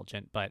as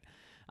indulgent, but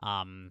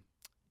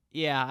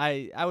yeah,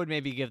 I would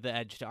maybe give the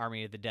edge to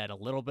Army of the Dead a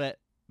little bit,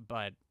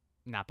 but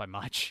not by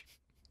much.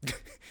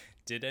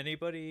 Did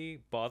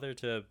anybody bother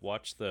to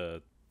watch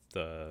the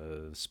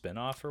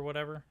spin-off or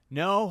whatever?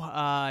 No,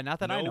 not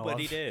that I know of.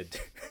 Nobody did.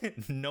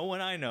 No one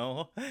I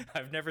know.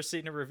 I've never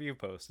seen a review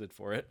posted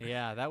for it.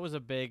 Yeah, that was a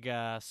big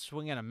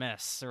swing and a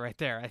miss right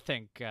there, I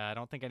think. I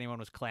don't think anyone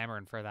was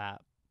clamoring for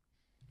that.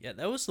 Yeah,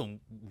 that was the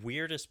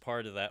weirdest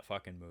part of that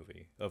fucking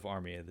movie, of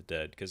Army of the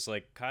Dead, because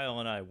like Kyle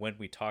and I, when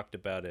we talked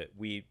about it,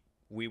 we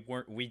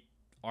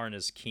aren't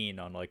as keen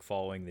on like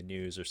following the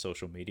news or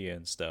social media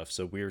and stuff,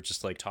 so we were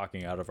just like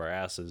talking out of our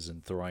asses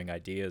and throwing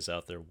ideas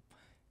out there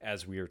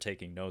as we were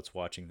taking notes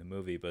watching the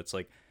movie. But it's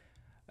like,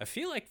 I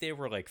feel like they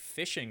were like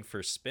fishing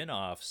for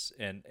spin-offs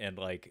and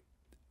like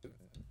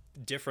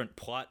different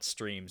plot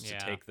streams to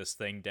take this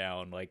thing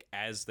down, like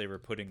as they were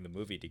putting the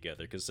movie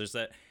together, because there's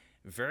that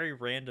very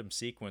random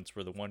sequence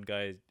where the one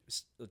guy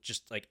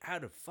just like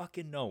out of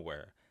fucking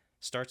nowhere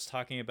starts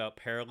talking about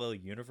parallel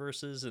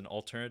universes and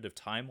alternative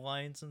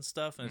timelines and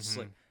stuff, and it's just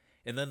like,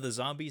 and then the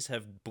zombies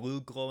have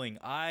blue glowing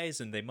eyes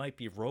and they might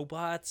be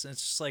robots, and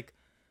it's just like,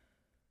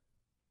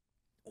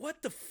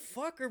 what the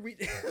fuck are we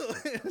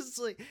it's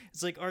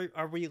like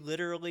are we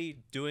literally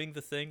doing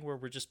the thing where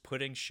we're just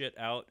putting shit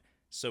out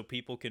so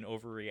people can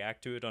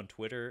overreact to it on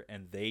Twitter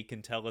and they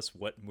can tell us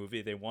what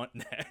movie they want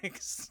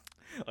next?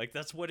 Like,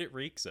 that's what it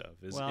reeks of.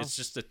 It's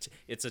just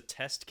it's a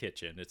test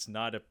kitchen. It's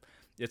not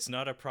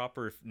a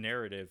proper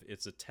narrative.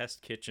 It's a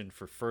test kitchen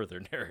for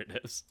further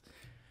narratives.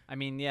 I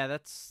mean, yeah,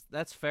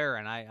 that's fair,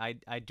 and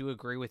I do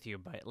agree with you.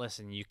 But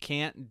listen, you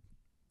can't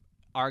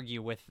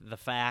argue with the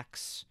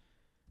facts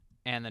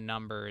and the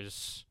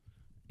numbers,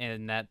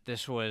 and that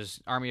this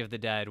was Army of the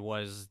Dead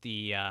was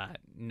the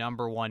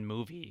number one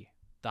movie,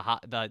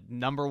 the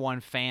number one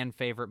fan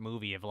favorite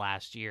movie of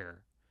last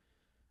year,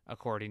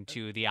 according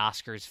to the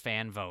Oscars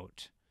fan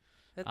vote.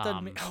 That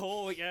doesn't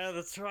oh yeah,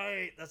 that's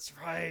right.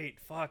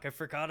 Fuck, I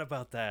forgot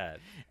about that.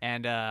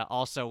 And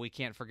also, we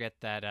can't forget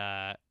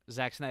that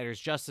Zack Snyder's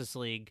Justice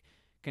League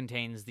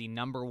contains the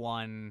number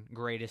one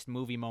greatest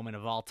movie moment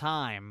of all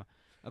time,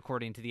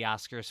 according to the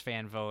Oscars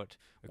fan vote,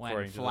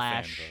 when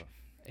Flash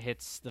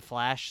hits the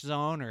Flash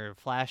Zone or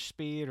Flash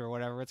Speed or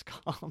whatever it's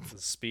called. The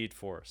Speed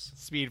Force.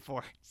 Speed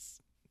Force.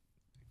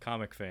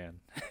 Comic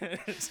fan.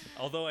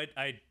 Although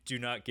I do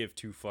not give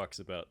two fucks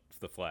about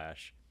the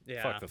Flash.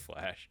 Yeah. Fuck the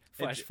Flash.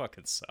 Flash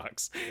fucking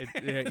sucks.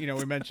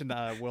 We mentioned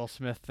the Will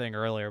Smith thing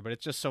earlier, but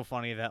it's just so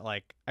funny that,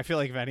 like, I feel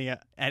like if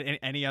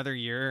any other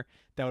year,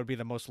 that would be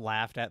the most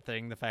laughed at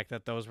thing. The fact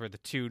that those were the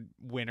two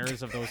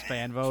winners of those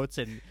fan votes,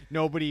 and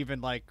nobody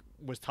even like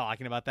was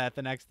talking about that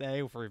the next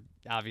day for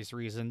obvious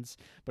reasons.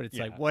 But it's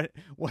like, what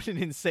an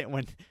insane,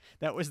 when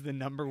that was the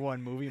number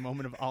one movie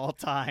moment of all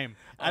time.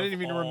 I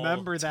didn't even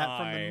remember that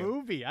from the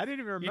movie. I didn't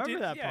even remember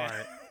that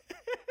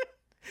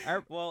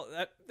part. Well,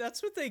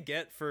 that's what they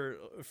get for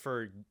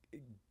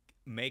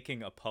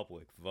making a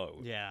public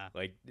vote. Yeah,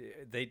 like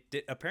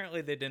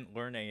apparently they didn't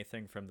learn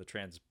anything from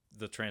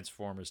the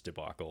Transformers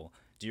debacle.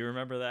 Do you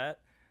remember that?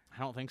 I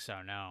don't think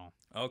so. No.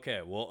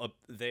 Okay, well,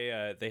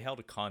 they held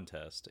a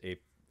contest. I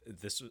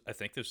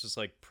think this was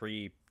like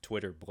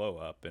pre-Twitter blow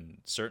up, and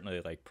certainly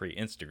like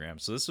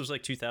pre-Instagram. So this was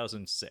like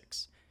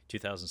 2006,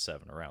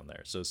 2007, around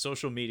there. So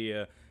social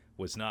media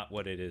was not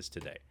what it is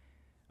today.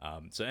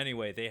 So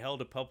anyway, they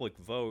held a public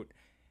vote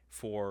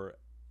for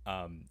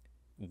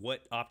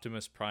what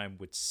Optimus Prime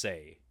would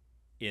say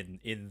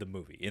in the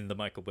movie, in the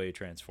Michael Bay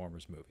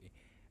Transformers movie.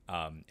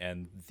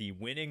 And the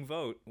winning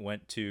vote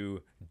went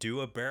to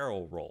 "Do a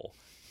Barrel Roll"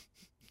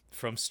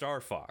 from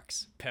Star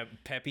Fox,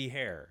 Peppy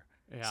Hare,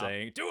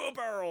 saying "Do a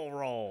barrel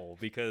roll,"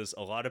 because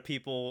a lot of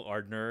people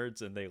are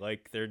nerds and they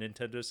like their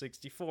Nintendo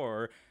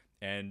 64.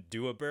 And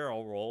 "Do a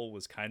Barrel Roll"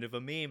 was kind of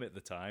a meme at the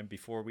time,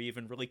 before we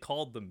even really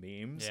called them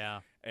memes.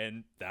 Yeah.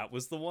 And that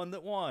was the one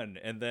that won.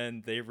 And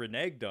then they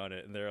reneged on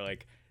it, and they're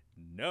like,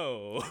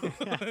 no.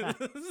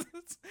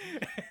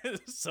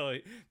 So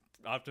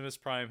Optimus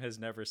Prime has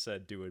never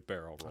said "Do a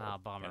Barrel Roll." Ah,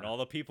 bummer. And all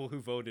the people who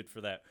voted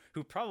for that,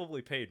 who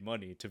probably paid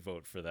money to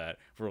vote for that,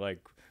 were like,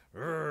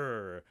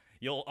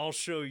 I'll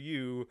show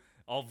you.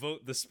 I'll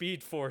vote the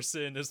Speed Force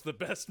in as the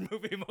best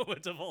movie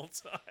moment of all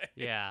time.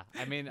 Yeah,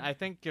 I mean, I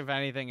think if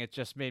anything, it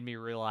just made me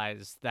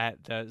realize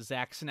that the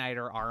Zack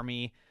Snyder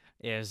army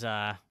is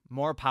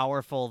more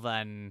powerful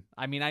than.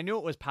 I mean, I knew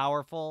it was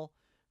powerful,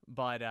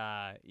 but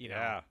you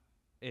know,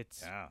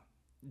 it's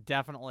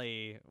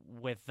definitely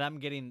with them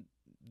getting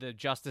the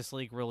Justice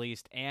League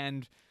released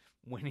and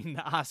winning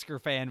the Oscar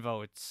fan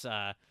votes.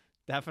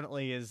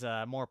 Definitely is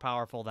more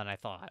powerful than I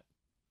thought.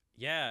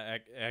 Yeah,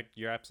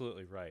 you're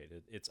absolutely right.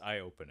 It's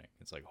eye-opening.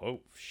 It's like,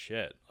 oh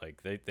shit,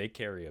 like they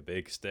carry a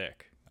big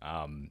stick.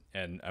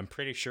 And I'm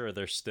pretty sure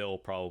they're still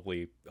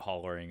probably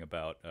hollering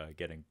about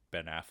getting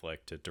Ben Affleck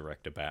to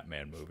direct a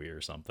Batman movie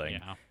or something.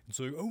 Yeah. It's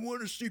like, I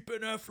want to see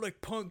Ben Affleck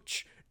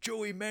punch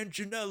Joey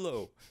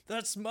Manganiello.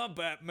 That's my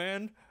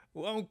Batman.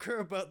 Well, I don't care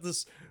about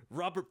this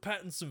Robert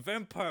Pattinson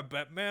vampire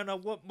Batman. I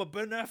want my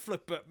Ben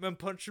Affleck Batman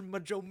punching my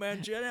Joe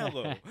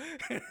Manganiello.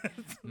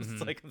 It's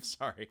like, I'm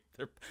sorry,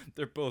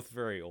 they're both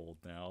very old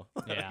now.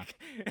 Yeah,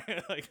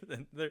 like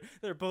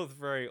they're both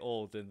very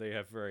old and they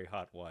have very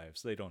hot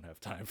wives. They don't have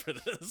time for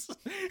this.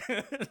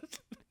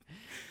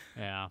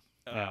 Yeah.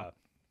 But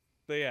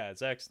yeah,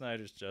 Zack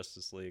Snyder's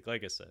Justice League.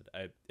 Like I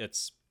said,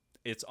 it's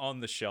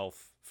on the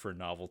shelf for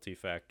novelty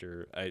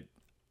factor.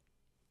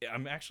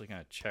 I'm actually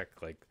gonna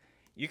check like.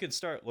 You can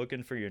start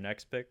looking for your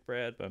next pick,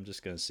 Brad, but I'm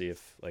just going to see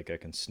if like I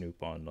can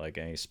snoop on like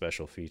any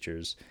special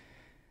features.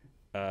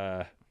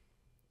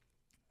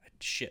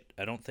 Shit,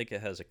 I don't think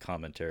it has a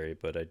commentary,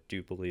 but I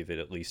do believe it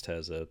at least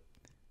has a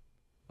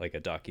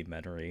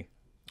documentary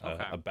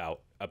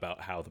about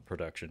how the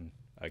production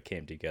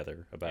came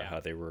together, about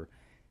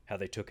how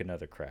they took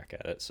another crack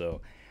at it. So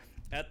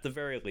at the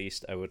very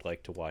least, I would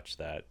like to watch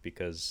that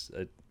because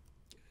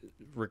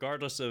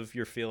regardless of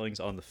your feelings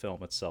on the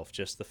film itself,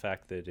 just the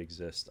fact that it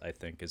exists, I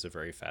think, is a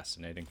very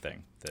fascinating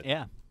thing.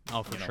 Yeah.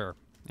 Oh, for sure.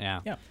 Yeah.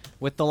 Yeah.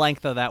 With the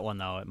length of that one,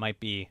 though, it might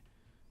be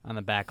on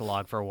the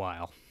backlog for a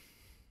while.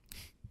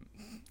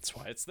 That's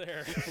why it's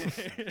there.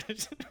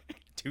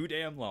 Too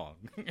damn long.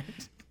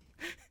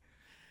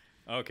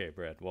 Okay,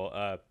 Brad.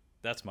 Well,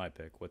 that's my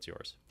pick. What's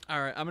yours?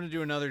 All right. I'm going to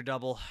do another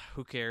double.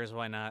 Who cares?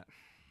 Why not?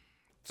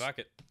 Fuck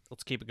it.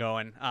 Let's keep it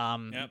going.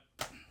 Yep.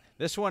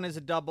 This one is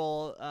a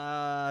double,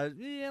 a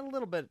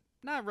little bit,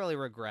 not really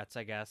regrets,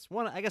 I guess.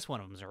 I guess one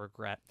of them is a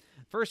regret.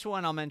 First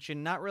one I'll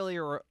mention, not really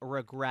a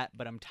regret,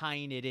 but I'm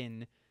tying it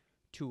in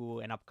to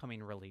an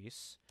upcoming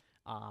release.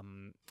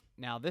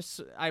 Now,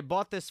 I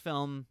bought this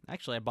film,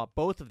 actually, I bought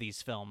both of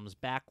these films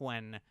back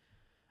when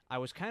I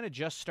was kind of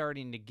just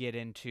starting to get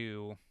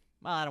into,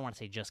 well, I don't want to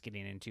say just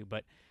getting into,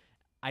 but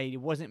I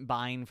wasn't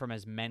buying from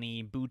as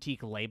many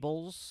boutique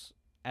labels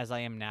as I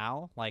am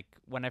now. Like,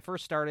 when I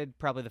first started,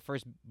 probably the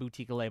first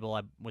boutique label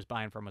I was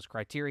buying from was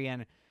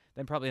Criterion.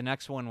 Then probably the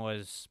next one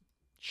was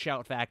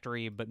Shout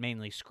Factory, but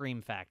mainly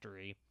Scream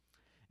Factory.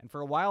 And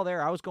for a while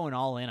there, I was going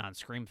all in on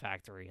Scream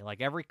Factory. Like,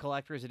 every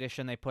collector's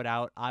edition they put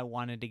out, I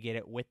wanted to get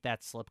it with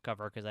that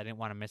slipcover because I didn't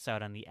want to miss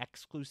out on the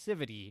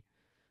exclusivity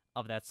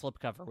of that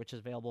slipcover, which is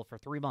available for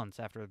 3 months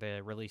after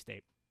the release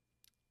date.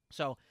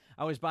 So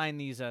I was buying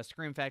these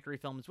Scream Factory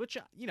films, which,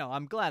 you know,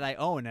 I'm glad I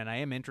own and I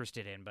am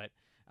interested in, but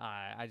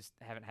I just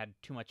haven't had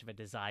too much of a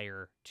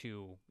desire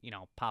to, you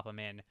know, pop them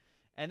in.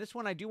 And this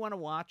one I do want to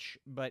watch,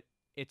 but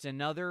it's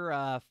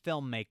another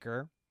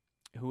filmmaker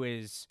who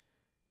is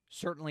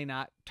certainly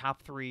not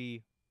top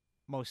 3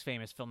 most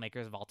famous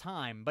filmmakers of all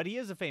time, but he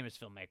is a famous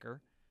filmmaker,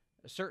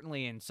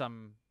 certainly in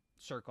some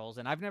circles,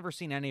 and I've never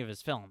seen any of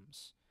his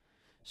films.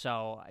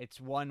 So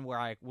it's one where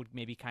I would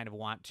maybe kind of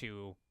want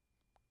to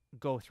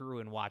go through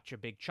and watch a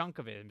big chunk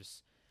of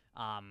his.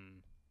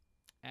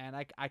 And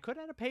I could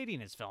end up hating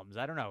his films.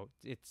 I don't know.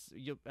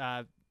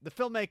 The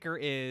filmmaker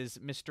is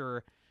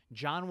Mr.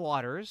 John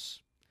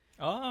Waters.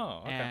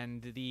 Oh, okay.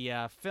 And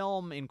the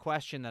film in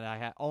question that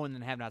I own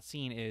and have not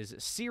seen is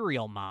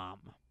Serial Mom.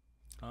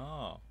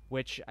 Oh.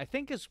 Which I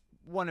think is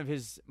one of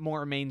his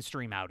more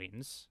mainstream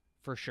outings,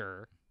 for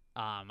sure.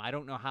 I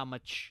don't know how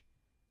much.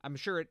 I'm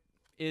sure it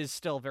is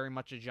still very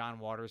much a John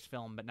Waters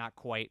film, but not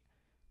quite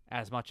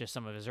as much as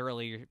some of his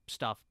earlier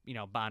stuff, you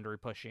know, boundary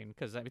pushing,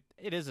 because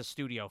it is a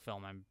studio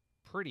film, I'm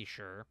pretty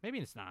sure. Maybe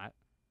it's not.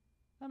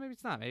 Maybe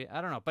it's not. Maybe, I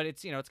don't know. But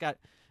it's, you know, it's got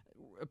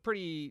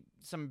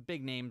some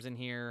big names in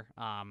here,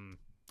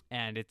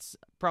 and it's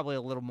probably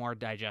a little more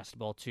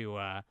digestible to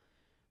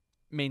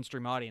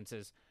mainstream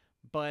audiences.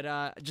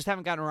 But just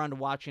haven't gotten around to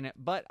watching it.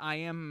 But I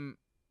am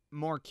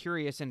more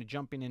curious into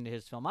jumping into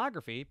his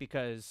filmography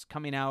because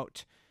coming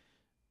out,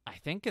 I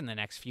think in the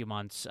next few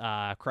months,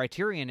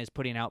 Criterion is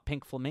putting out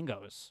Pink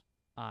Flamingos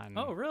on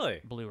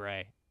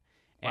Blu-ray.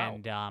 Wow.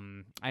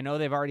 And I know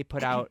they've already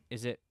put out,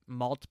 is it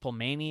Multiple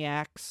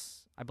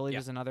Maniacs, I believe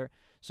is another.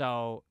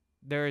 So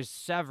there's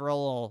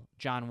several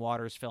John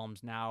Waters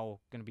films now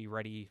going to be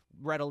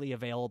readily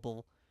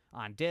available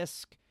on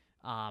disc.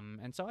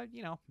 And so,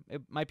 you know,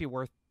 it might be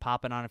worth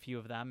popping on a few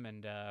of them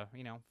and,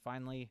 you know,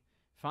 finally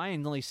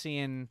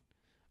seeing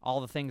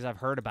all the things I've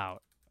heard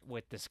about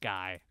with this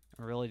guy.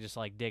 I'm really just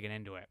like digging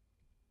into it.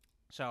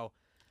 So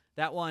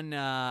that one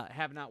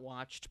have not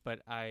watched, but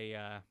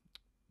I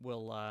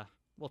will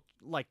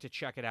like to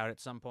check it out at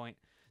some point.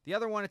 The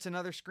other one, it's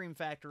another Scream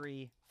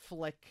Factory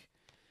flick,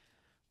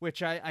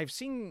 which I've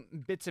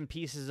seen bits and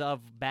pieces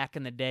of back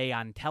in the day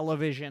on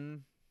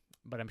television.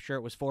 but I'm sure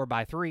it was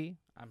 4:3.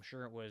 I'm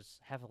sure it was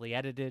heavily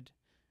edited.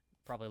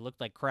 Probably looked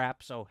like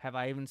crap. So have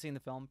I even seen the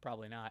film?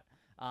 Probably not.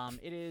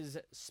 It is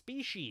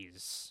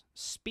Species.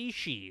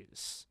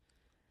 Species.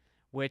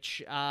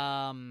 Which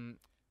the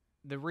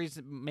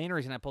main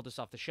reason I pulled this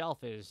off the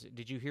shelf is,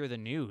 did you hear the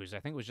news? I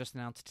think it was just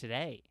announced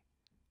today.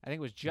 I think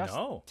it was just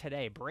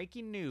today.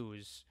 Breaking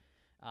news.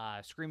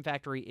 Scream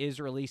Factory is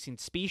releasing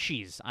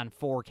Species on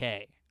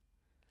 4K.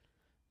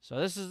 So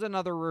this is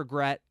another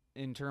regret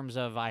in terms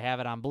of I have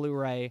it on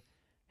Blu-ray,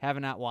 have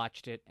not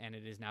watched it, and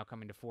it is now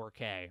coming to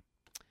 4K.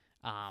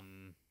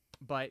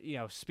 But, you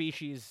know,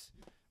 Species,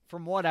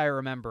 from what I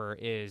remember,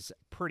 is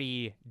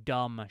pretty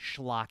dumb,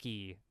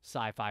 schlocky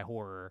sci-fi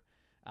horror.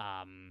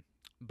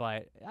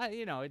 But,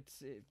 you know,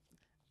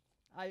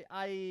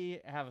 I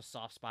have a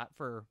soft spot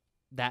for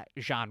that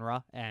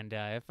genre, and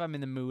if I'm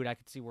in the mood, I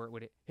could see where it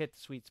would hit the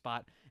sweet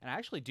spot. And I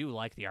actually do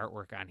like the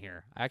artwork on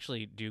here. I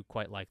actually do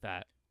quite like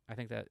that. I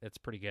think that it's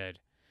pretty good.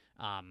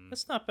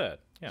 That's not bad.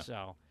 Yeah.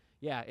 So,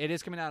 yeah, it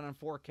is coming out on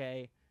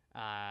 4K.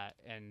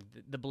 And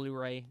the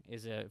Blu-ray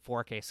is a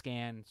 4K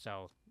scan,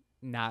 so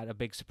not a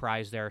big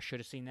surprise there. Should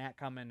have seen that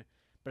coming,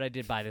 but I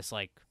did buy this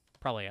like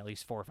probably at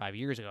least 4 or 5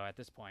 years ago at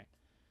this point.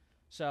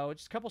 So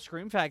just a couple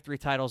Scream Factory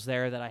titles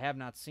there that I have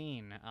not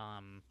seen,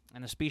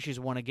 and the Species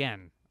one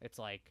again. It's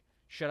like,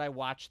 should I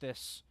watch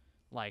this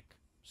like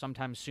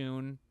sometime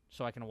soon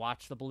so I can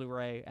watch the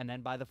Blu-ray and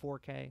then buy the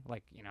 4K?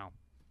 Like, you know,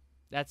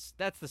 that's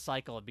the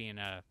cycle of being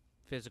a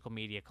physical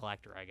media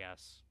collector, I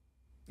guess.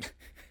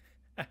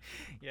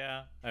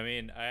 Yeah, I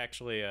mean, I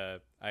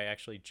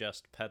actually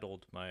just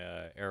peddled my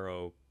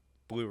Arrow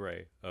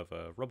Blu-ray of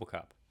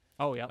RoboCop.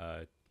 Oh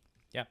yeah.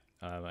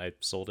 I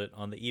sold it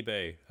on the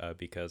eBay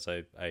because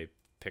I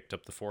picked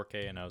up the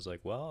 4K and I was like,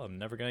 well, I'm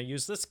never gonna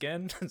use this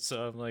again.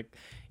 So I'm like,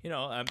 you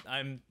know,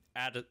 I'm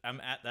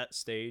at that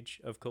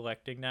stage of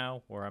collecting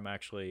now where I'm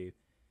actually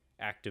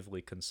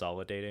actively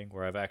consolidating,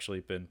 where I've actually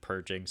been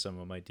purging some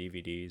of my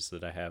DVDs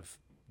that I have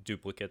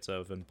duplicates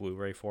of in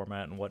Blu-ray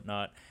format and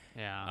whatnot.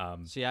 Yeah.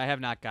 See, I have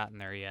not gotten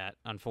there yet,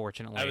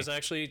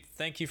 unfortunately.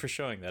 Thank you for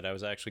showing that. I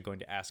was actually going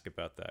to ask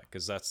about that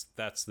because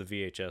that's the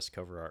VHS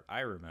cover art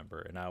I remember,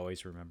 and I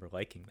always remember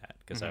liking that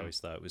because I always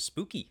thought it was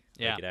spooky.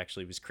 Yeah. Like, it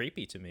actually was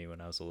creepy to me when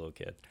I was a little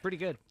kid. Pretty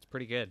good. It's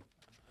pretty good.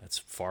 That's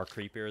far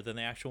creepier than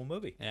the actual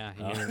movie. Yeah,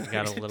 you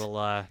got a little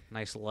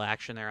nice little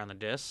action there on the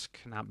disc.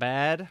 Not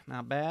bad.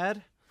 Not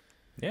bad.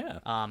 Yeah.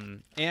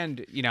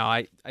 And you know,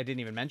 I didn't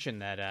even mention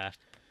that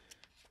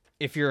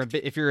if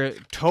you're a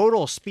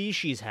total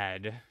Species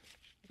head,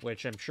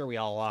 which I'm sure we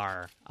all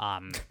are,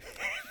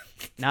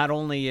 not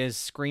only is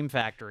Scream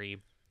Factory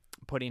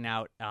putting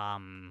out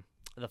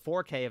the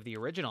 4K of the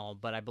original,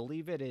 but I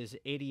believe it is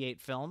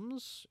 88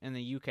 Films in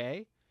the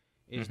UK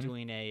is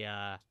doing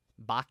a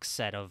box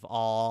set of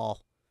all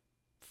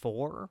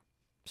 4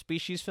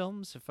 Species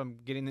films, if I'm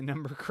getting the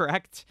number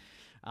correct.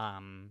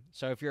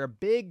 So if you're a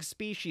big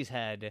Species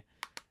head,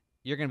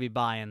 you're going to be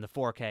buying the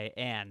 4K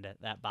and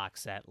that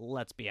box set,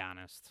 let's be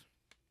honest.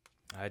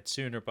 I'd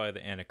sooner buy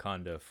the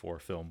Anaconda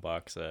 4-film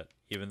box set,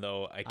 even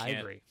though I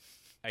agree.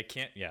 I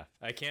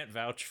can't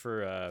vouch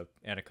for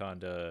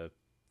Anaconda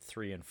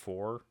 3 and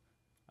 4.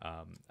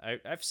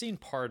 I've seen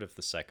part of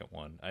the second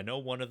one. I know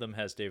one of them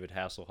has David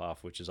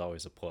Hasselhoff, which is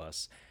always a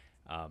plus.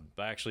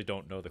 But I actually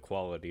don't know the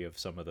quality of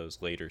some of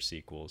those later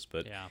sequels.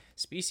 But yeah.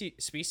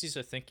 Species,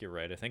 I think you're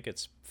right. I think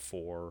it's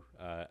 4.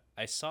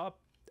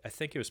 I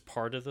think it was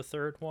part of the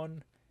third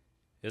one.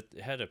 It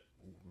had a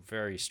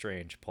very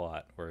strange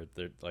plot where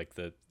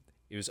it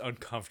was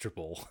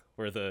uncomfortable,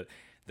 where the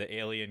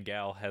alien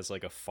gal has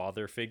like a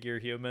father figure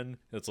human.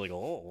 It's like,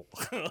 oh,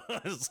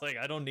 it's like,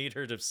 I don't need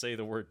her to say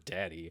the word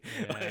daddy.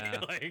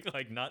 Yeah.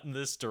 like not in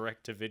this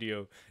direct to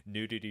video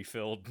nudity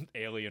filled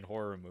alien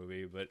horror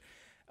movie. But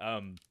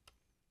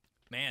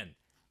man,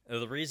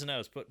 the reason I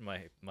was putting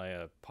my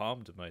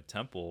palm to my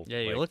temple. Yeah,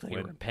 you look like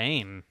you were in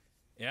pain.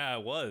 Yeah, I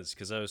was,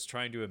 because I was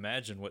trying to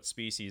imagine what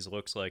Species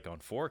looks like on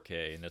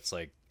 4K, and it's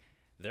like,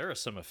 there are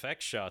some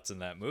effect shots in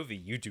that movie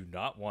you do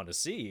not want to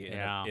see in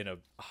a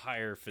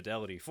higher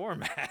fidelity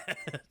format.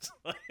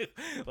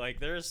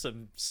 like there's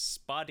some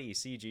spotty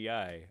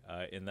CGI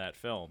in that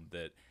film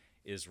that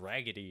is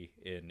raggedy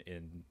in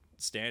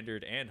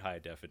standard and high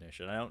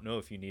definition. I don't know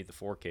if you need the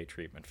 4K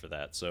treatment for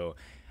that. So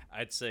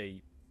I'd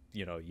say,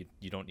 you know,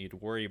 you don't need to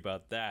worry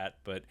about that.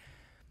 But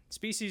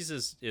Species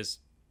is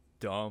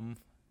dumb.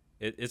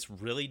 It's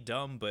really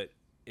dumb, but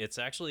it's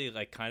actually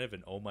like kind of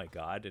an oh my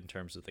god in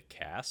terms of the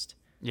cast.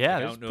 Yeah,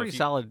 it's pretty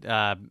solid.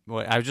 I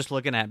was just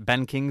looking at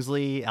Ben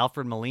Kingsley,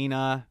 Alfred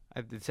Molina.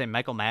 I'd say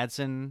Michael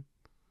Madsen,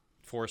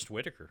 Forrest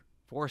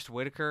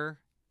Whitaker.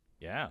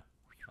 Yeah,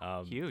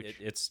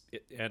 huge.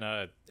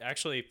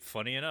 Actually,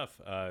 funny enough,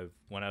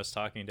 when I was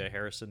talking to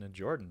Harrison and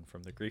Jordan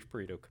from the Grief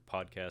Burrito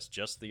podcast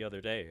just the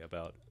other day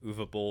about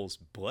Uwe Boll's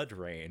Blood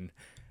Rain,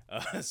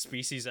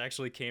 Species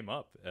actually came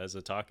up as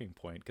a talking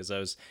point because I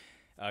was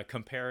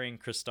comparing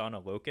Kristanna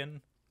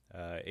Loken,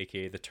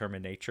 aka the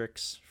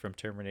Terminatrix from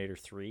Terminator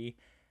 3,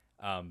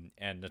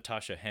 and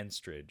Natasha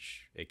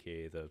Henstridge,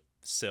 aka the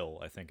Syl,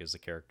 I think is the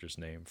character's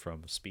name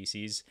from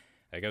Species.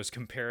 Like I was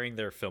comparing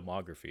their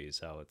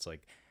filmographies, how it's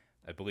like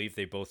I believe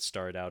they both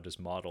started out as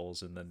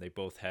models, and then they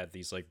both had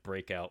these like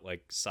breakout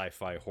like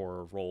sci-fi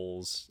horror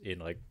roles in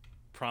like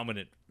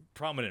prominent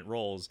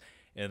roles,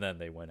 and then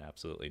they went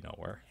absolutely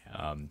nowhere.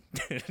 Yeah.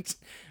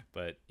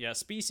 But yeah,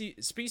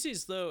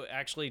 species though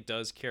actually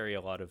does carry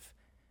a lot of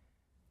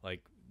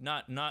like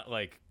not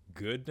like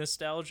good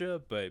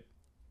nostalgia, but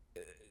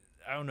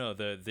I don't know,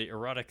 the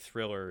erotic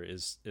thriller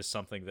is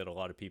something that a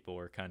lot of people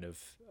are kind of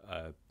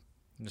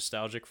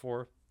nostalgic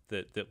for,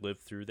 that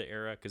lived through the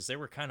era, because they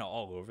were kind of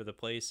all over the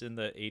place in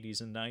the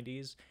 80s and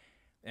 90s,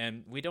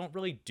 and we don't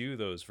really do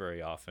those very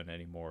often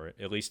anymore,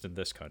 at least in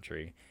this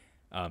country.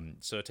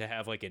 So to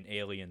have like an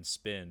alien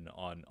spin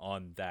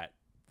on that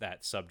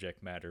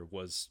subject matter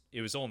was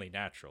only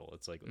natural.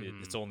 It's like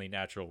it's only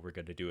natural we're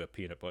going to do a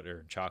peanut butter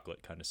and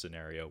chocolate kind of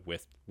scenario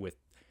with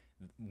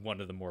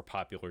one of the more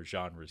popular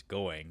genres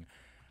going.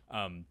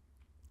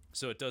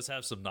 So it does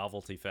have some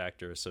novelty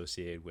factor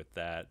associated with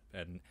that,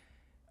 and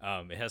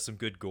it has some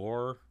good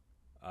gore.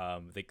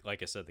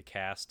 Like I said, the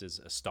cast is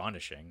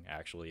astonishing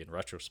actually in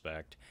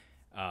retrospect.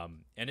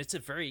 And it's a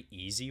very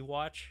easy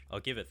watch. I'll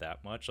give it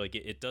that much. Like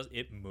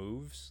it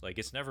moves. Like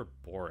it's never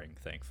boring,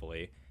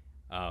 thankfully.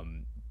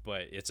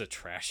 But it's a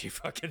trashy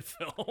fucking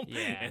film.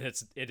 Yeah. And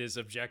it is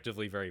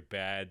objectively very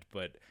bad,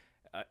 but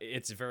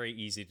it's very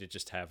easy to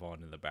just have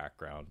on in the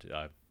background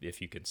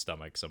if you can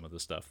stomach some of the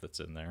stuff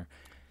that's in there.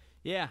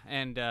 Yeah,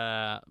 and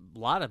a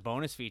lot of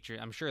bonus features.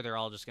 I'm sure they're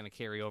all just going to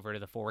carry over to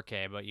the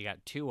 4K, but you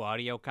got 2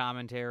 audio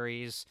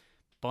commentaries,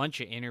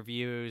 bunch of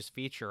interviews,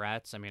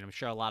 featurettes. I mean, I'm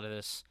sure a lot of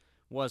this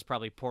was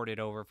probably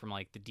ported over from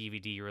like the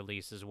DVD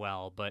release as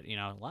well, but you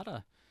know, a lot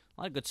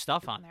of good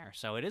stuff on there.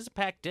 So it is a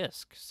packed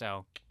disc.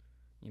 So,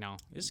 you know,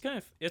 it's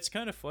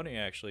kind of funny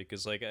actually,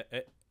 because like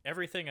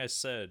everything I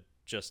said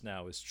just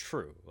now is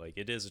true. Like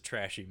it is a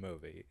trashy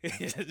movie.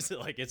 It's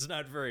like it's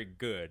not very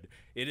good.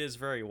 It is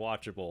very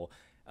watchable.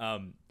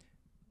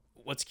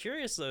 What's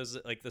curious though is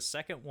that, like, the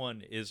second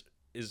one is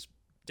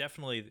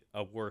definitely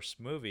a worse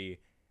movie,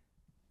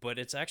 but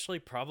it's actually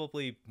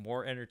probably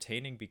more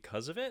entertaining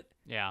because of it.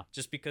 yeah.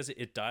 Just because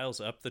it dials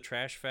up the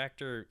trash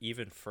factor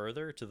even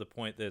further, to the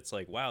point that it's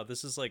like, wow,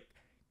 this is like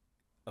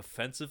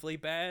offensively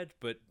bad,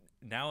 but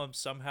now I'm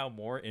somehow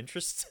more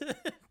interested.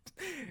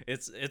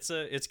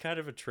 It's kind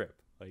of a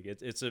trip. Like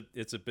it's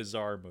a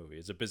bizarre movie.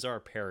 It's a bizarre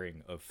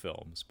pairing of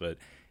films, but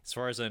as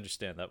far as I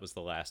understand, that was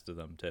the last of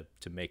them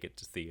to make it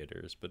to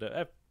theaters.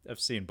 But I've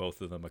seen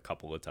both of them a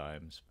couple of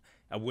times.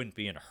 I wouldn't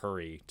be in a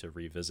hurry to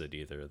revisit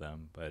either of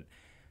them. But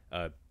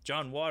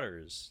John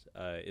Waters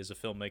is a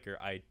filmmaker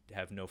I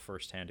have no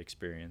firsthand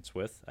experience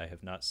with. I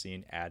have not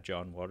seen a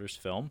John Waters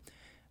film,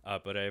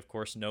 but I of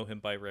course know him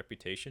by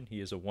reputation. He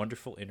is a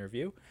wonderful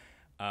interview,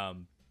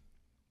 and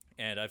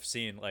I've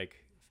seen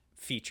like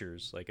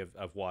features, like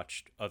I've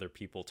watched other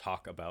people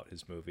talk about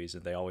his movies,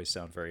 and they always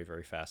sound very,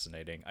 very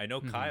fascinating. I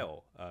know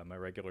Kyle, my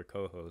regular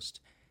co-host,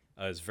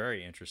 is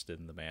very interested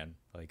in the man.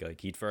 Like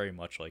he'd very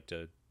much like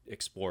to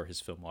explore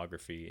his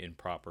filmography in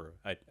proper.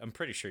 I'm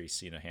pretty sure he's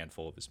seen a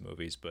handful of his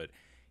movies, but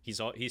he's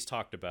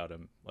talked about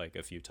him like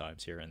a few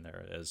times here and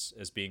there as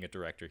being a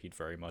director he'd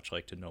very much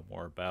like to know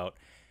more about.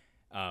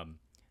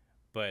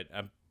 But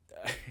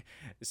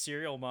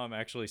Serial Mom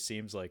actually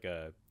seems like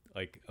a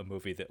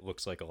movie that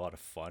looks like a lot of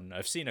fun.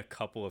 I've seen a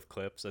couple of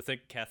clips. I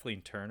think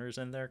Kathleen Turner's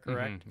in there,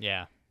 correct?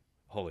 Yeah.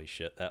 Holy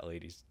shit, that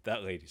lady's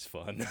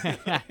fun.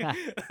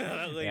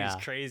 That lady's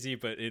crazy,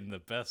 but in the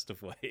best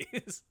of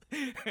ways.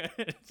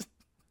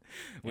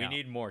 We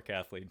need more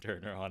Kathleen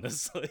Turner,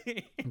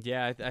 honestly.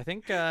 Yeah, I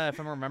think if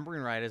I'm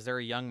remembering right, is there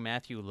a young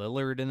Matthew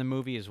Lillard in the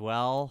movie as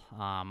well?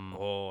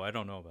 I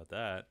don't know about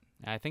that.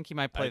 I think he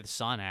might play the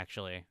son,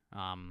 actually.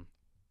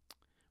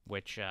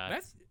 Which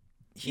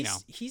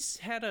he's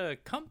had a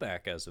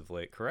comeback as of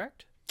late,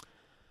 correct?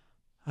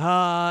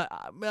 Yeah.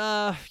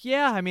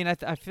 I mean,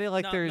 I feel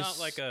like there's not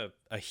like a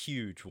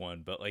huge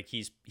one, but like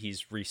he's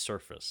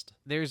resurfaced.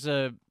 There's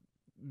a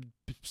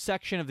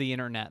section of the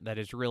internet that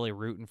is really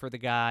rooting for the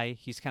guy.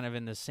 He's kind of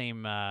in the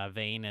same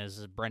vein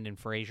as Brendan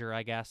Fraser,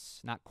 I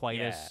guess. Not quite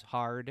as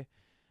hard.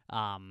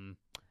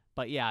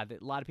 But yeah,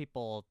 a lot of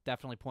people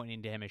definitely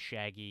pointing to him as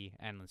Shaggy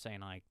and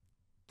saying like,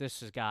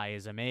 this guy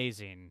is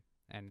amazing.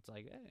 And it's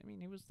like, I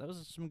mean, that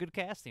was some good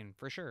casting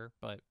for sure.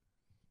 But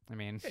I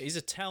mean, he's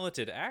a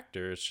talented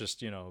actor. It's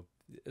just, you know,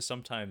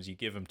 sometimes you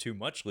give him too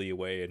much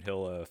leeway and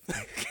he'll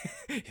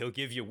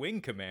give you Wing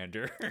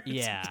Commander.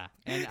 Yeah,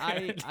 and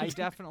I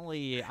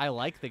definitely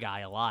like the guy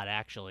a lot,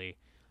 actually.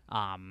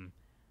 But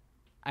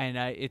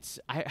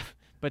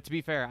to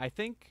be fair, I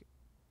think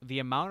the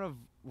amount of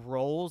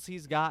roles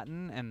he's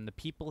gotten and the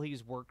people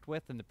he's worked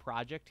with and the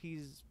projects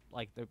he's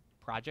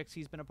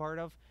been a part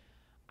of,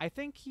 I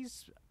think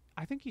he's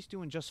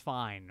doing just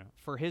fine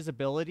for his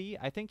ability.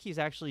 I think he's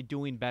actually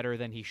doing better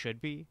than he should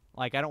be.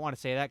 Like, I don't want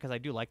to say that because I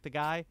do like the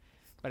guy,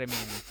 but I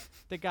mean,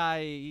 the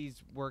guy,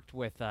 he's worked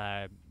with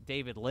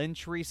David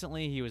Lynch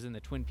recently. He was in the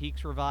Twin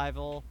Peaks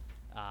revival.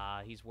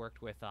 He's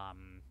worked with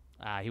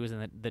he was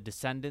in the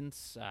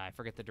Descendants. I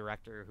forget the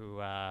director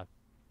who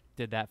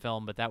did that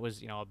film, but that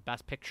was, you know, a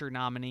Best Picture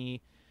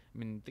nominee. I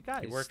mean, the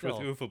guy He is worked still...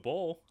 with Uwe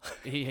Boll.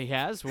 He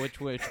has? Which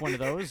one of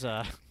those?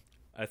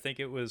 I think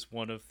it was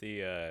one of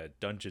the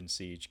Dungeon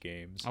Siege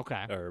games.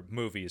 Okay. Or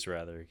movies,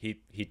 rather.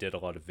 He did a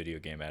lot of video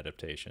game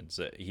adaptations.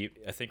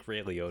 I think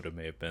Ray Liotta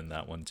may have been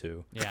that one,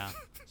 too. Yeah.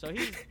 So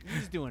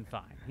he's doing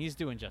fine. He's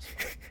doing just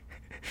fine.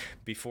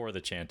 Before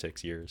the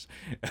Chantix years.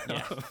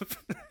 Yeah.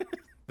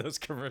 Those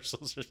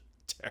commercials are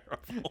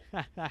terrible.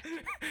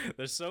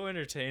 They're so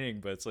entertaining,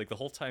 but it's like the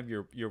whole time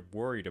you're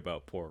worried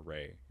about poor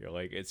Ray. You're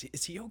like, is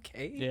he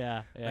okay?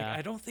 Yeah, yeah. Like,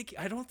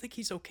 I don't think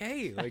he's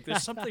okay. Like,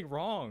 there's something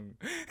wrong.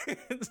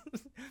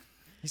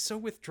 He's so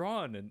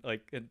withdrawn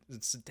and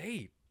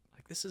sedate.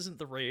 Like, this isn't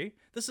the Ray.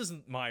 This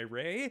isn't my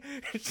Ray.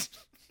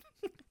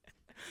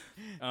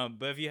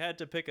 But if you had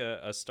to pick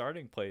a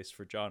starting place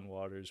for John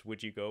Waters,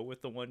 would you go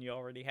with the one you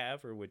already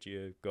have, or would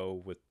you go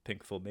with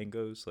Pink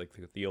Flamingos, like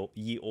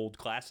the old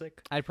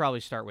classic? I'd probably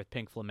start with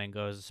Pink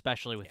Flamingos,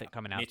 especially with it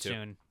coming out too.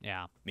 soon.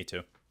 Yeah. Me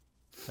too.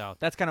 So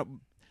that's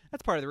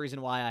part of the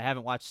reason why I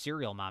haven't watched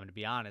Serial Mom, to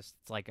be honest.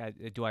 It's like,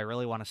 do I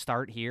really want to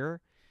start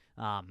here?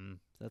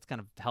 That's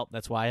kind of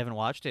that's why I haven't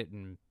watched it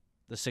in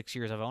the 6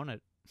 years I've owned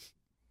it.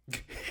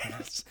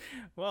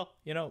 Well,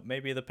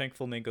 maybe the Pink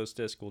Flamingos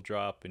disc will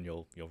drop and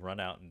you'll run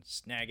out and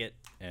snag it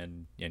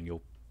and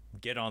you'll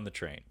get on the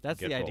train. That's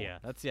the idea.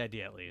 That's the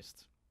idea, at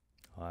least.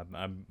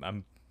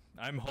 I'm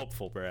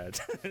hopeful, Brad.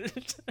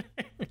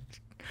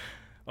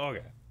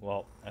 Okay.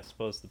 Well, I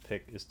suppose the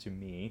pick is to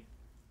me.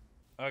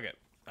 Okay.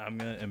 I'm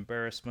gonna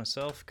embarrass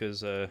myself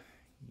because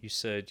you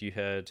said you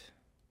had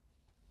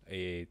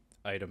a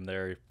item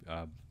there,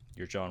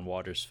 your John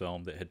Waters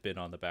film that had been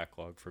on the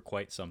backlog for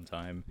quite some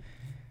time.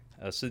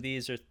 So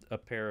these are a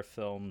pair of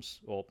films.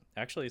 Well,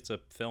 actually, it's a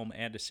film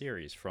and a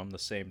series from the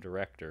same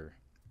director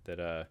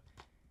that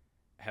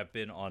have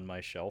been on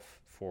my shelf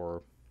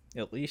for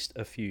at least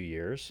a few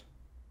years.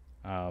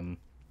 So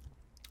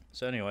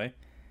anyway,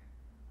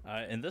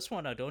 and this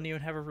one I don't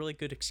even have a really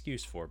good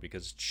excuse for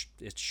because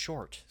it's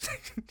short.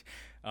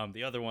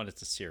 The other one,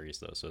 it's a series,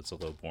 though, so it's a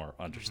little more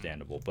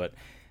understandable. But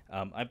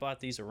I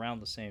bought these around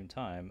the same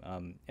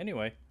time.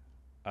 Anyway...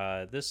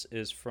 this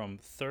is from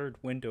Third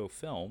Window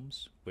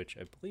Films, which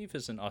I believe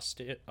is an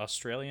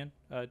Australian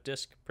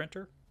disc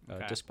printer,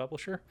 disc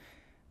publisher.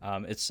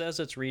 It says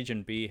it's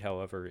Region B,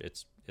 however,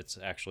 it's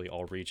actually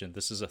all region.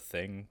 This is a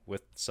thing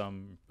with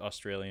some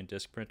Australian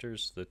disc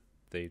printers that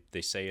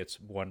they say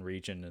it's one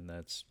region and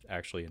that's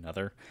actually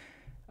another.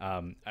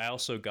 I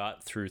also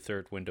got through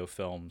Third Window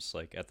Films,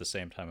 like at the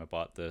same time I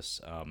bought this.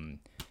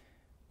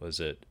 Was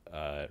it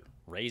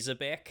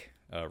Razorback?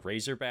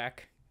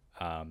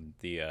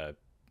 The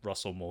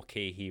Russell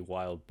Mulcahy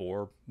Wild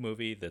Boar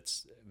movie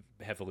that's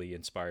heavily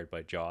inspired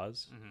by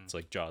Jaws. Mm-hmm. It's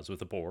like Jaws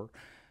with a boar.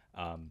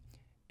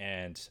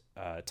 And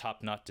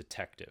Top Knot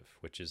Detective,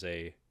 which is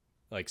a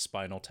like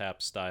Spinal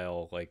Tap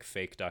style like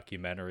fake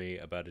documentary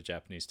about a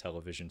Japanese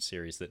television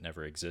series that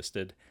never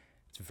existed.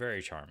 It's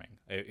very charming.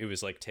 It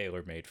was like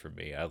tailor-made for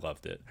me. I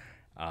loved it.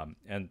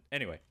 And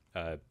anyway,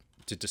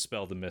 to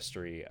dispel the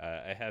mystery,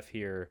 I have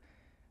here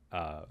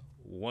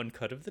One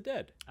Cut of the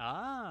Dead.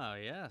 Ah,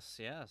 yes.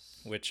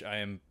 Which I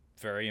am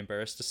very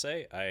embarrassed to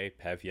say I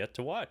have yet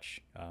to watch.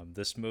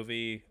 This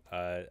movie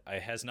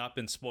has not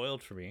been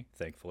spoiled for me,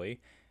 thankfully,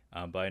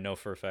 but I know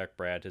for a fact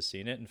Brad has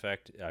seen it. In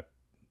fact,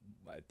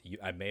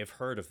 I may have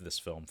heard of this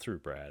film through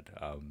Brad.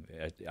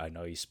 I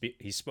know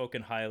he's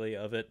spoken highly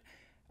of it.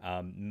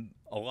 A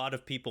lot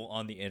of people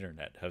on the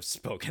internet have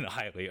spoken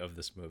highly of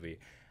this movie.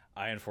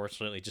 I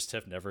unfortunately just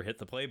have never hit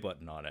the play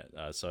button on it,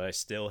 so I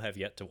still have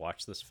yet to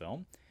watch this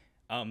film.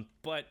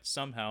 But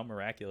somehow,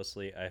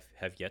 miraculously, I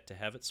have yet to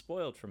have it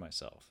spoiled for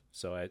myself.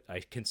 So I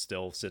can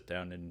still sit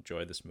down and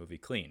enjoy this movie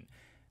clean,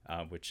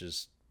 which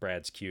is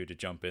Brad's cue to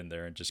jump in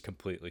there and just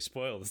completely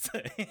spoil the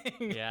thing.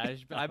 Yeah,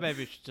 I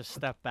maybe should just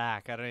step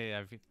back.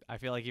 I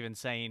feel like even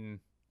saying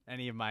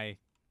any of my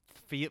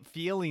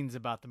feelings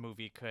about the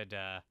movie could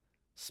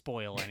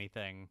spoil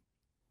anything.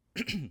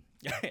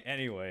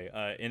 Anyway,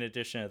 in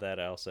addition to that,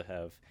 I also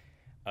have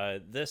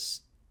this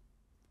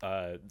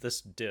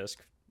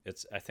disc.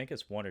 I think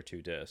it's 1 or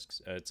 2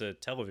 discs. It's a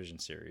television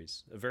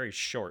series, a very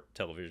short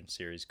television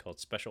series called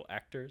Special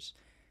Actors.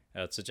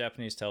 It's a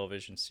Japanese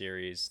television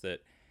series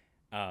that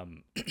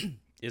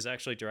is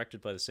actually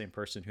directed by the same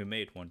person who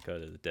made One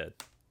Cut of the Dead.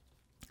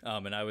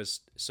 And I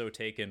was so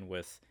taken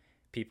with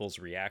people's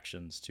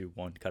reactions to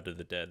One Cut of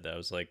the Dead that I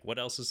was like, what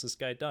else has this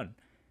guy done?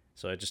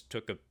 So I just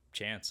took a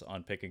chance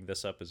on picking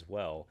this up as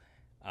well.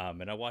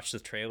 And I watched the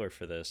trailer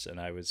for this, and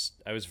I was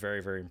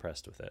very, very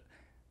impressed with it.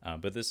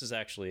 But this is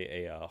actually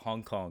a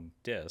Hong Kong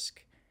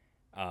disc,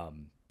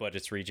 but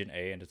it's Region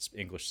A and it's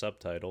English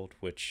subtitled,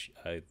 which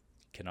I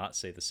cannot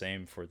say the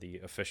same for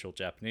the official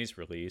Japanese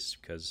release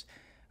because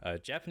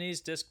Japanese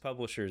disc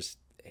publishers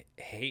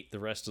hate the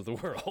rest of the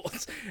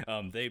world.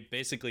 They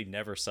basically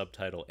never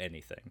subtitle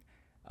anything.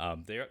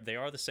 They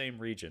are the same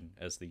region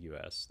as the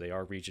U.S. They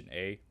are Region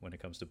A when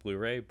it comes to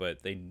Blu-ray,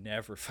 but they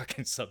never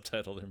fucking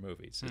subtitle their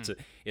movies.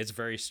 It's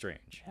very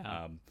strange.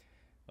 Yeah.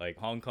 Like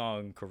Hong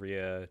Kong,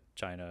 Korea,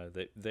 China,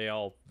 they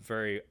all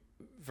very,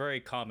 very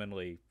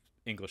commonly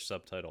English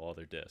subtitle all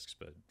their discs,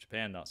 but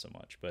Japan not so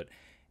much. But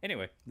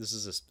anyway, this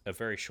is a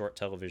very short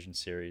television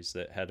series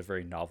that had a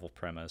very novel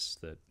premise.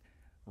 That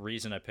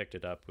reason I picked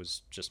it up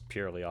was just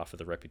purely off of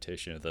the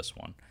reputation of this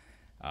one.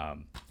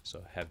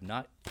 So have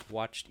not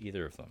watched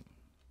either of them.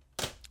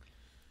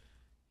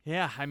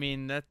 Yeah, I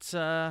mean that's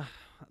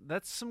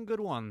some good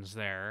ones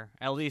there.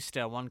 At least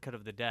One Cut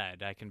of the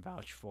Dead I can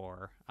vouch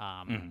for.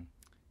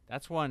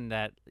 That's one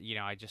that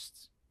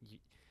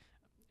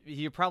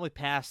you're probably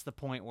past the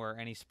point where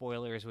any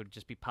spoilers would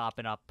just be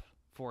popping up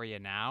for you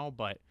now,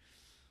 but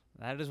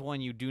that is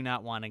one you do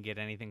not want to get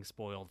anything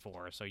spoiled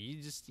for. So you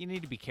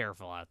need to be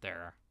careful out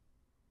there.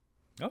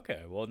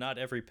 Okay, well, not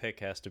every pick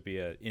has to be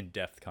an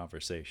in-depth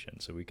conversation,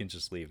 so we can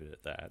just leave it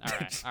at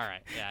that. All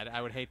right. Yeah,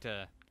 I would hate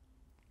to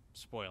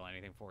spoil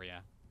anything for you.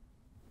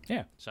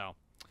 Yeah. So,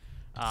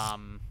 all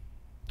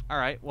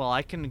right. Well,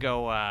 I can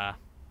go.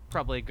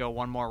 Probably go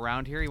one more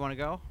round here. You want to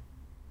go?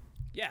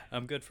 Yeah,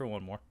 I'm good for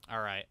one more.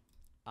 All right.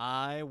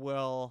 I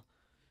will.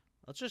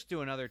 Let's just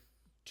do another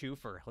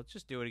twofer. Let's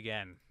just do it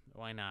again.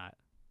 Why not?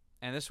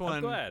 And this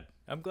one.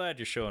 I'm glad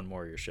you're showing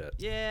more of your shit.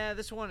 Yeah,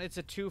 this one. It's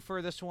a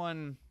twofer. This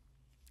one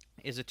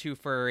is a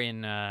twofer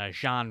in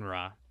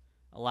genre.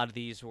 A lot of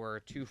these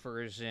were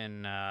twofers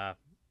in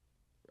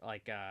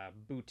like a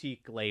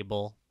boutique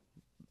label,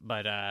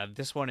 but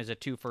this one is a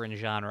twofer in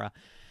genre.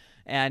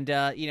 And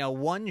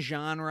one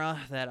genre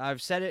that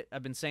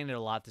I've been saying it a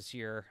lot this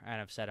year,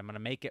 and I've said I'm going to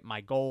make it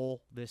my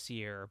goal this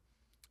year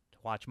to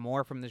watch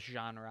more from this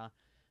genre.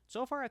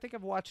 So far, I think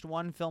I've watched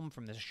one film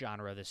from this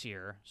genre this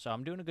year, so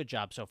I'm doing a good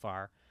job so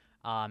far.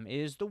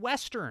 Is the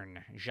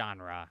Western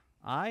genre.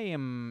 I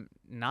am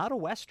not a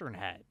Western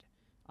head.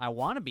 I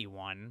want to be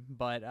one,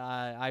 but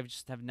I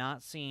just have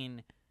not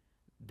seen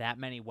that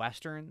many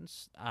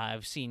Westerns.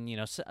 I've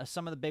seen,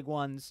 some of the big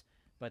ones,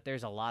 but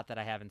there's a lot that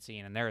I haven't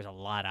seen, and there's a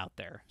lot out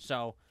there.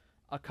 So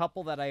a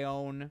couple that I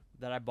own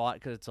that I bought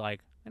because it's like,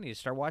 I need to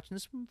start watching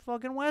some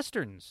fucking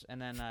Westerns, and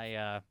then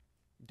I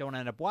don't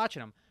end up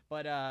watching them.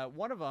 But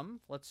one of them,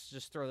 let's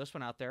just throw this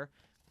one out there,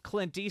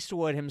 Clint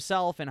Eastwood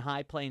himself in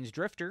High Plains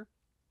Drifter.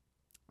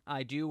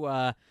 I do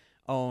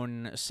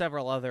own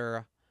several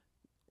other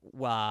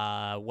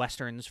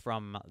Westerns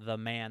from the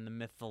man, the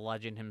myth, the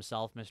legend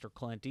himself, Mr.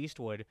 Clint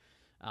Eastwood.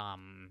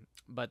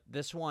 But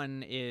this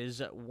one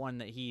is one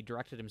that he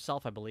directed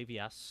himself, I believe,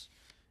 yes.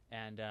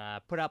 And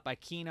put out by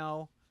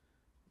Kino.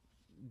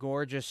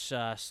 Gorgeous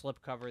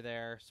slipcover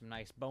there. Some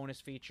nice bonus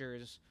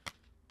features.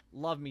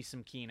 Love me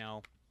some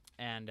Kino.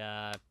 And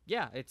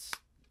it's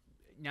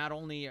not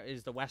only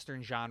is the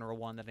Western genre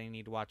one that I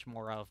need to watch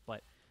more of,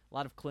 but a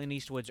lot of Clint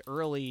Eastwood's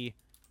early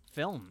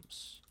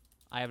films.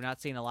 I have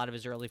not seen a lot of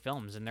his early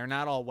films, and they're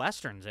not all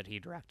Westerns that he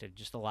directed,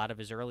 just a lot of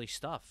his early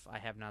stuff I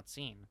have not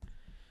seen.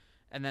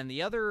 And then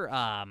the other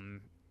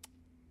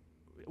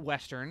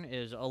Western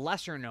is a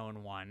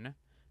lesser-known one,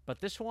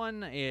 but this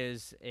one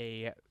is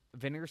a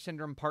Vinegar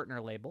Syndrome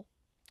partner label,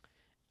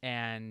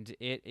 and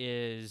it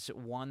is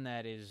one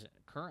that is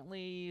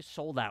currently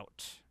sold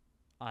out.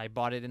 I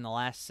bought it in the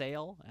last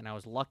sale, and I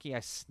was lucky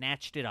I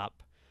snatched it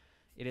up.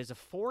 It is a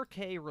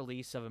 4K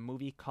release of a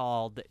movie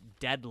called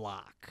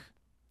Deadlock.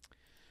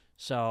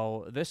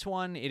 So this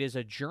one, it is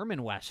a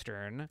German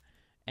Western,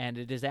 and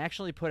it is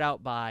actually put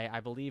out by, I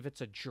believe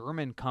it's a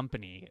German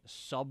company,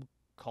 Subculture?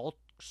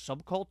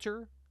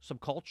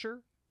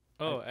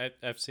 Oh,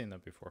 I've seen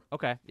that before.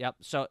 Okay, yep.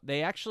 So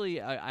they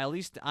actually, at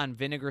least on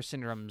Vinegar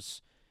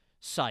Syndrome's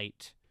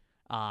site,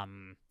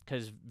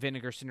 because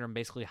Vinegar Syndrome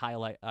basically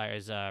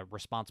is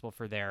responsible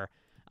for their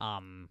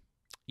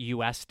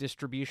U.S.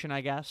 distribution,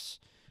 I guess.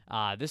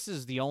 This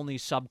is the only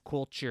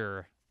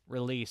Subculture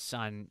release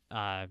on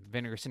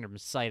Vinegar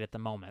Syndrome's site at the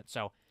moment.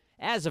 So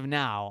as of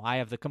now, I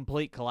have the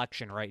complete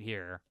collection right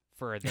here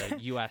for the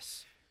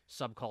U.S.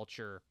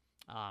 Subculture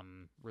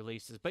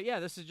releases. But yeah,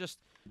 this is just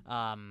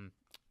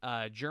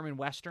German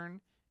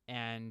Western,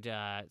 and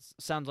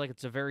sounds like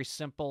it's a very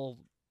simple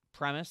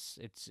premise.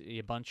 It's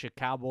a bunch of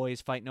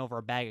cowboys fighting over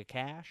a bag of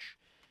cash,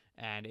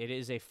 and it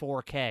is a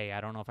 4K.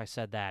 I don't know if I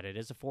said that. It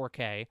is a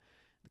 4K.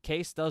 The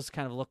case does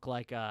kind of look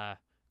like a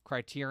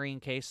Criterion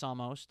case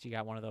almost. You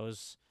got one of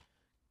those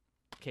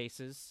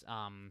cases,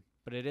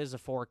 but it is a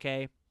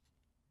 4K,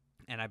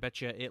 and I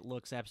bet you it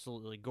looks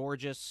absolutely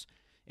gorgeous.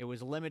 It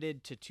was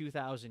limited to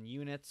 2,000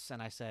 units,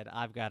 and I said,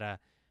 I've got to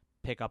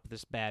pick up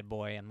this bad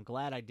boy, and I'm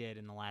glad I did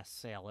in the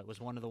last sale. It was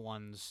one of the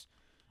ones,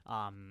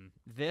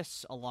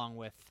 this, along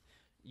with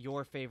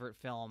your favorite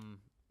film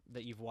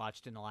that you've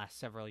watched in the last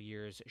several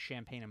years,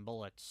 Champagne and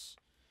Bullets,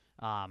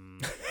 I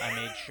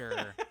made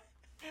sure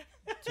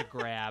to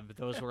grab.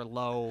 Those were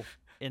low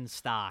in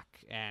stock,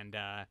 and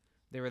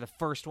they were the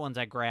first ones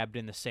I grabbed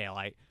in the sale.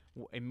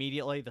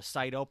 Immediately, the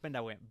site opened,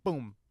 I went,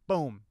 boom,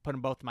 boom, put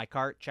them both in my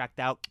cart, checked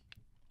out.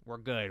 We're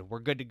good. We're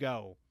good to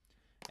go.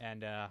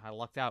 And I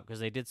lucked out because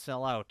they did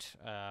sell out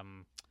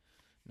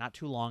not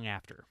too long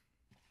after.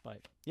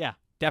 But, yeah,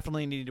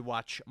 definitely need to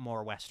watch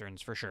more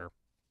Westerns for sure.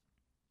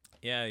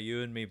 Yeah,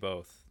 you and me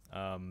both.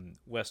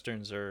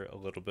 Westerns are a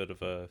little bit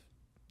of a,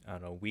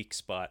 weak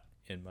spot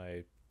in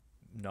my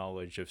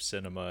knowledge of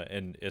cinema,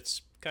 and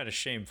it's kind of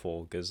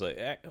shameful because, like,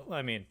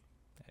 I mean,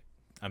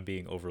 I'm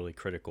being overly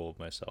critical of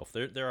myself.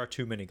 There are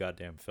too many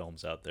goddamn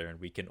films out there, and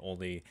we can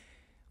only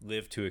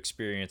live to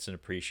experience and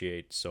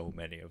appreciate so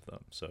many of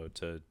them. So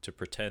to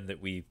pretend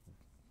that we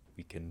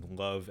can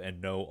love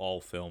and know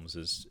all films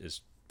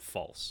is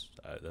false.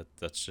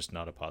 That's just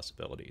not a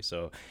possibility.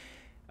 So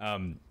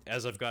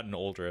as I've gotten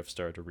older, I've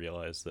started to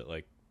realize that,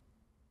 like,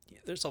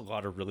 there's a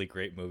lot of really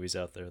great movies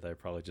out there that I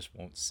probably just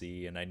won't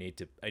see, and I need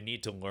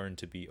to learn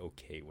to be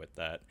okay with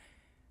that.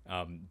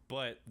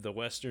 But the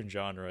Western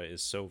genre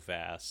is so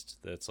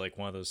vast that it's like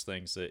one of those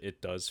things that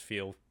it does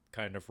feel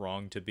kind of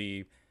wrong to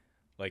be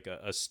like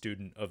a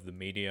student of the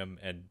medium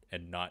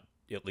and not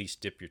at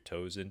least dip your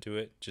toes into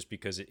it, just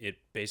because it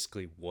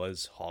basically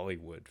was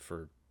Hollywood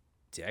for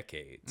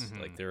decades. Mm-hmm.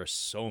 Like, there are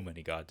so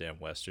many goddamn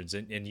Westerns,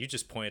 and you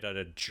just pointed out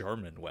a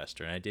German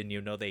Western. I didn't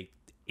even know they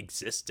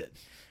existed.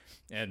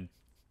 And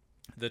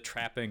the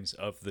trappings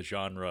of the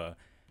genre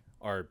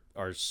are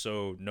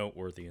so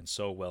noteworthy and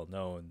so well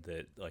known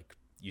that, like,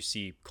 you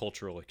see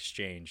cultural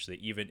exchange,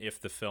 that even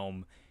if the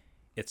film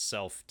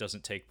itself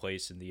doesn't take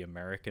place in the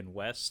American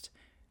West,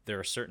 there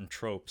are certain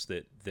tropes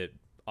that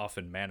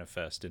often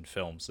manifest in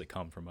films that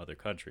come from other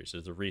countries.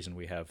 There's the reason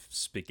we have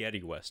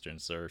spaghetti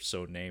westerns that are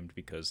so named,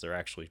 because they're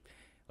actually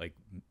like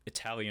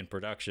Italian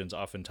productions,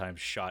 oftentimes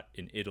shot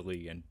in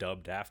Italy and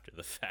dubbed after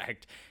the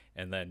fact.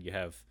 And then you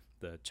have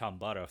the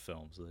Chambara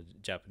films, the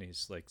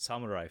Japanese like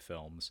samurai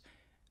films,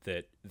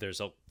 that there's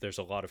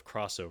a lot of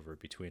crossover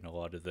between a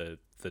lot of the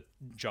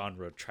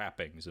genre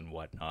trappings and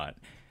whatnot,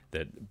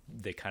 that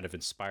they kind of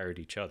inspired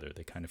each other.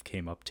 They kind of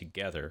came up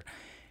together.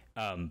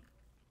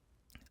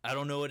 I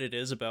don't know what it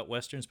is about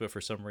Westerns, but for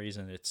some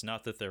reason, it's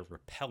not that they're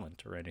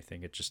repellent or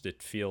anything.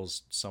 It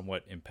feels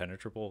somewhat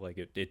impenetrable. Like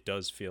it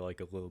does feel like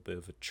a little bit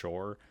of a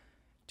chore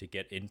to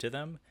get into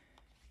them.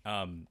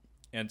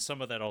 And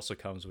some of that also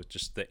comes with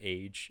just the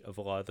age of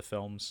a lot of the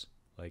films.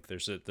 Like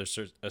there's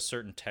a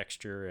certain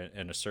texture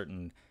and a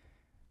certain,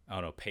 I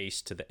don't know,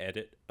 pace to the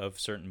edit of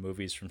certain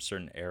movies from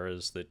certain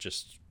eras that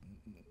just,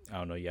 I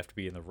don't know, you have to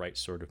be in the right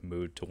sort of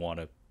mood to want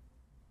to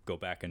go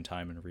back in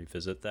time and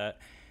revisit that.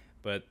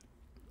 But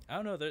I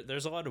don't know,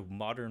 there's a lot of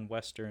modern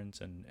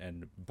Westerns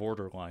and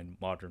borderline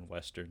modern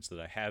Westerns that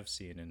I have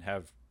seen and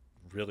have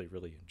really,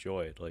 really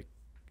enjoyed. Like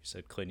you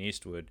said, Clint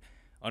Eastwood,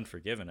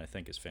 Unforgiven, I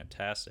think is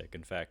fantastic.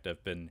 In fact,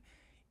 I've been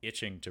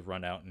itching to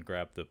run out and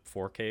grab the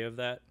 4K of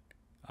that,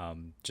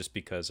 just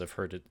because I've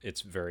heard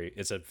it's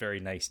a very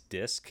nice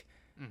disc.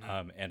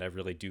 Mm-hmm. And I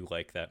really do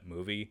like that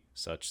movie,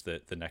 such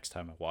that the next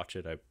time I watch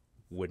it, I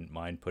wouldn't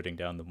mind putting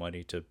down the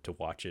money to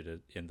watch it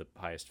in the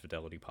highest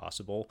fidelity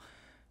possible.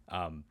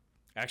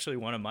 Actually,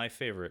 one of my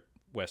favorite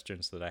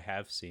Westerns that I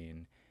have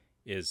seen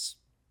it's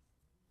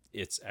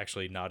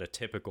actually not a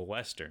typical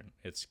Western.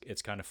 It's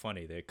kind of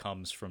funny that it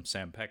comes from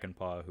Sam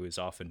Peckinpah, who is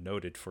often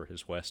noted for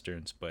his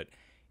Westerns, but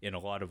in a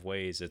lot of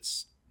ways,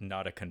 it's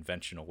not a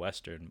conventional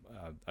Western.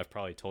 I've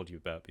probably told you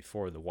about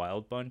before, The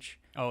Wild Bunch.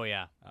 Oh,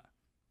 yeah.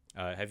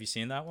 Have you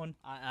seen that one?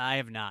 I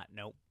have not.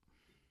 Nope.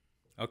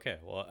 Okay,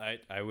 well, I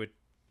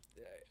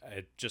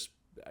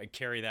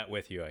carry that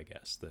with you, I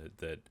guess.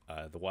 The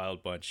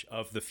Wild Bunch,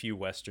 of the few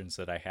Westerns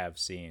that I have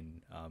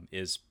seen,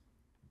 is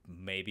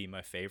maybe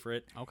my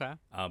favorite. Okay.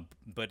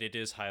 But it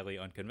is highly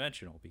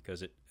unconventional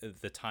because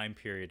the time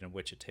period in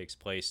which it takes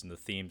place and the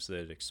themes that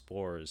it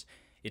explores,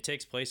 it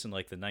takes place in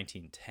like the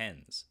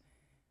 1910s.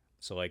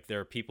 So like there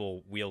are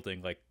people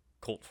wielding like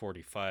Colt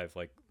 45,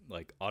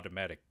 like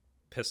automatic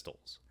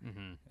pistols.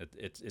 Mm-hmm.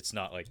 It's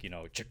not like,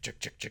 chick,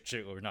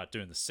 we're not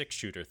doing the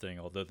 6-shooter thing,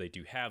 although they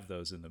do have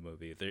those in the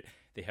movie.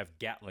 They have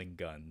Gatling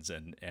guns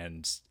and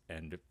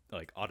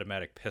like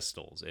automatic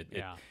pistols.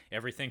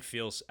 Everything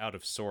feels out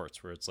of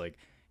sorts, where it's like,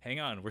 hang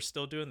on, we're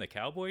still doing the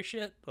cowboy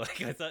shit?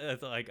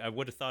 Like I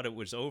would have thought it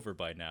was over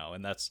by now,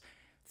 and that's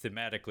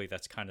thematically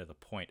that's kind of the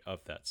point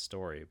of that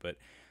story. But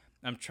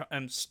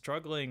I'm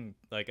struggling.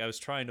 Like I was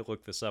trying to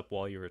look this up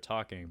while you were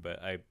talking,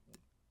 but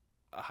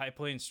High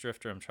Plains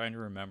Drifter, I'm trying to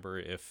remember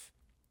if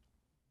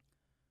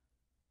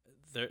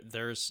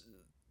there's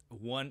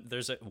one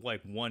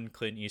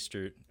Clint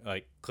Eastwood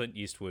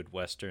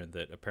Western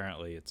that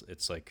apparently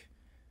it's like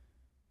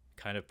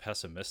kind of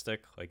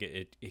pessimistic. Like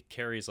it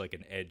carries like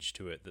an edge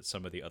to it that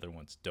some of the other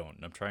ones don't.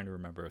 And I'm trying to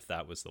remember if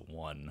that was the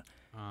one.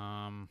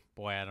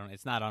 Boy,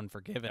 it's not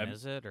Unforgiven,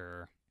 is it?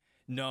 Or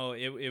no,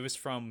 it was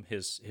from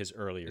his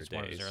earlier days.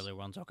 One of his early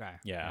ones. Okay.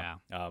 Yeah.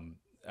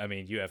 I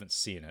mean, you haven't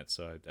seen it,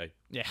 so I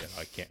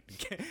can't.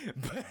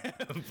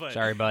 But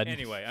sorry, bud.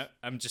 Anyway,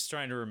 I'm just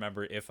trying to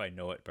remember if I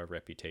know it by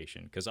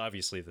reputation, because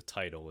obviously the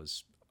title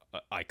is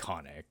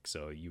iconic,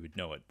 so you would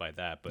know it by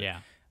that. But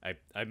yeah,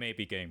 I may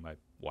be getting my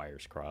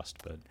wires crossed,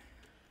 but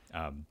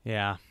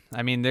yeah.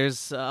 I mean,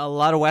 there's a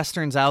lot of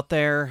Westerns out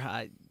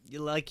there.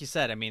 Like you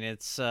said, I mean,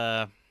 it's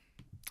I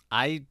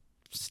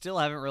still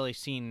haven't really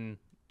seen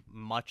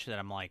much that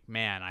I'm like,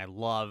 man, I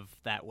love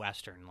that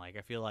Western. Like,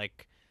 I feel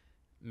like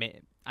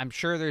I'm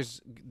sure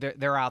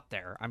they're out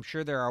there. I'm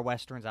sure there are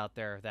Westerns out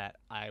there that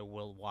I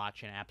will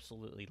watch and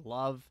absolutely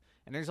love.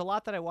 And there's a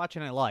lot that I watch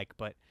and I like,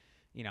 but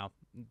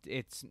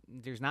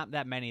there's not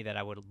that many that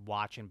I would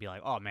watch and be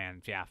like, oh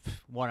man, yeah,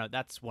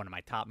 that's one of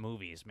my top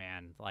movies,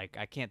 man. Like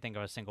I can't think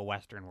of a single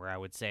Western where I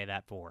would say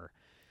that for.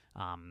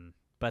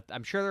 But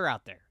I'm sure they're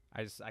out there.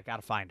 I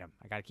gotta find them.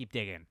 I gotta keep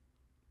digging.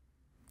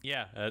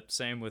 Yeah,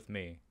 same with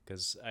me.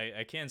 Because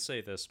I can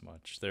say this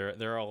much: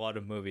 there are a lot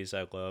of movies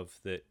I love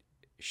that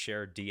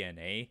share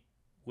DNA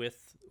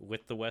with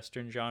the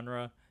Western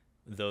genre,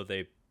 though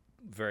they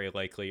very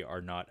likely are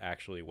not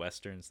actually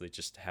Westerns. They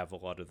just have a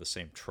lot of the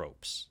same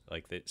tropes,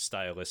 like that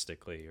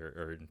stylistically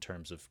or in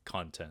terms of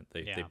content.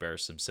 They bear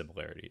some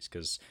similarities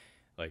because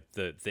like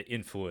the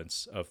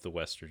influence of the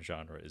Western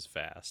genre is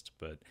vast.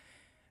 But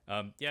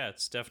yeah,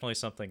 it's definitely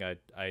something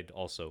I'd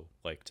also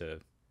like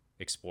to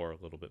explore a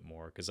little bit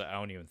more, because I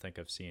don't even think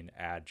I've seen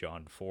a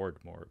John Ford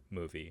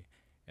movie,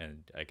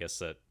 and I guess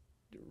that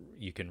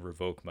you can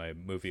revoke my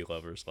movie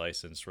lover's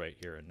license right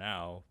here and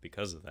now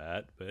because of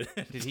that. But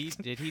did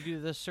he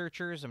do The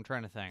Searchers? I'm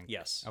trying to think.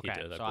 Yes, okay,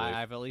 he did, so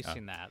I've at least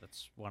seen that.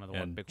 That's one of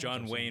the big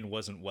John ones Wayne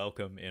wasn't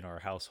welcome in our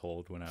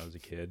household when I was a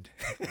kid.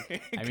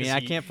 I mean, I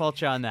can't fault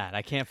you on that.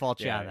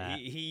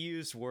 He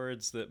used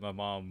words that my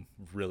mom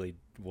really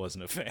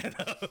wasn't a fan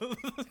of.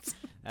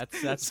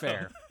 That's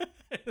fair.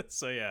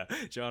 So yeah,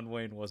 John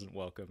Wayne wasn't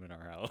welcome in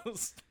our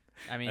house.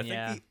 I mean,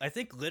 I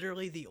think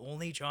literally the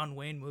only John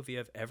Wayne movie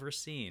I've ever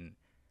seen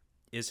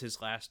is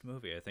his last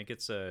movie. I think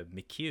it's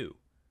McHugh.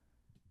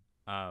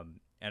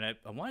 And I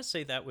want to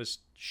say that was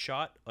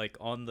shot like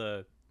on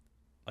the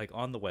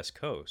West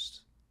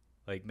Coast,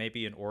 like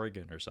maybe in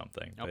Oregon or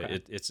something.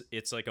 Okay.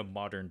 It's like a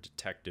modern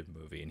detective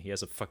movie, and he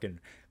has a fucking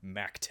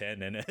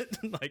Mac-10 in it,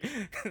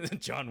 like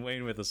John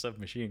Wayne with a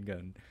submachine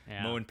gun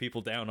mowing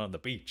people down on the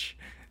beach.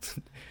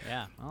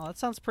 Yeah, well, that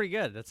sounds pretty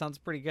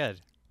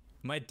good.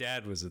 My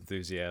dad was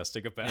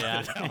enthusiastic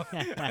about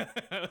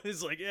it.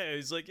 He's like,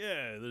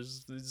 yeah,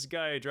 there's this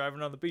guy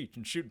driving on the beach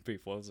and shooting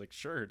people. I was like,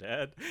 sure,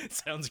 Dad, it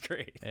sounds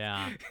great.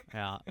 Yeah.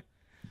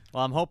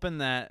 Well, I'm hoping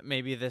that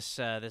maybe this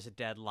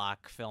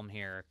Deadlock film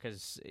here,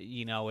 because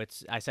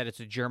I said it's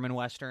a German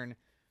Western,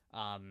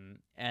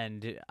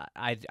 and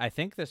I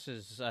think this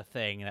is a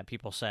thing that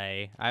people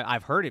say.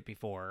 I've heard it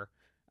before,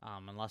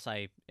 unless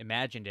I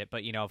imagined it.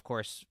 But of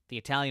course, the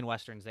Italian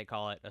Westerns, they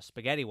call it a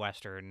spaghetti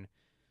Western.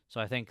 So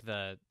I think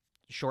the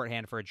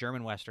shorthand for a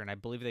German Western, I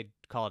believe they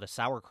call it a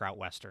sauerkraut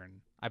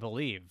Western. I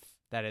believe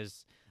that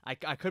is. I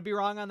could be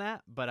wrong on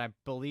that, but I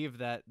believe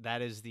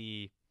that is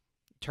the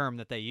term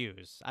that they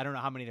use. I don't know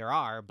how many there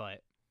are,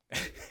 but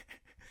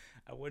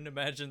I wouldn't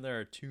imagine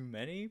there are too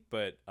many,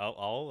 but I'll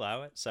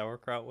allow it.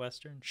 Sauerkraut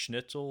Western,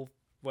 Schnitzel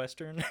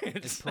Western.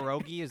 Is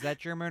pierogi, is that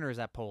German or is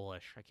that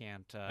Polish? I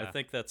can't. I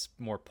think that's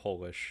more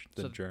Polish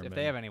than German. If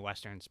they have any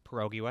Westerns,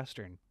 pierogi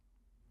Western.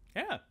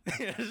 Yeah,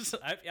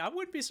 I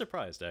wouldn't be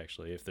surprised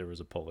actually if there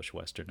was a Polish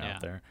Western out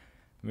there.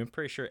 I mean, I'm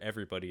pretty sure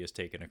everybody has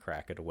taken a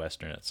crack at a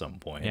Western at some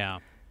point. Yeah.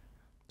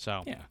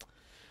 So. Yeah.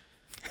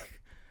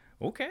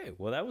 Okay,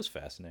 well that was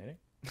fascinating.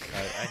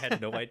 I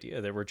had no idea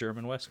there were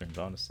German Westerns,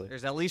 honestly.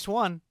 There's at least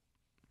one.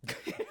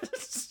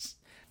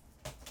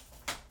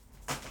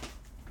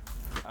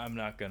 I'm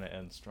not going to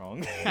end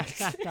strong.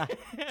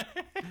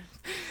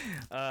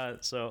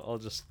 So I'll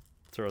just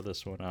throw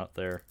this one out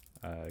there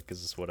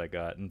because it's what I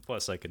got. And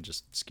plus, I can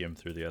just skim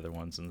through the other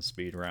ones in the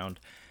speed round.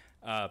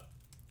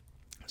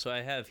 So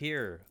I have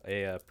here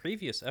a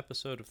previous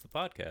episode of the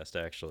podcast,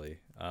 actually.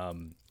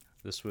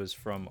 This was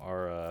from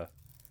our,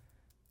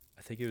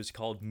 I think it was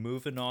called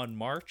Moving On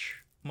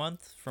March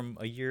month from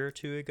a year or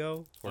two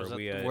ago, where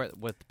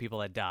with the people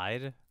that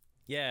died.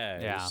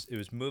 Yeah. It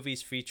was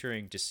movies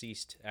featuring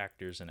deceased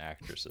actors and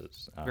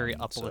actresses. Very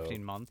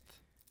uplifting month.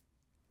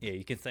 Yeah,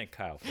 you can thank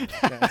Kyle for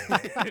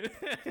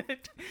that.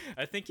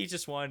 I think he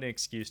just wanted an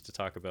excuse to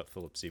talk about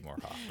Philip Seymour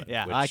Hoffman.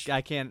 Yeah, which,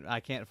 I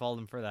can't fault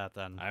him for that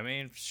then. I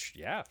mean,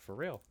 yeah, for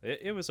real.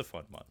 It was a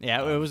fun month.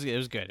 Yeah, it was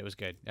good. It was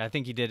good. I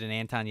think he did an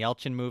Anton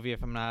Yelchin movie,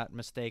 if I'm not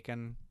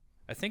mistaken.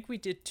 I think we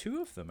did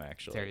 2 of them,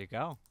 actually. There you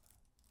go.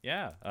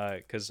 Yeah,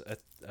 because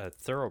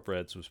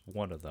Thoroughbreds was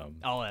one of them.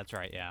 Oh, that's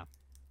right, yeah.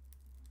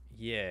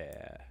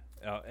 Yeah.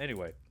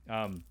 Anyway,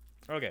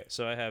 okay,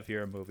 so I have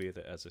here a movie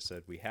that, as I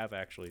said, we have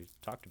actually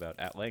talked about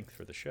at length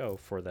for the show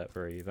for that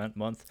very event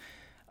month.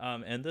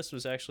 And this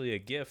was actually a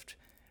gift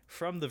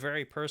from the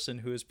very person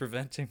who is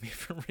preventing me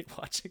from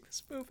rewatching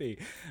this movie.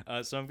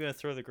 So I'm going to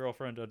throw the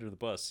girlfriend under the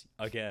bus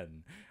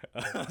again.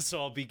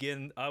 So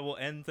I will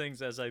end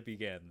things as I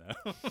began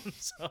now.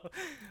 So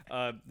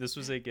this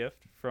was a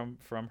gift from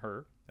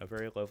her, a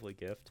very lovely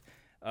gift.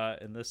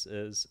 And this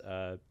is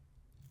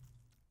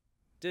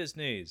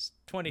Disney's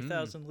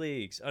 20,000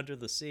 Leagues Under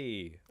the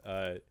Sea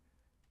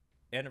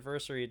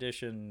anniversary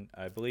edition.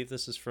 I believe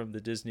this is from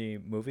the Disney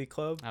Movie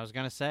Club. I was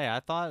gonna say, I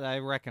thought I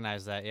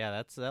recognized that. Yeah,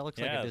 that looks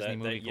like a Disney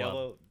Movie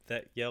Club.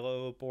 That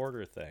yellow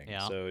border thing.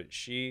 Yeah. So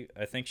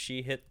I think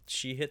she hit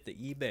the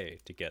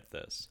eBay to get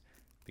this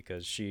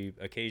because she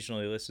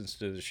occasionally listens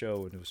to the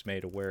show and was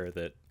made aware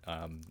that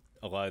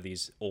a lot of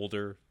these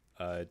older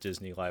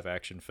Disney live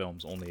action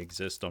films only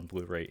exist on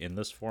Blu-ray in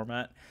this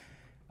format.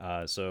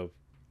 So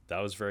that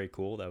was very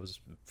cool. That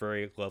was a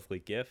very lovely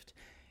gift.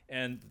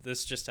 And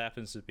this just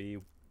happens to be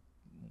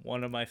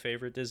one of my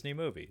favorite Disney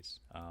movies.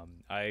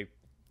 I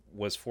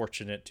was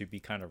fortunate to be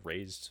kind of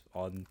raised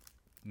on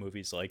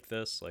movies like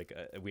this. Like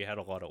we had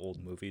a lot of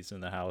old movies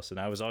in the house, and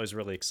I was always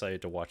really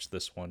excited to watch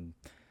this one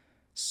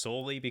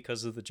solely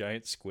because of the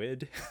giant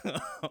squid.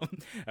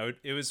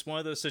 It was one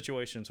of those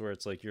situations where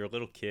it's like you're a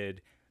little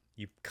kid,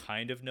 you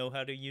kind of know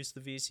how to use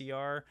the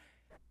VCR,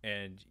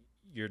 and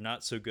you're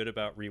not so good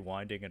about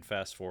rewinding and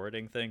fast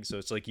forwarding things. So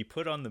it's like you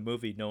put on the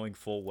movie knowing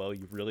full well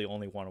you really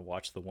only want to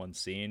watch the one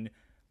scene,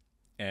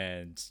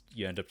 and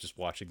you end up just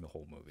watching the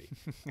whole movie.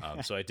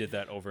 So I did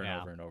that over and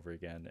over and over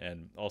again.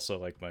 And also,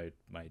 like, my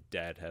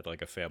dad had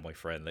like a family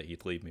friend that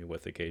he'd leave me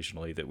with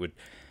occasionally that would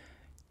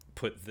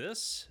put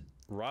this,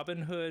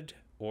 Robin Hood,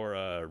 or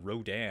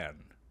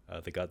Rodan,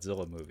 the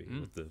Godzilla movie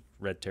with the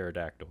red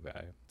pterodactyl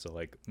guy. So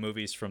like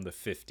movies from the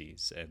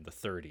 50s and the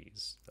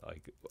 30s,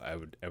 like I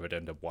would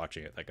end up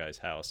watching at that guy's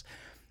house.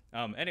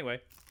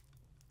 Anyway,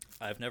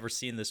 I've never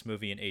seen this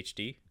movie in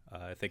HD.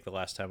 I think the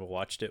last time I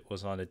watched it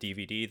was on a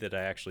DVD that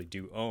I actually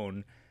do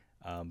own.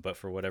 But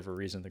for whatever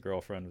reason, the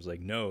girlfriend was like,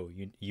 no,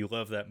 you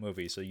love that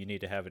movie, so you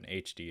need to have an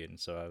HD. And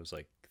so I was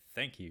like,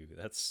 thank you.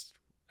 That's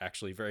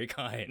actually very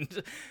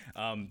kind.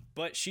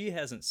 But she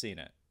hasn't seen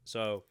it.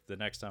 So the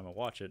next time I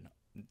watch it,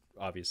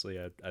 obviously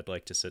I'd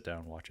like to sit down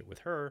and watch it with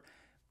her.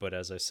 But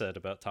as I said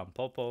about Tom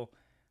Popo,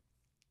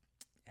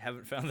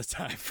 haven't found the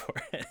time for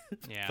it.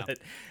 Yeah. But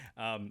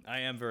I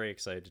am very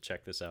excited to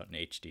check this out in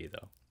HD,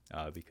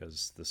 though,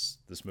 because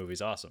this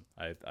movie's awesome.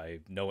 I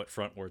know it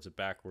frontwards and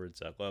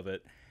backwards. I love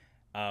it.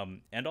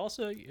 And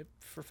also,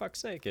 for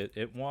fuck's sake,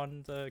 it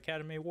won the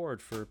Academy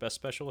Award for Best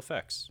Special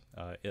Effects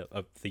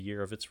of the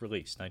year of its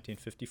release,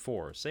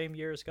 1954, same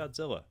year as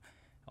Godzilla,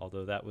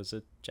 although that was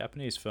a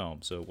Japanese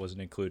film, so it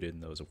wasn't included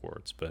in those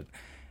awards. But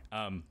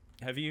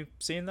have you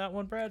seen that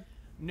one, Brad?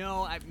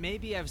 No,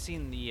 maybe I've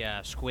seen the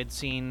squid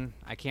scene.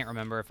 I can't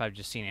remember if I've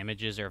just seen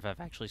images or if I've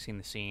actually seen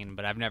the scene,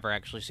 but I've never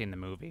actually seen the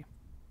movie.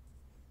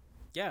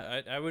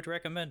 Yeah, I would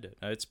recommend it.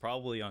 It's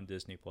probably on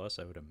Disney Plus,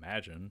 I would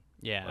imagine.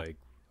 Yeah.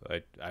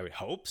 Like, I would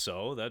hope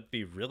so. That'd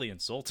be really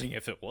insulting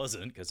if it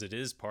wasn't, because it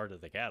is part of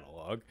the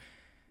catalog.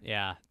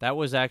 Yeah, that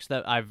was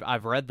actually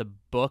I've read the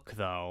book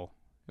though.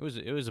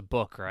 It was a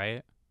book,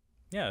 right?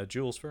 Yeah,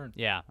 Jules Verne.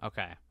 Yeah.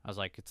 Okay. I was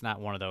like, it's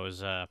not one of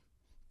those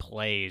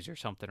plays or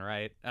something,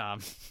 right?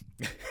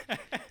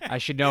 I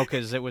should know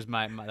because it was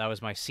that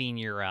was my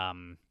senior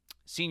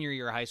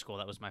year of high school.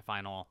 That was my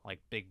final like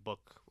big book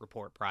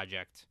report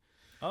project.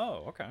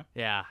 Oh, okay.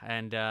 Yeah,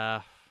 and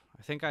I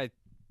think I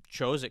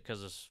chose it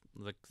because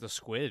the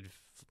squid.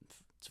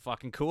 It's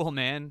fucking cool,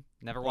 man.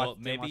 Never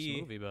watched the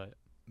movie, but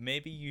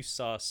maybe you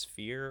saw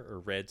Sphere or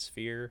Red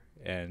Sphere,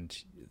 and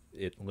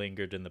it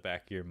lingered in the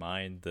back of your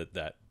mind that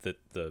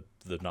the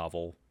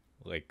novel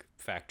like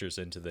factors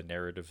into the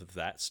narrative of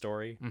that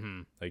story.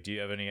 Mm-hmm. Like, do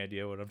you have any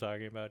idea what I'm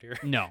talking about here?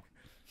 No.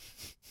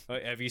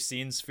 Have you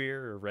seen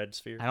Sphere or Red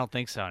Sphere? I don't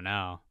think so.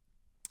 No.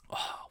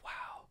 Oh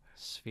wow,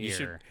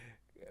 Sphere.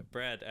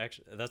 Brad,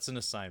 actually, that's an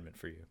assignment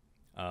for you.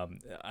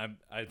 I'm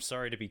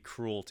sorry to be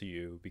cruel to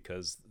you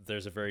because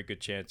there's a very good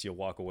chance you'll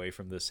walk away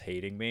from this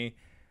hating me,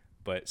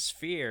 but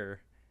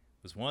Sphere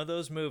was one of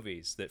those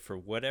movies that for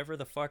whatever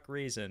the fuck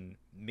reason,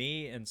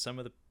 me and some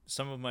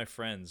of my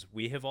friends,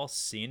 we have all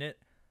seen it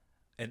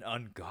an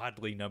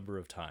ungodly number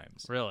of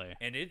times. Really?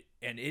 And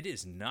it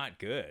is not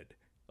good.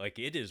 Like,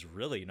 it is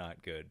really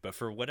not good. But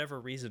for whatever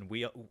reason,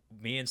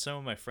 me and some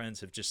of my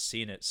friends have just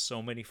seen it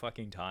so many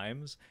fucking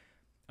times.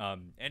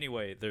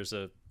 Anyway, there's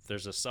a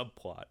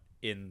subplot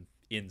in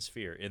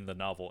Sphere, in the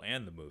novel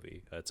and the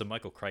movie. It's a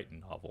Michael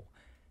Crichton novel,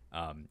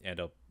 and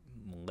a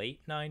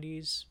late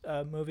 90s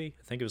movie.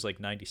 I think it was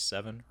like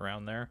 97,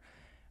 around there.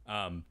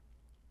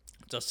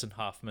 Dustin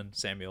Hoffman,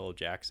 Samuel L.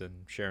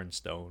 Jackson, Sharon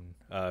Stone,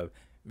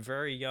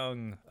 very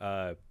young,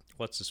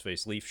 what's his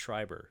face, Liev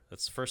Schreiber.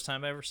 That's the first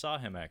time I ever saw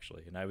him,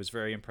 actually, and I was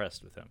very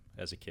impressed with him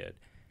as a kid.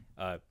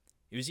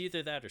 It was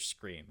either that or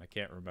Scream. I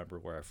can't remember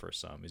where I first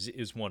saw him. It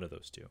was one of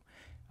those two.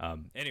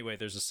 Anyway,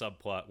 there's a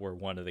subplot where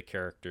one of the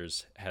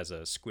characters has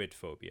a squid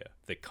phobia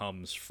that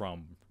comes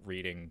from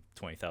reading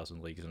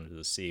 20,000 Leagues Under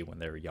the Sea when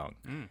they were young.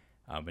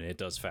 And it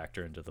does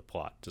factor into the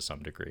plot to some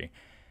degree.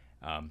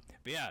 But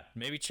yeah,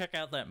 maybe check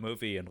out that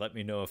movie and let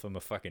me know if I'm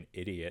a fucking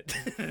idiot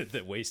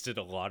that wasted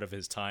a lot of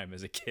his time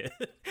as a kid.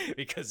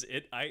 Because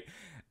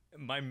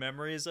my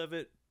memories of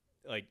it,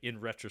 like in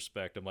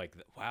retrospect, I'm like,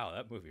 wow,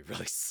 that movie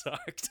really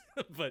sucked.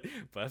 but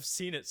I've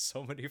seen it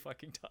so many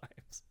fucking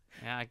times.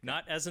 Yeah,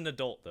 not as an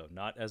adult though.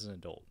 Not as an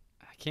adult.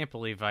 I can't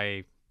believe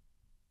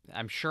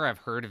I'm sure I've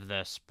heard of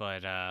this,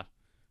 but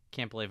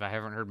can't believe I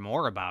haven't heard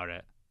more about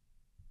it.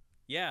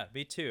 Yeah,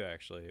 me too,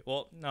 actually.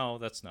 Well, no,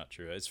 that's not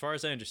true. As far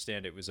as I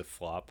understand, it was a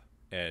flop,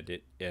 and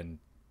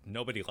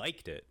nobody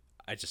liked it.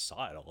 I just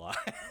saw it a lot,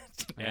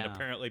 and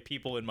apparently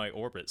people in my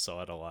orbit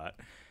saw it a lot.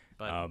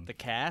 But the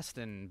cast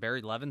and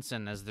Barry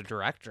Levinson as the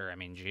director, I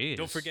mean, geez.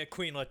 Don't forget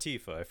Queen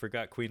Latifah. I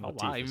forgot Queen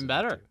Latifah. Wow, even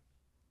better.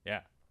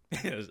 Yeah.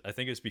 I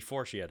think it was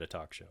before she had a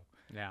talk show.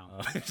 Yeah.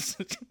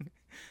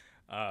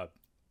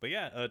 But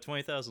yeah,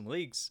 20,000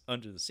 Leagues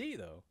Under the Sea,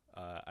 though,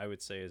 I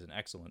would say is an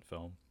excellent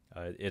film.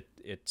 It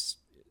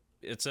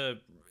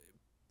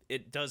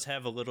does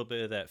have a little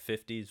bit of that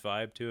 50s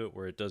vibe to it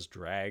where it does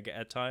drag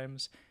at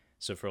times.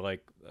 So for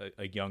like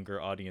a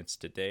younger audience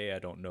today, I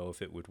don't know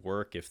if it would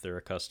work if they're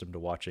accustomed to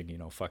watching,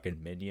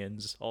 fucking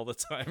Minions all the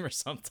time or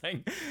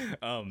something.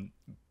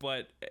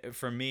 But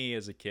for me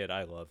as a kid,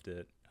 I loved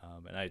it.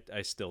 And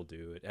I still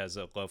do. It has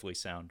a lovely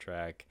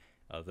soundtrack.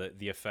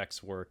 The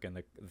effects work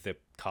and the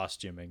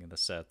costuming and the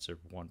sets are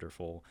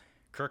wonderful.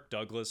 Kirk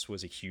Douglas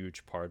was a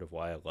huge part of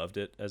why I loved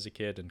it as a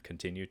kid and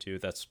continue to.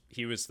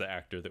 He was the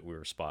actor that we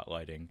were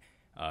spotlighting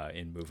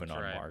in Moving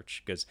on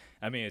March, because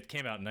it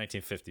came out in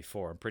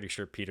 1954. I'm pretty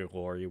sure Peter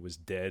Lorre was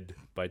dead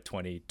by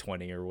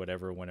 2020 or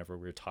whatever. Whenever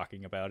we were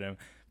talking about him,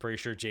 pretty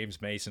sure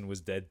James Mason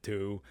was dead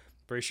too.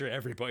 Pretty sure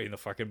everybody in the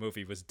fucking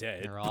movie was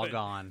dead. They're all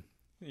gone.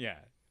 Yeah,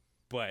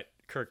 but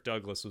Kirk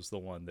Douglas was the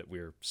one that we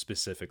were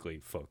specifically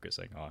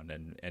focusing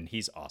on, and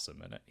he's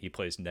awesome in it. He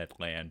plays Ned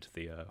Land,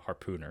 the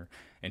harpooner,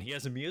 and he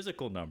has a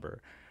musical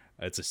number.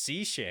 It's a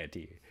sea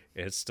shanty.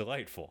 It's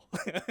delightful.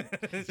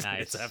 Nice.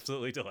 It's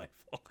absolutely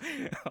delightful.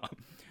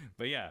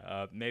 But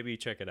yeah, maybe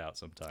check it out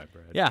sometime,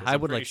 Brad. Yeah, I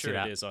would like to sure see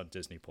that. It is on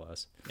Disney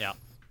Plus. Yeah.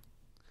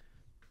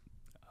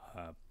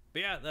 But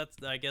yeah,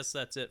 I guess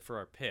that's it for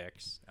our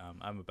picks.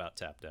 I'm about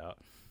tapped out.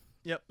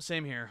 Yep,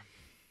 same here.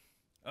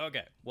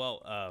 Okay,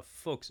 well,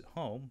 folks at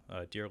home,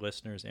 dear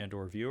listeners and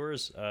or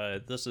viewers,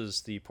 this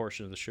is the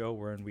portion of the show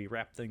wherein we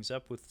wrap things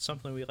up with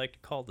something we like to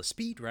call the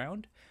speed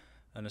round.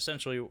 And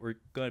essentially what we're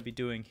going to be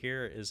doing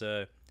here is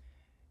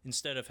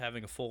instead of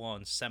having a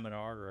full-on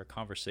seminar or a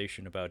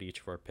conversation about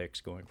each of our picks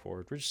going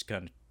forward, we're just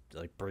going to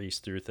like breeze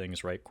through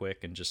things right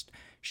quick and just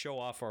show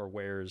off our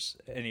wares,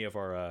 any of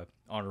our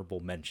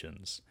honorable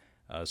mentions.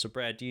 So,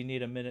 Brad, do you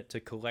need a minute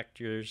to collect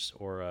yours,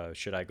 or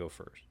should I go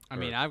first?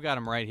 I've got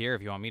them right here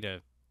if you want me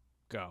to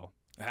go.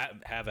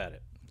 Have at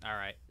it. All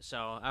right.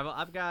 So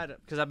I've got,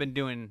 because I've been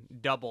doing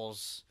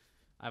doubles,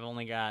 I've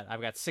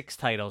got 6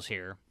 titles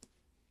here.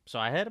 So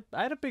I had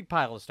a big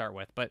pile to start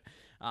with, but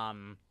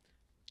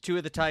 2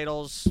 of the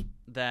titles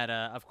that,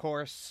 of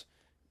course,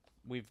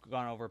 we've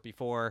gone over it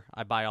before.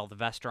 I buy all the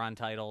Vestron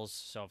titles,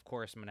 so of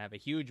course I'm gonna have a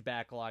huge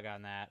backlog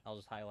on that. I'll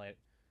just highlight,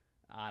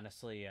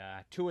 honestly,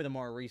 2 of the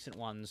more recent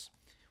ones.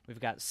 We've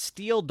got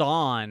Steel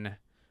Dawn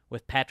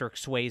with Patrick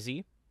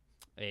Swayze,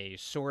 a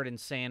sword and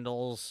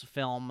sandals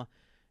film.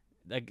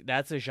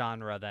 That's a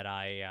genre that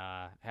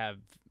I have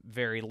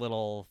very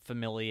little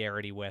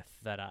familiarity with,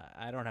 that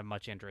I don't have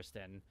much interest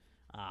in.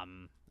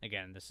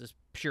 Again, this is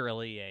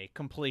purely a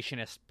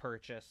completionist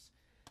purchase.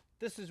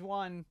 This is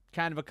one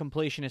kind of a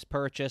completionist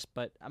purchase,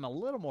 but I'm a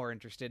little more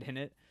interested in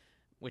it,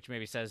 which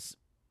maybe says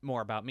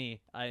more about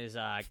me, is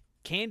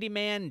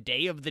Candyman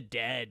Day of the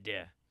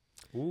Dead.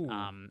 Ooh.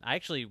 I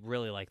actually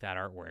really like that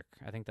artwork.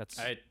 I think that's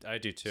I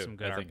do too. some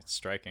good I think it's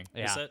striking.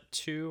 Yeah. Is that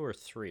 2 or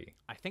 3?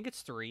 I think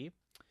it's 3.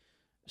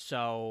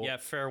 So yeah,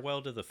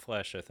 Farewell to the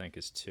Flesh I think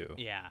is 2.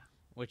 Yeah,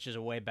 which is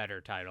a way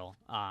better title.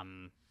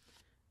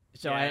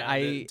 So yeah,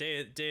 I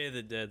Day of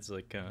the Dead's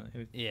like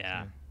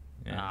yeah.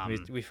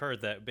 We've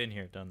heard that, been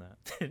here, done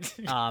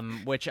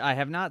that. Which I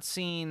have not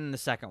seen the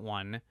second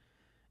one.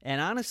 And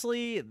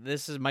honestly,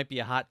 might be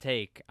a hot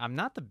take. I'm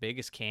not the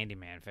biggest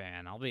Candyman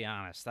fan, I'll be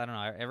honest. I don't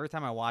know. Every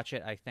time I watch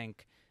it, I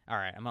think, all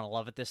right, I'm going to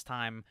love it this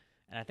time.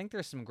 And I think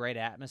there's some great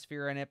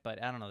atmosphere in it,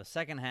 but I don't know. The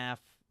second half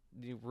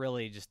it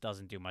really just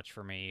doesn't do much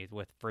for me,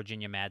 with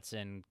Virginia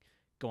Madsen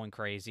going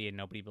crazy and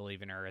nobody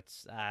believing her.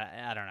 It's,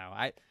 I don't know.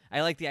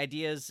 I like the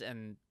ideas,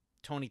 and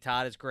Tony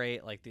Todd is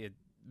great. Like, the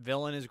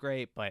villain is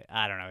great, but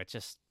I don't know. It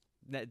just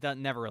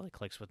never really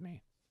clicks with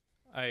me.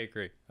 I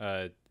agree.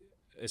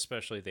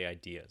 Especially the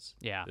ideas.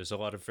 Yeah. There's a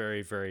lot of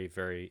very, very,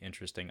 very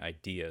interesting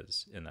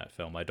ideas in that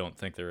film. I don't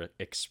think they're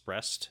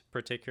expressed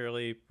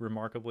particularly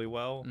remarkably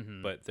well,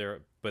 but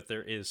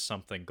there is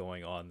something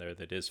going on there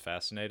that is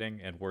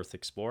fascinating and worth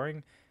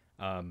exploring.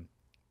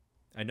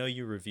 I know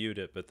you reviewed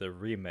it, but the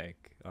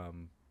remake,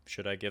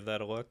 should I give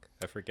that a look?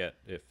 I forget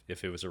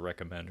if it was a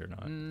recommend or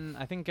not.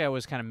 I think I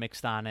was kind of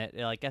mixed on it.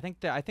 Like, I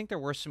think there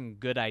were some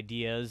good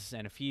ideas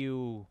and a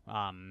few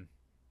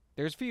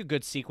there's a few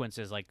good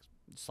sequences, like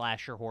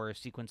slasher horror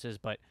sequences,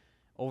 but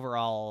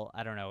overall,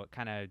 I don't know, it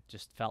kind of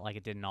just felt like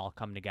it didn't all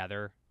come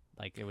together.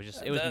 Like, it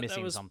was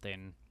missing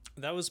something.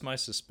 That was my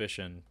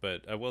suspicion,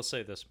 but I will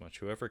say this much: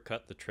 whoever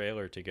cut the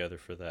trailer together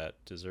for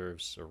that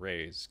deserves a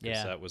raise, because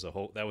Yeah.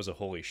 that was a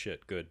holy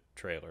shit good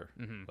trailer.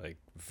 Like,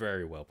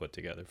 very well put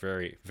together,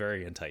 very,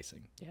 very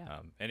enticing. Yeah.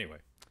 Anyway,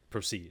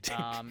 proceed.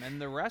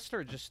 And the rest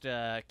are just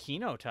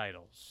Kino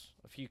titles.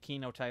 A few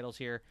Kino titles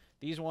here.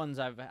 These ones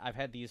I've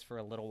had these for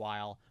a little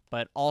while,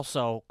 but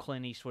also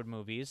Clint Eastwood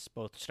movies,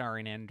 both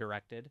starring and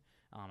directed.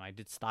 I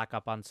did stock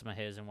up on some of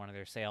his in one of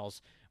their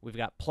sales. We've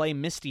got Play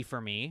Misty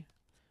for Me,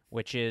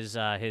 which is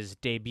his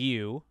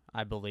debut,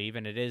 I believe,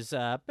 and it is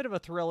a bit of a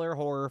thriller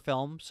horror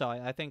film. So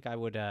I think I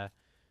would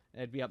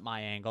it'd be up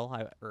my angle,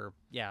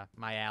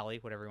 my alley,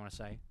 whatever you want to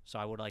say. So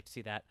I would like to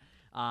see that.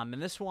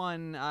 And this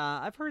one,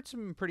 I've heard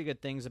some pretty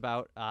good things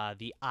about,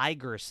 The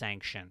Eiger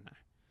Sanction.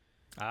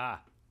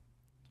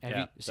 Have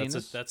you seen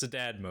this? That's a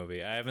dad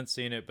movie. I haven't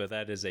seen it, but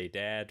that is a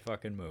dad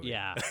fucking movie.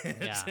 Yeah,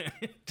 yeah.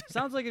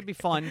 Sounds like it'd be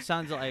fun.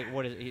 Sounds like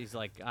he's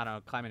like, I don't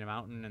know, climbing a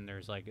mountain, and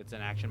there's like, it's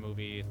an action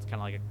movie. It's kind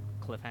of like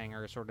a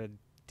cliffhanger sort of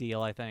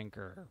deal, I think,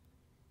 or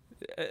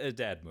a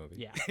dad movie.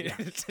 Yeah.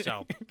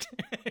 So,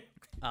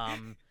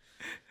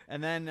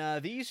 and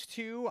then these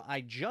two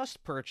I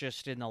just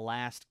purchased in the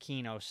last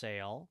Kino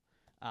sale.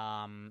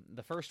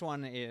 The first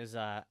one is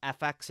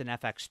FX and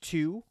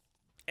FX2.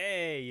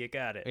 Hey, you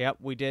got it. Yep,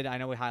 we did. I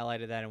know we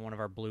highlighted that in one of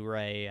our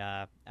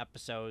Blu-ray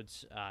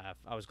episodes.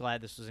 I was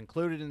glad this was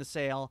included in the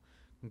sale.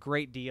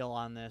 Great deal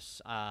on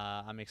this.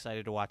 I'm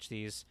excited to watch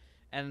these.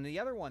 And the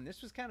other one,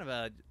 this was kind of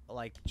a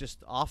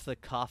just off the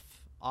cuff,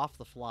 off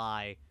the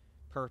fly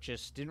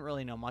purchase. Didn't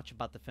really know much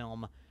about the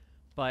film,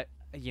 but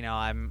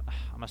I'm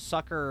a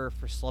sucker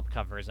for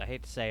slipcovers. I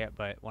hate to say it,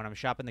 but when I'm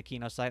shopping the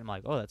Kino site, I'm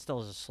like, oh, that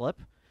still is a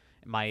slip.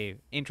 My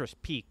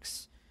interest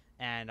peaks.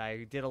 And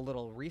I did a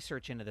little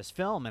research into this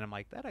film, and I'm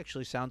like, that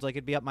actually sounds like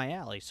it'd be up my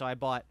alley. So I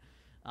bought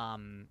a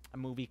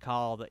movie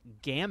called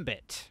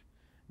Gambit,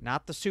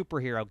 not the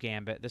superhero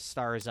Gambit. This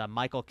stars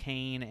Michael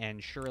Caine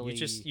and Shirley.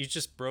 You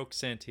just broke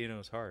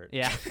Santino's heart.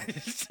 Yeah,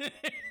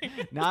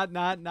 not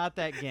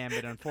that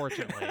Gambit,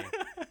 unfortunately.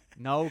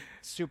 No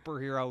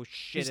superhero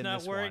shit. He's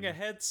not wearing a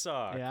head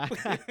sock. Yeah.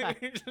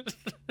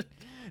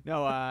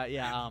 No.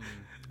 Yeah.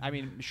 I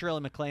mean,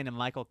 Shirley MacLaine and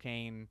Michael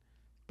Caine,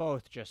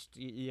 both just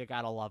you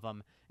gotta love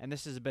them. And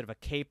this is a bit of a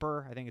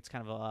caper. I think it's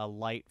kind of a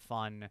light,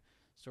 fun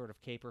sort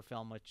of caper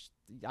film, which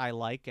I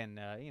like. And,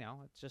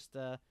 it's just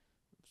a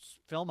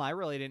film I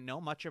really didn't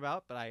know much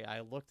about, but I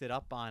looked it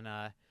up on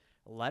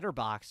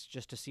Letterboxd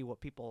just to see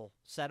what people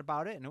said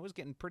about it. And it was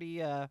getting pretty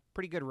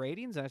good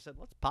ratings. And I said,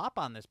 let's pop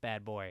on this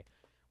bad boy,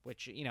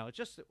 which, it's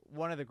just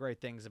one of the great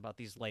things about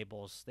these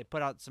labels. They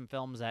put out some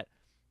films that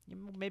you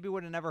maybe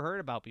would have never heard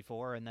about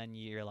before. And then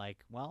you're like,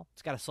 well,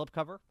 it's got a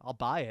slipcover. I'll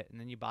buy it.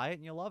 And then you buy it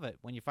and you love it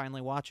when you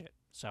finally watch it.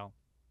 So...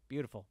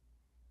 beautiful.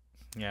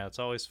 Yeah, it's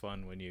always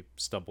fun when you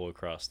stumble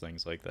across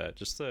things like that.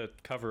 Just the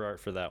cover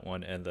art for that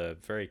one and the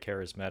very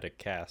charismatic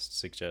cast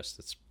suggests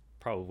it's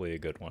probably a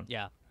good one.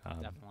 Yeah,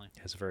 definitely.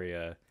 It has a very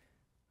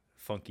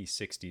funky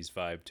 60s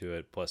vibe to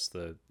it. Plus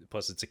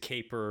it's a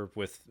caper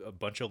with a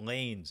bunch of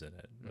lanes in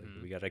it.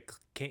 Mm-hmm. Like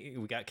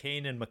we got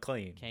Caine and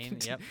MacLaine.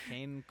 Yep.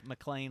 Caine,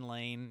 MacLaine,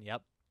 Lane.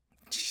 Yep.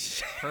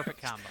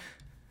 Perfect combo.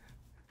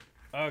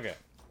 Okay.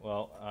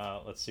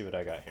 Well, let's see what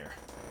I got here.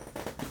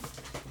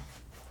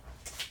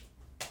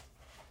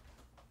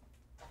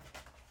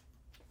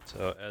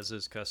 So, as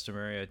is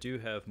customary, I do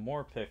have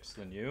more picks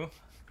than you.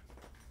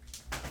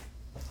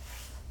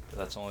 But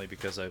that's only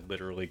because I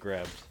literally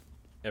grabbed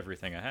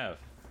everything I have.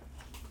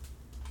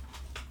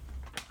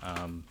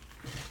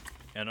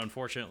 And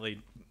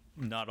unfortunately,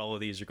 not all of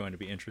these are going to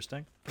be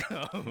interesting.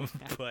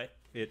 But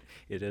it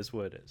is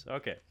what it is.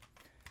 Okay.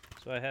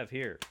 So I have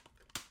here,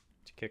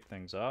 to kick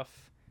things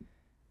off,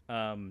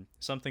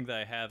 something that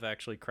I have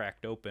actually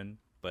cracked open,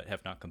 but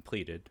have not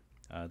completed.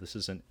 This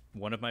is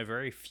one of my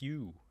very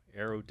few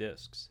Arrow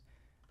discs,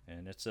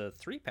 and it's a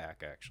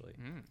 3-pack actually.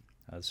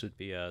 This would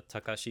be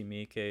Takashi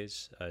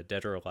Miike's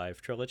Dead or Alive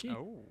trilogy.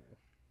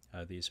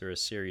 These are a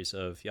series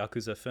of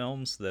Yakuza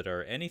films that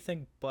are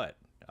anything but.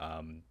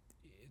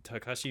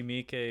 Takashi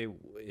Miike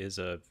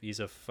he's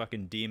a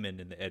fucking demon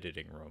in the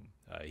editing room.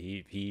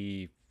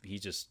 He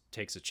just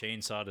takes a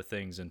chainsaw to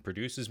things and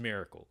produces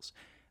miracles.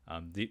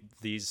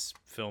 These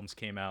films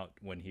came out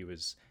when he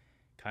was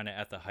kind of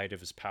at the height of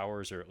his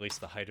powers, or at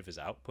least the height of his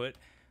output.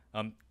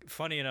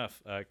 Funny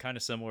enough, kind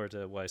of similar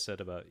to what I said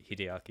about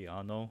Hideaki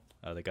Anno,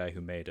 the guy who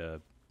made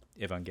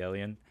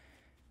Evangelion.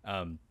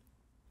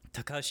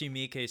 Takashi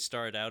Miike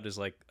started out as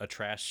like a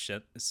trash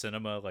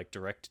cinema, like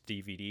direct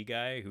DVD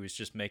guy who was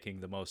just making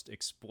the most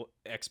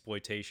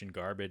exploitation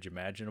garbage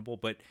imaginable,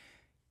 but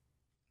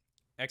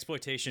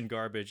exploitation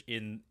garbage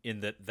in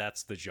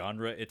that's the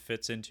genre it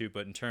fits into.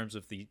 But in terms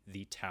of the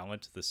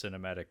talent, the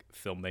cinematic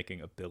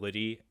filmmaking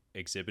ability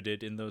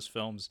exhibited in those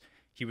films,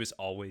 he was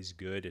always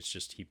good. It's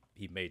just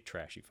he made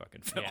trashy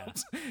fucking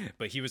films. Yeah.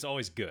 But he was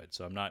always good,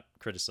 so I'm not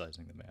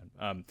criticizing the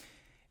man.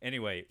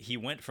 Anyway, he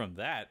went from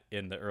that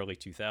in the early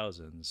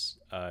 2000s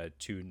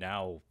to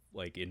now,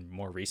 like in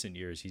more recent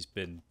years, he's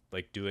been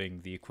like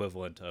doing the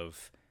equivalent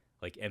of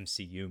like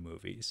MCU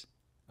movies,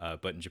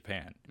 but in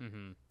Japan.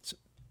 Mm-hmm. So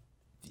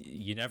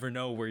you never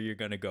know where you're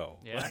gonna go.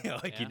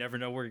 Yeah. You never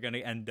know where you're gonna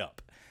end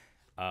up.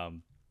 I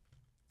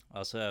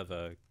also have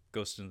a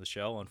Ghost in the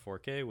Shell on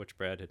 4K, which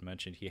Brad had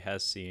mentioned he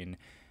has seen.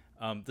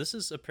 This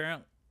is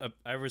apparent.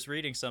 I was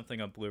reading something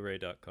on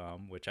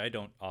Blu-ray.com, which I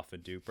don't often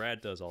do. Brad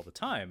does all the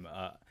time.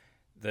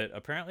 That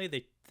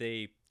apparently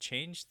they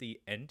changed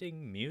the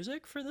ending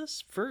music for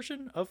this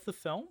version of the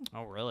film.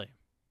 Oh, really?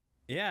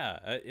 Yeah,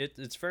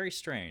 it's very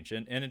strange.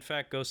 And in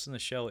fact, Ghost in the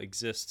Shell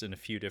exists in a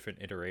few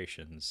different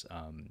iterations,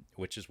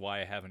 which is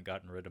why I haven't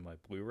gotten rid of my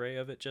Blu-ray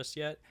of it just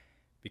yet.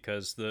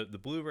 Because the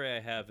Blu-ray I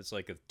have is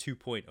like a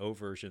 2.0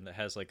 version that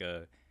has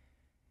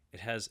it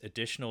has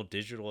additional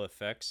digital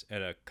effects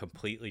and a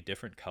completely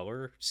different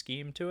color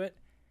scheme to it,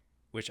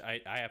 which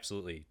I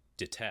absolutely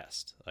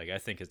detest. Like, I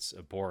think it's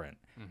abhorrent.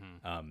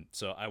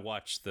 So I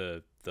watched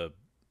the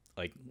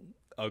like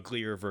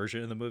uglier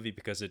version of the movie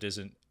because it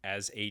isn't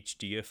as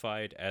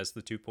HDified as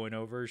the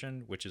 2.0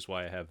 version, which is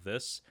why I have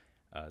this,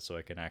 so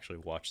I can actually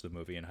watch the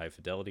movie in high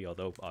fidelity,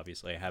 although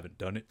obviously I haven't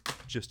done it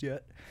just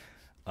yet.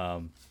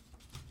 I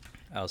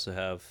also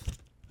have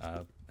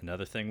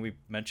another thing we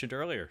mentioned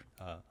earlier,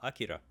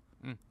 Akira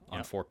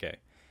on 4K.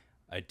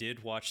 I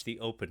did watch the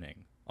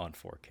opening on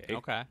 4K.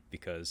 Okay.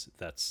 Because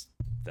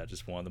that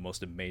is one of the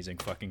most amazing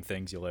fucking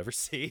things you'll ever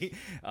see.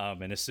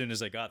 And as soon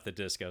as I got the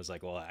disc, I was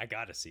like, well, I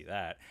gotta see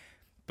that.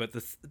 But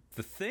the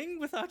thing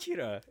with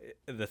Akira,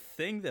 the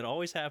thing that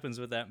always happens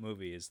with that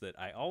movie is that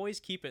I always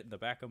keep it in the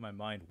back of my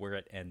mind where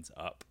it ends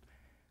up,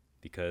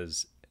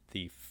 because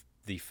the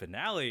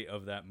finale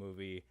of that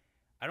movie,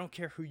 I don't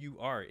care who you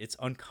are, it's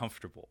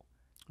uncomfortable.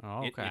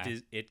 Oh,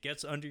 okay. It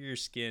gets under your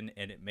skin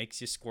and it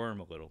makes you squirm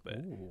a little bit.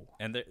 Ooh.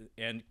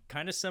 And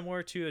kind of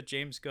similar to a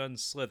James Gunn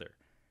Slither.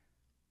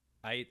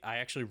 I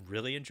actually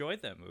really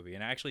enjoyed that movie,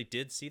 and I actually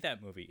did see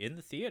that movie in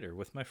the theater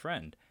with my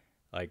friend.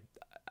 Like,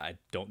 I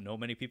don't know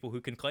many people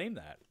who can claim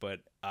that, but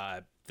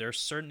there are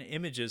certain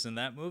images in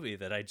that movie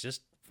that I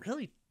just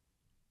really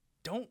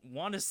don't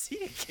want to see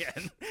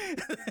again.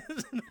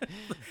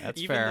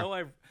 That's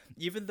fair.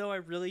 Even though I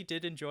really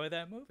did enjoy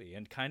that movie,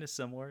 and kind of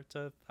similar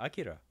to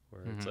Akira,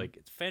 where it's like,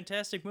 it's a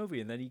fantastic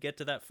movie, and then you get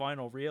to that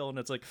final reel and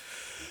it's like,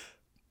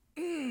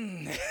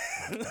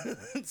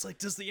 it's like,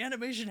 does the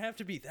animation have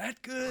to be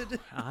that good?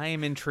 I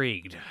am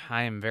intrigued.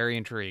 I am very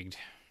intrigued.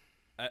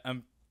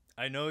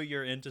 I know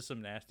you're into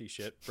some nasty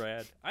shit,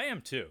 Brad. I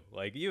am too.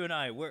 Like, you and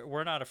I,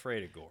 we're not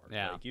afraid of gore.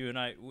 Yeah. Like, you and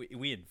I,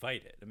 we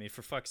invite it. I mean,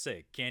 for fuck's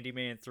sake,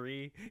 Candyman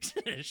 3,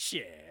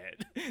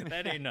 shit,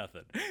 that ain't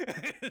nothing.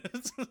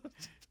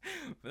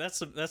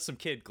 That's some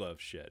kid glove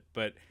shit.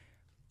 But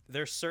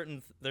there's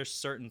certain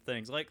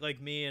things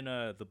like me and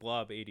the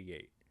Blob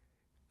 88.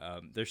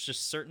 There's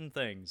just certain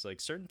things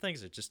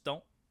that just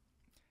don't.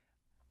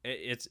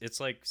 It's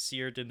like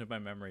seared into my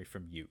memory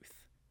from youth.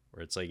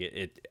 Where it's like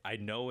I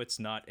know it's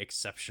not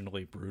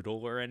exceptionally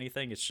brutal or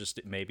anything. It's just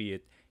maybe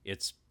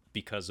it's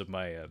because of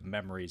my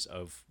memories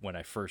of when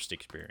I first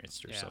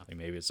experienced or something.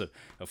 Maybe it's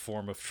a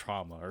form of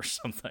trauma or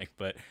something.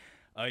 But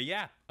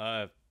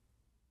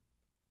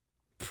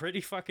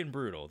pretty fucking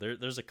brutal.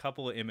 There's a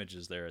couple of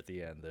images there at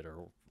the end that are,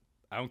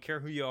 I don't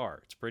care who you are,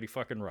 it's pretty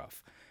fucking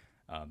rough.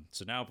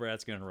 So now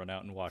Brad's going to run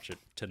out and watch it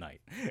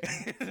tonight.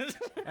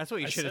 That's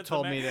what you should have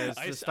told me to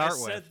start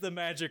with. I said the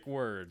magic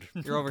word.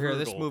 You're over here.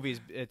 This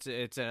movie's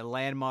it's a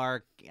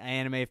landmark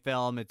anime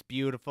film. It's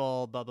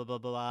beautiful. Blah blah blah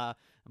blah.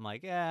 I'm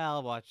like, yeah,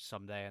 I'll watch it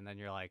someday. And then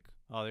you're like,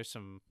 oh, there's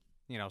some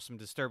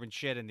disturbing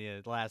shit in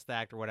the last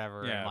act or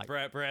whatever. Yeah, and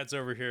like, Brad's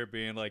over here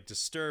being like,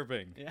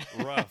 disturbing,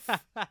 rough,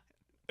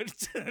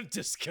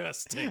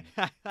 disgusting.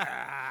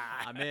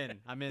 I'm in,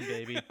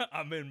 baby.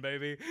 I'm in,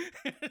 baby.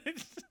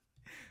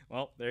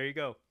 Well, there you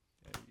go.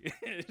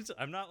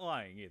 I'm not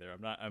lying either.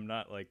 I'm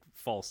not like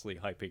falsely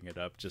hyping it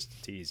up just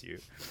to tease you.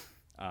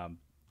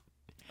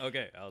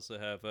 Okay, I also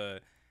have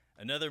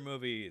another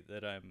movie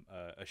that I'm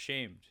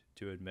ashamed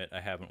to admit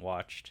I haven't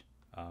watched.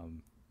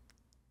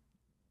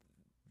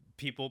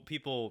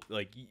 People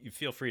like, you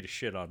feel free to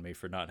shit on me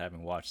for not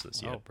having watched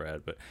this yet,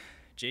 Brad, but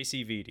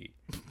JCVD.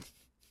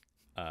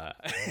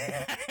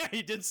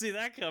 You didn't see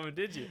that coming,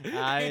 did you?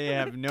 I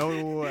have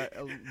no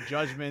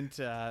judgment.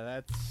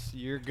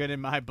 You're good in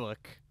my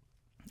book.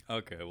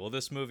 Okay, well,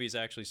 this movie is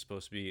actually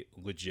supposed to be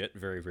legit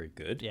very, very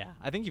good. Yeah,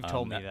 I think you've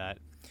told me that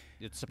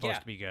it's supposed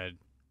to be good.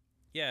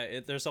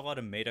 Yeah, there's a lot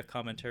of meta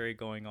commentary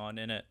going on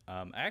in it.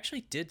 I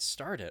actually did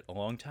start it a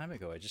long time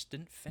ago. I just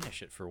didn't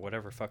finish it for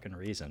whatever fucking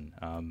reason.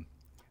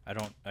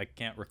 I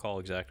can't recall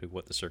exactly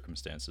what the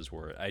circumstances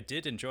were. I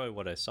did enjoy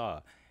what I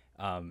saw.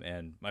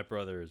 And my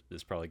brother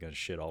is probably going to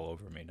shit all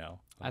over me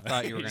now. I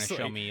thought you were going to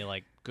show me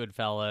like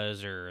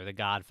Goodfellas or The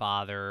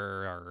Godfather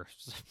or.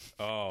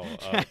 No,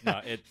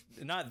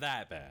 not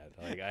that bad.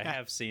 Like, I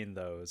have seen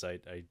those.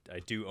 I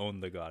do own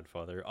The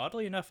Godfather.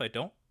 Oddly enough, I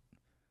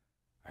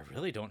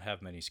really don't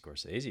have many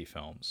Scorsese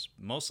films.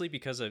 Mostly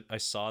because I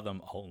saw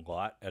them a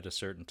lot at a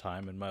certain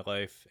time in my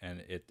life,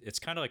 and it's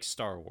kind of like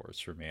Star Wars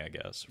for me, I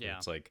guess. Yeah.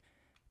 It's like,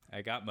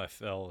 I got my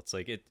fill. It's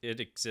like it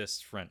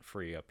exists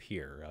rent-free up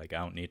here. Like, I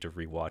don't need to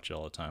rewatch it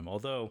all the time.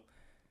 Although,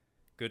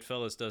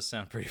 Goodfellas does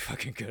sound pretty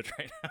fucking good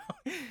right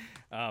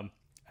now.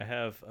 I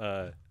have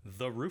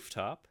The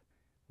Rooftop,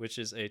 which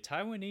is a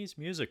Taiwanese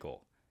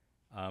musical.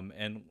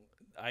 And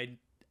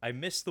I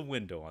missed the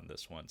window on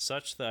this one,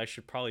 such that I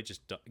should probably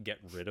just get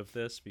rid of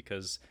this,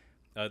 because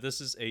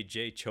this is a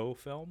Jay Chou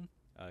film.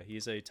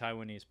 He's a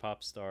Taiwanese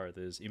pop star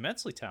that is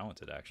immensely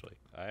talented, actually.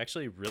 I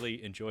actually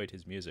really enjoyed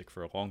his music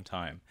for a long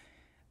time.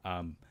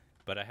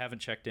 But I haven't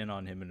checked in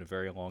on him in a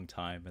very long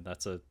time, and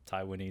that's a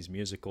Taiwanese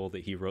musical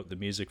that he wrote the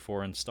music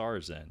for and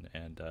stars in.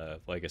 And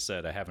like I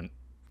said, I haven't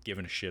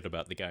given a shit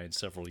about the guy in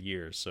several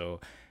years,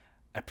 so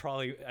I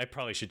probably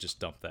should just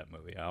dump that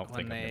movie. I don't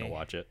think I'm going to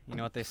watch it. You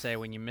know what they say,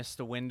 when you miss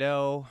the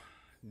window,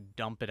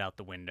 dump it out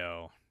the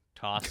window.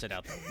 Toss it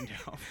out the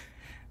window.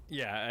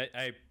 Yeah,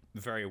 I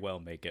very well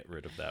may get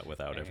rid of that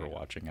without ever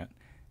watching it.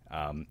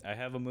 I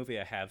have a movie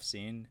I have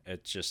seen.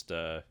 It's just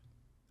I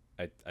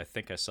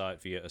think I saw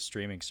it via a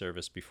streaming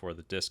service before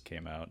the disc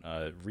came out.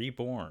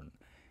 Reborn.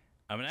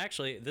 I mean,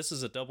 actually, this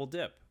is a double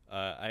dip.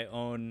 I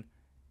own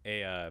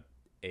a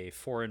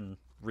foreign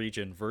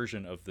region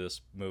version of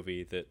this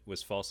movie that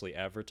was falsely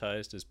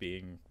advertised as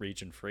being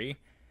region free.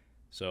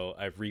 So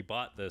I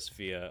rebought this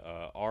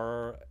via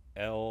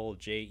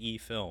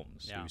RLJE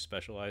Films, who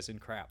specialize in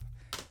crap.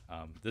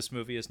 This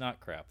movie is not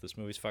crap. This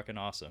movie's fucking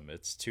awesome.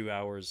 It's 2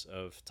 hours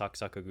of Tak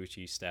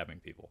Sakaguchi stabbing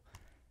people.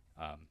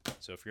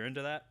 So if you're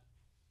into that,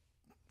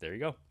 there you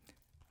go.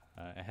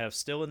 I have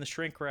Still in the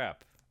Shrink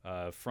Wrap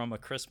from a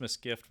Christmas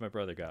gift my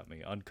brother got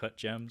me. Uncut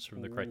Gems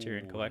from the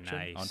Criterion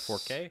Collection on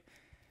 4K.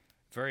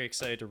 Very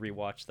excited to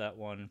rewatch that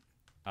one.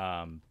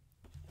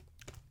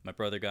 My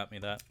brother got me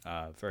that.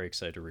 Very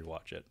excited to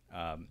rewatch it.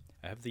 I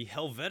have the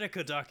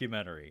Helvetica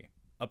documentary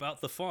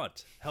about the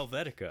font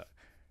Helvetica.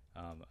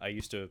 I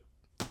used to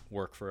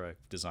work for a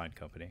design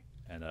company,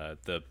 and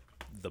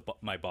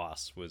my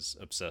boss was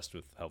obsessed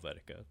with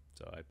Helvetica,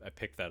 so I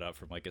picked that up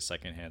from like a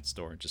secondhand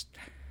store and just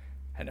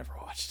I never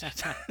watched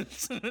it.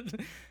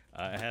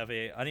 I have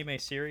a anime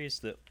series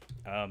that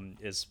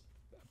is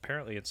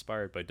apparently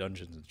inspired by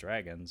Dungeons and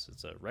Dragons.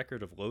 It's a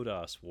Record of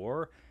Lodoss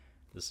War.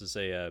 This is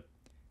a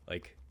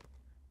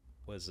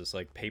what is this,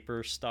 like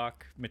paper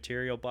stock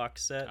material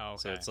box set? Oh,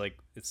 okay. So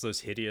it's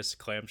those hideous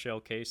clamshell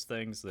case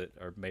things that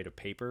are made of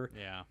paper.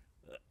 Yeah.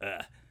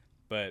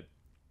 But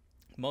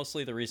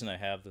mostly the reason I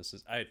have this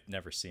is I've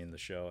never seen the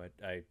show.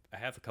 I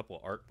have a couple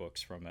of art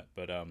books from it,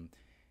 but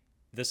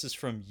this is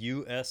from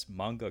US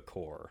Manga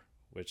Corps,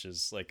 which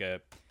is like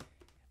a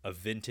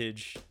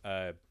vintage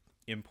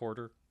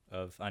importer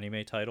of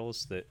anime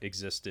titles that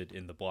existed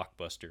in the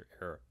Blockbuster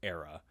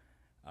era.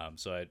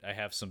 So I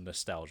have some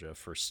nostalgia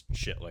for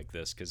shit like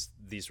this, because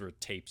these were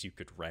tapes you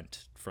could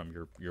rent from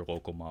your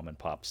local mom and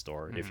pop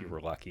store if you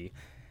were lucky.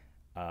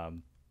 I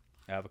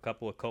have a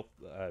couple of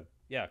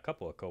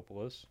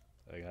Coppolas.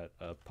 I got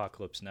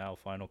Apocalypse Now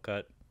Final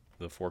Cut,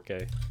 the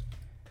 4K.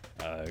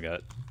 I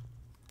got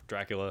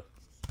Dracula,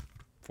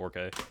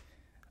 4K.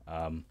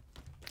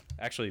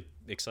 Actually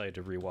excited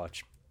to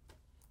rewatch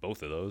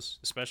both of those,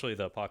 especially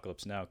the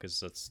Apocalypse Now, because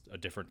that's a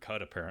different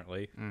cut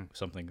apparently.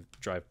 Something to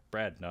drive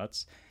Brad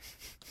nuts.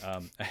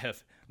 I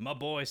have my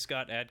boy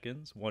Scott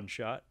Adkins One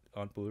Shot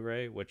on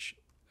Blu-ray, which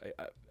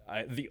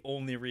I the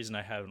only reason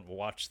I haven't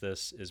watched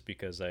this is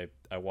because I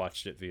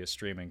watched it via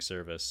streaming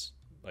service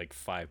like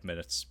 5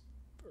 minutes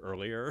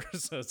earlier.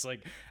 So it's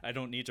like I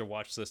don't need to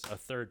watch this a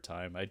third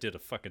time. I did a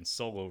fucking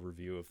solo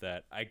review of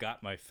that. I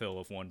got my fill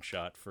of One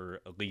Shot for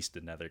at least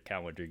another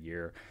calendar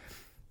year.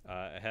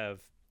 I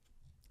have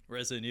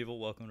Resident Evil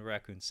Welcome to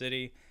Raccoon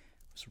City. I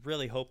was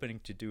really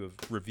hoping to do a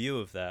review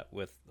of that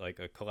with like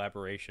a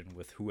collaboration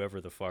with whoever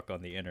the fuck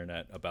on the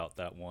internet about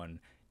that one.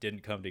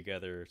 Didn't come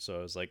together, so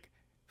I was like,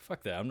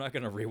 fuck that. I'm not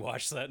gonna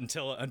rewatch that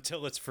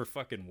until it's for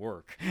fucking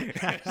work.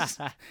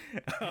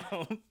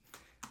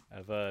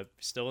 I've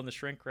Still in the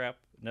Shrink Wrap,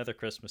 another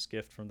Christmas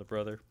gift from the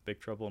brother. Big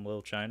Trouble in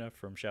Little China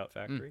from Shout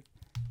Factory.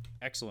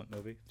 Excellent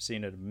movie.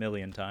 Seen it a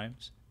million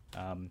times.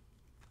 I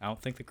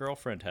don't think the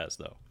girlfriend has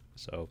though.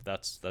 So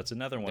that's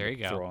another one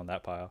to throw on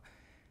that pile.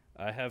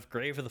 I have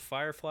Grave of the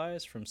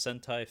Fireflies from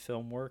Sentai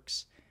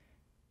Filmworks.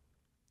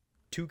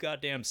 Too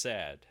goddamn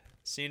sad.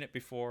 Seen it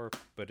before,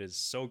 but is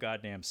so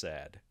goddamn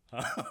sad.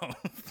 I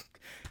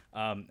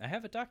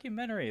have a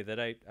documentary that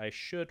I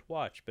should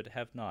watch, but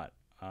have not.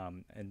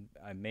 And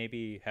I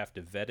maybe have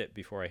to vet it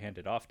before I hand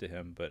it off to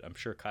him, but I'm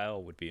sure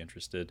Kyle would be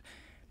interested.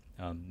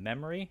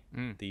 Memory,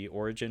 The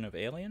Origin of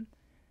Alien.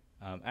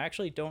 I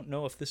actually don't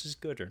know if this is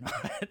good or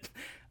not,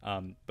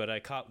 but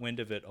I caught wind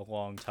of it a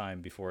long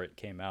time before it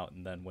came out,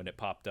 and then when it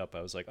popped up,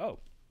 I was like, oh,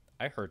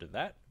 I heard of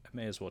that. I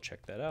may as well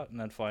check that out. And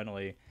then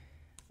finally,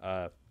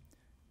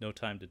 No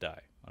Time to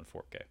Die on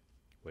 4K,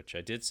 which I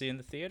did see in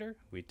the theater.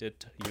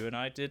 You and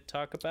I did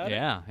talk about it.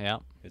 Yeah.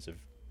 It's a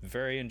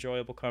very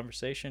enjoyable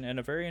conversation and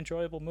a very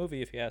enjoyable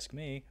movie, if you ask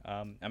me.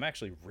 I'm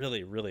actually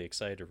really, really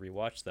excited to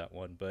rewatch that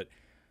one, but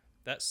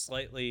that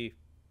slightly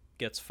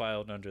gets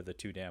filed under the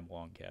too damn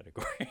long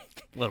category.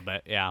 A little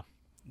bit, yeah.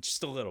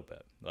 Just a little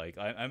bit. Like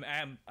I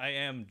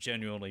am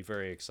genuinely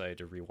very excited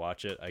to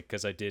rewatch it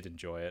because I did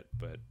enjoy it,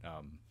 but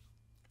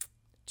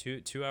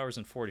 2 hours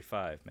and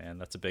 45, man,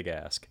 that's a big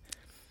ask.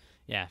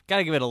 Yeah,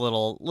 gotta give it a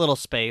little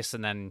space,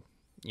 and then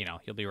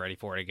you'll be ready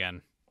for it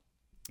again.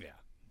 Yeah.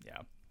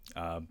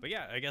 But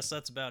yeah, I guess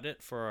that's about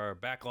it for our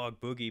Backlog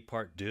Boogie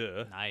Part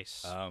 2.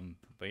 Nice.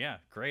 But yeah,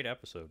 great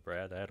episode,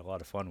 Brad. I had a lot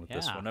of fun with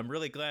this one. I'm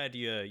really glad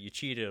you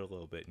cheated a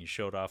little bit and you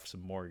showed off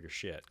some more of your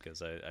shit,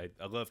 because I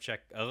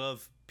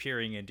love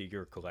peering into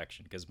your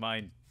collection, because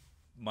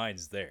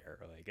mine's there.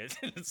 Like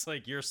it's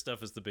like your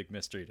stuff is the big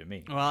mystery to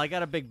me. Well, I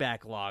got a big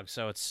backlog,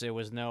 so it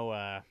was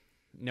no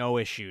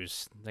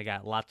issues. They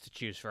got lots to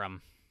choose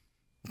from.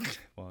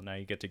 Well, now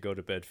you get to go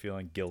to bed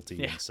feeling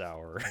guilty and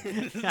sour.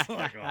 It's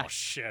like, oh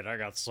shit, I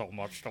got so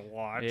much to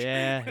watch.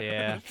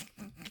 Yeah.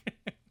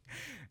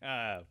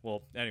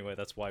 Well, anyway,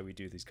 that's why we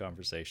do these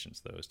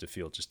conversations, though, is to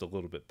feel just a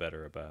little bit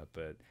better about it.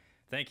 But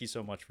thank you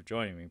so much for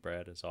joining me,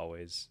 Brad. As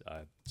always,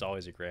 it's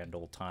always a grand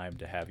old time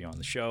to have you on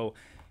the show.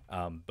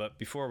 But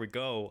before we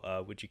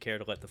go, would you care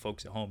to let the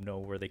folks at home know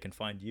where they can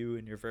find you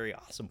and your very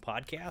awesome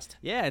podcast?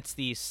 Yeah, it's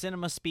the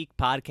Cinema Speak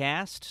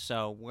podcast.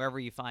 So wherever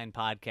you find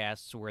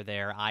podcasts, we're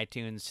there.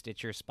 iTunes,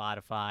 Stitcher,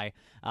 Spotify.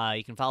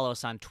 You can follow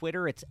us on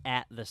Twitter. It's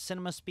at the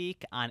Cinema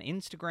Speak. On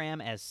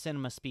Instagram as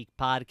Cinema Speak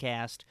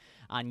Podcast.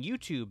 On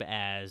YouTube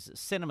as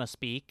Cinema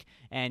Speak.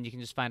 And you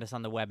can just find us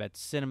on the web at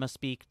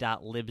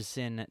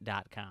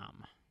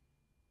cinemaspeak.libsyn.com.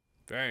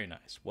 Very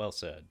nice. Well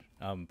said.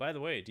 By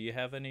the way, do you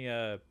have any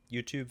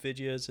YouTube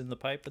videos in the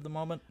pipe at the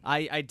moment?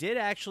 I did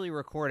actually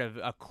record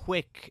a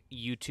quick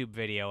YouTube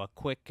video, a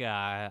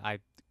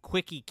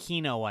quickie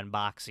Kino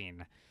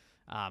unboxing.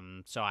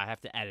 So I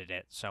have to edit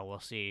it. So we'll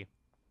see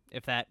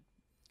if that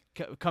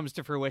comes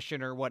to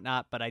fruition or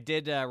whatnot. But I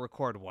did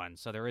record one,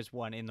 so there is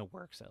one in the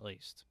works at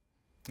least.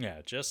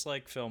 Yeah, just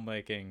like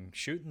filmmaking,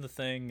 shooting the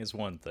thing is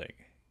one thing.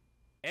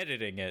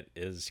 Editing it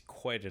is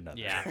quite another.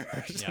 Yeah.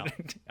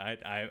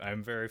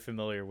 I'm very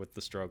familiar with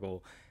the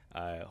struggle.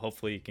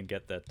 Hopefully you can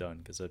get that done,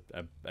 because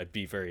I'd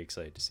be very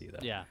excited to see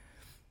that. Yeah.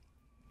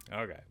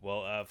 Okay.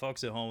 Well,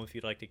 folks at home, if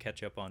you'd like to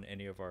catch up on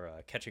any of our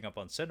Catching Up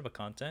on Cinema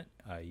content,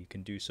 you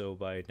can do so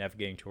by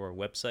navigating to our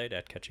website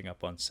at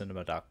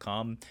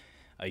catchinguponscinema.com.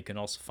 You can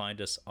also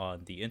find us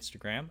on the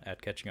Instagram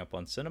at Catching Up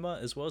on Cinema,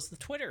 as well as the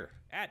Twitter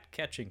at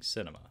Catching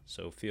Cinema.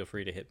 So feel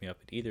free to hit me up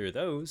at either of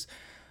those.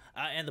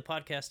 And the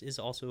podcast is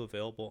also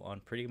available on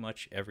pretty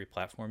much every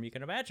platform you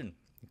can imagine,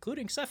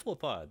 including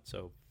Cephalopod.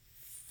 So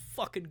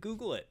fucking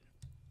Google it.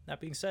 That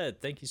being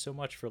said, thank you so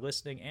much for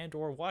listening and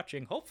or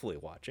watching, hopefully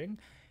watching,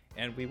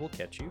 and we will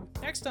catch you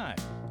next time.